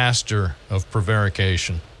a master of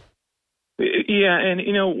prevarication. Yeah, and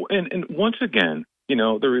and once again,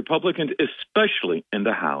 the Republicans, especially in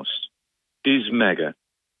the House, these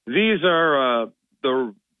are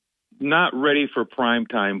they're not ready for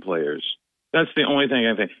primetime players. That's the only thing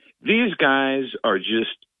I think. These guys are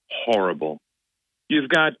just horrible. You've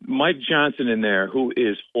got Mike Johnson in there, who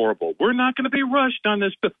is horrible. We're not going to be rushed on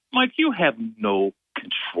this, but Mike, you have no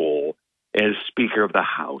control as Speaker of the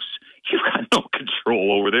House. You've got no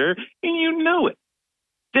control over there, and you know it.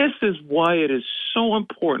 This is why it is so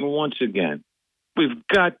important, once again. We've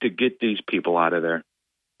got to get these people out of there.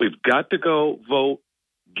 We've got to go vote,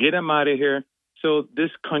 get them out of here so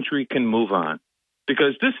this country can move on.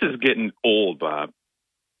 Because this is getting old, Bob.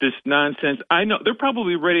 This nonsense. I know they're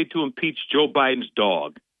probably ready to impeach Joe Biden's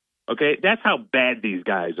dog. Okay? That's how bad these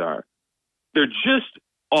guys are. They're just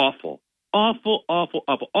awful. Awful, awful,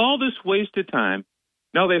 awful. All this wasted time.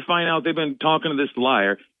 Now they find out they've been talking to this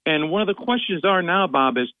liar. And one of the questions are now,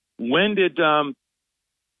 Bob, is when did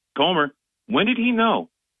Comer, when did he know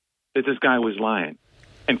that this guy was lying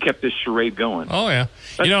and kept this charade going? Oh, yeah.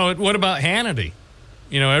 What about Hannity?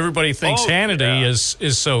 Everybody thinks Hannity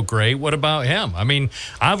is so great. What about him? I mean,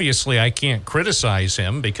 obviously I can't criticize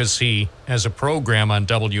him because he has a program on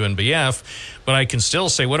WNBF, but I can still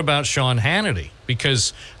say, what about Sean Hannity?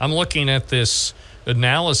 Because I'm looking at this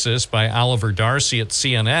analysis by Oliver Darcy at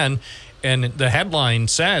CNN, and the headline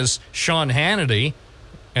says, Sean Hannity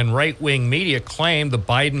and right-wing media claim the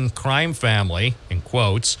Biden crime family, in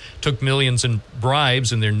quotes, took millions in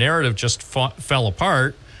bribes and their narrative just fell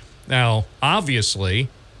apart. Now, obviously,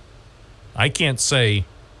 I can't say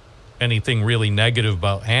anything really negative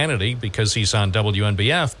about Hannity because he's on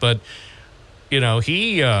WNBF, but,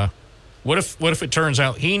 he, what if it turns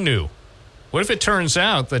out he knew? What if it turns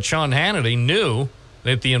out that Sean Hannity knew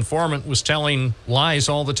that the informant was telling lies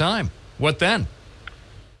all the time? What then?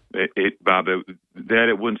 Bob,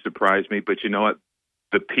 it wouldn't surprise me, but you know what?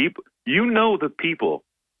 The people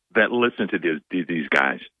that listen to these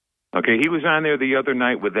guys. Okay, he was on there the other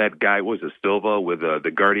night with that guy, Silva, with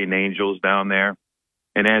the Guardian Angels down there.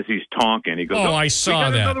 And as he's talking, he goes, I saw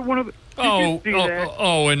that. Another one of the,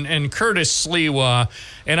 and Curtis Sliwa.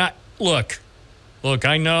 And look,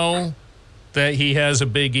 I know that he has a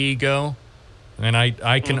big ego, and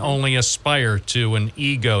I can only aspire to an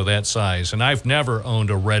ego that size. And I've never owned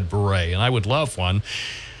a red beret, and I would love one.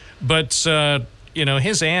 But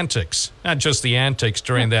his antics, not just the antics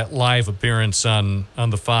during that live appearance on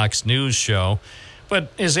the Fox News show,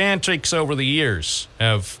 but his antics over the years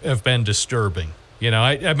have been disturbing.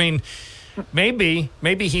 I mean, maybe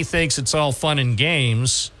he thinks it's all fun and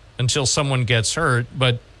games until someone gets hurt,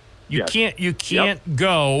 but you can't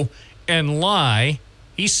go and lie.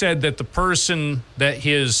 He said that the person that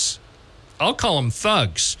I'll call them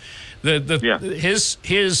thugs,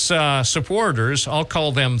 his supporters, I'll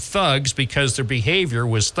call them thugs because their behavior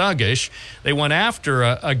was thuggish. They went after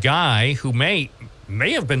a guy who may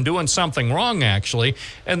have been doing something wrong, actually.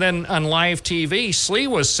 And then on live TV,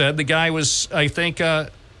 Sliwa said the guy was, I think,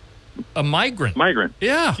 a migrant. Migrant.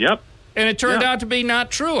 Yeah. Yep. And it turned out to be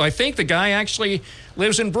not true. I think the guy actually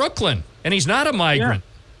lives in Brooklyn, and he's not a migrant.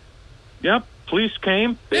 Yeah. Yep. Police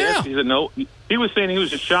came. He said no. He was saying he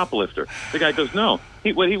was a shoplifter. The guy goes, no.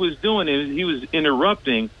 What he was doing is he was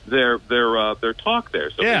interrupting their talk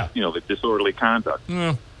there. So the disorderly conduct.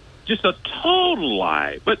 Yeah. Just a total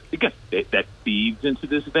lie. But again, that feeds into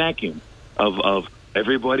this vacuum of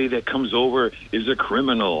everybody that comes over is a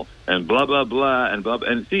criminal and blah blah blah and blah.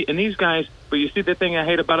 And these guys. But you see the thing I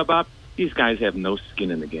hate about Bob? These guys have no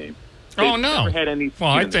skin in the game. They've never had any skin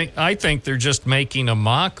in the game. I think they're just making a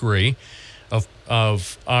mockery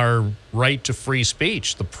of our right to free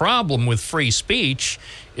speech. The problem with free speech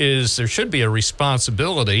is there should be a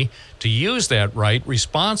responsibility to use that right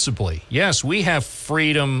responsibly. Yes, we have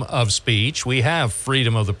freedom of speech. We have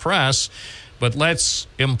freedom of the press, but let's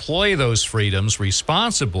employ those freedoms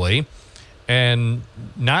responsibly and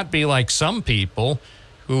not be like some people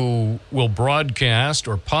who will broadcast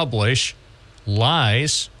or publish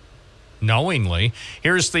lies knowingly.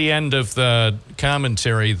 Here's the end of the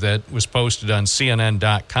commentary that was posted on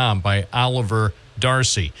CNN.com by Oliver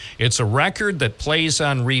Darcy. It's a record that plays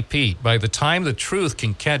on repeat. By the time the truth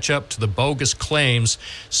can catch up to the bogus claims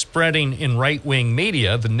spreading in right-wing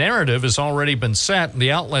media, the narrative has already been set, and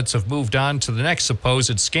the outlets have moved on to the next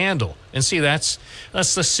supposed scandal. And see, that's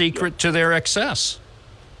the secret to their excess.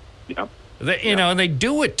 Yep. They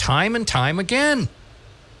do it time and time again.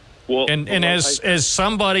 Well, as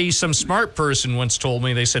some smart person once told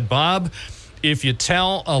me, they said, Bob, if you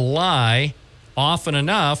tell a lie often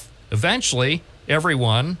enough, eventually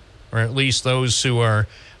everyone, or at least those who are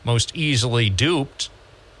most easily duped,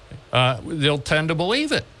 they'll tend to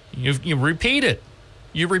believe it. You repeat it.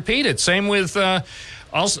 You repeat it. Same with,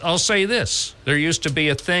 I'll say this. There used to be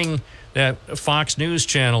a thing that Fox News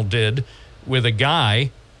Channel did with a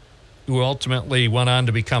guy who ultimately went on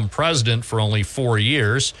to become president for only 4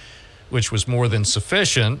 years, which was more than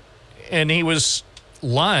sufficient. And he was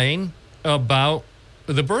lying about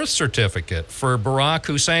the birth certificate for Barack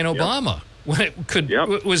Hussein Obama when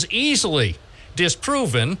it was easily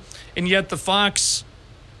disproven. And yet the Fox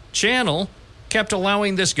channel kept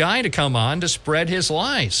allowing this guy to come on to spread his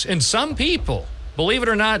lies. And some people, believe it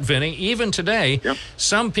or not, Vinny, even today,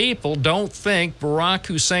 some people don't think Barack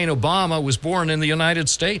Hussein Obama was born in the United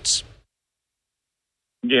States.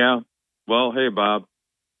 Yeah. Well, hey, Bob,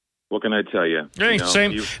 what can I tell you?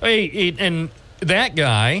 Hey, and that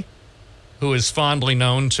guy, who is fondly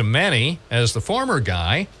known to many as the former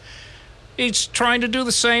guy, he's trying to do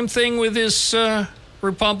the same thing with his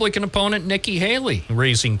Republican opponent, Nikki Haley,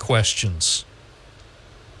 raising questions.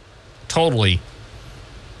 Totally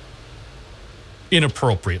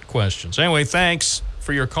inappropriate questions. Anyway, thanks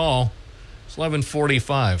for your call. It's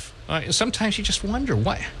 11:45. Sometimes you just wonder,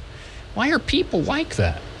 why are people like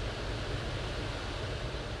that?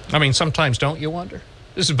 I mean, sometimes don't you wonder?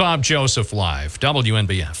 This is Bob Joseph Live,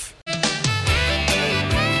 WNBF.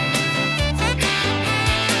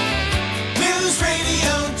 News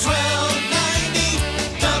Radio 1290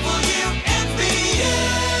 WNBF.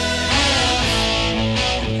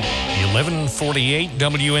 11:48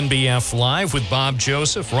 WNBF Live with Bob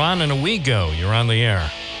Joseph. Ron and Owego, you're on the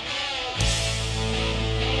air.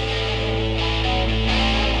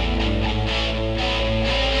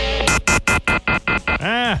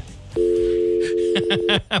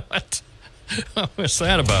 What was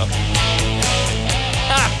that about?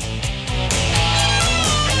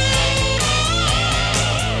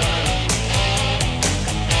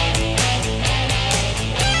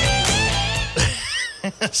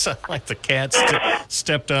 Sounded like the cat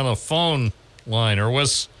stepped on a phone line, or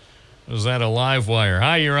was that a live wire?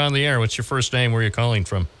 Hi, you're on the air. What's your first name? Where are you calling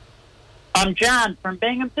from? I'm John from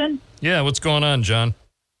Binghamton. Yeah, what's going on, John?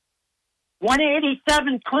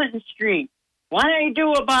 187 Clinton Street. Why don't you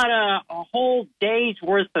do about a whole day's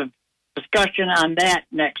worth of discussion on that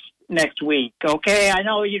next week? Okay, I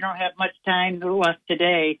know you don't have much time left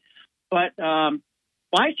today, but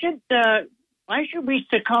why should we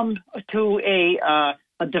succumb to a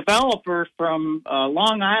developer from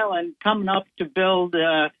Long Island coming up to build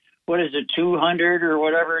 200 or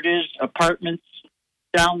whatever it is apartments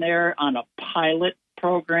down there on a pilot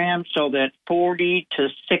program, so that $40,000 to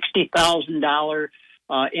 $60,000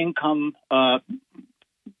 income, I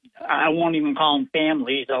won't even call them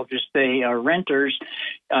families, I'll just say renters,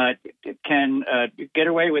 can get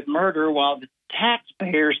away with murder, while the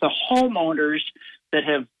taxpayers, the homeowners that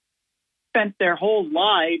have spent their whole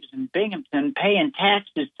lives in Binghamton paying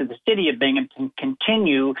taxes to the city of Binghamton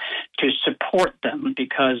continue to support them,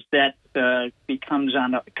 because that comes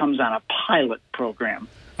on a pilot program.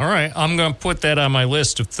 All right, I'm going to put that on my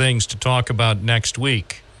list of things to talk about next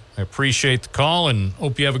week. I appreciate the call and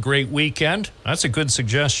hope you have a great weekend. That's a good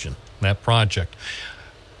suggestion, that project.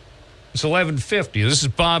 It's 11:50. This is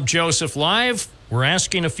Bob Joseph Live. We're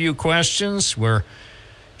asking a few questions. We're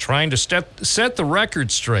trying to set the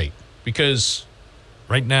record straight, because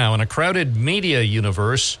right now, in a crowded media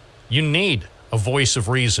universe, you need a voice of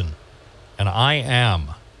reason. And I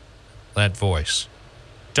am that voice.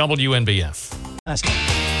 WNBF.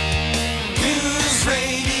 News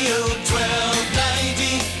Radio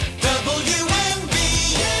 1290 WNBF.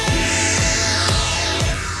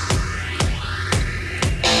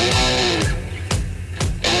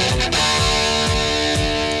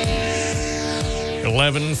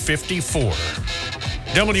 11:54.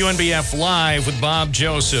 WNBF Live with Bob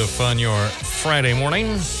Joseph on your Friday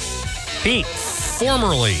morning. Pete,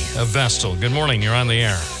 formerly of Vestal. Good morning. You're on the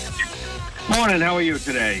air. Morning. How are you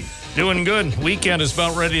today? Doing good. Weekend is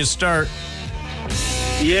about ready to start.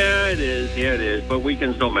 Yeah, it is. But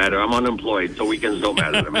weekends don't matter. I'm unemployed, so weekends don't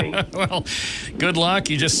matter to me. Well, Good luck.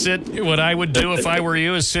 You just sit. What I would do if I were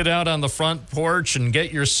you is sit out on the front porch and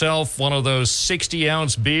get yourself one of those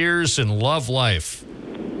 60-ounce beers and love life.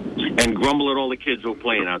 And grumble at all the kids who are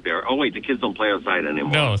playing out there. Oh, wait, the kids don't play outside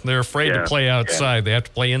anymore. No, they're afraid to play outside. They have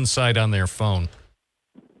to play inside on their phone.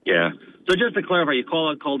 Yeah. So just to clarify, you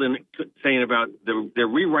called in saying about they're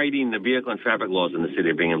rewriting the vehicle and traffic laws in the city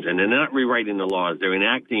of Binghamton. They're not rewriting the laws. They're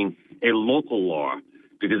enacting a local law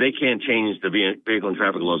because they can't change the vehicle and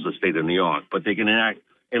traffic laws of the state of New York. But they can enact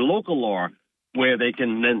a local law where they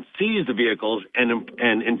can then seize the vehicles and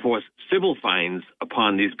enforce civil fines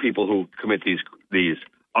upon these people who commit these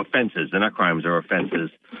offenses. They're not crimes, they're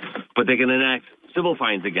offenses. But they can enact civil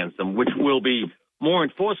fines against them, which will be more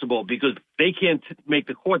enforceable because they can't make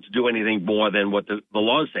the courts do anything more than what the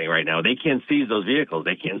laws say right now. They can't seize those vehicles.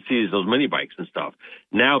 They can't seize those mini bikes and stuff.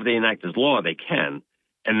 Now, if they enact this law, they can.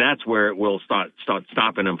 And that's where it will start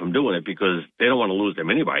stopping them from doing it because they don't want to lose their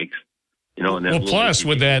mini bikes. You know, and well, plus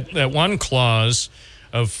with that one clause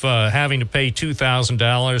of having to pay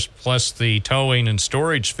 $2,000 plus the towing and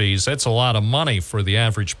storage fees, that's a lot of money for the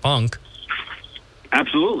average punk.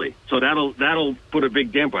 Absolutely. So that'll put a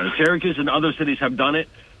big damper on it. Syracuse and other cities have done it.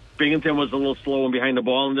 Binghamton was a little slow and behind the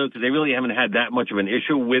ball in because they really haven't had that much of an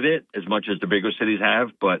issue with it as much as the bigger cities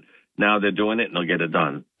have. But now they're doing it and they'll get it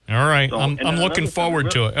done. All right. So, I'm looking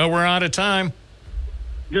forward to it. Oh, we're out of time.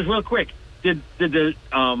 Just real quick. Did the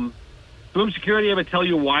Bloom Security ever tell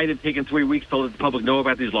you why they've taken 3 weeks to let the public know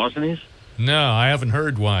about these larcenies? No, I haven't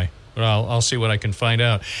heard why. But I'll see what I can find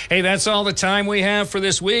out. Hey, that's all the time we have for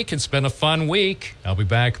this week. It's been a fun week. I'll be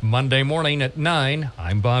back Monday morning at 9.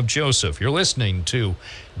 I'm Bob Joseph. You're listening to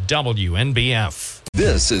WNBF.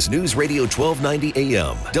 This is News Radio 1290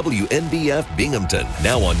 AM, WNBF Binghamton.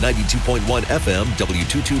 Now on 92.1 FM,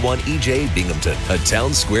 W221 EJ Binghamton, a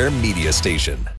Town Square media station.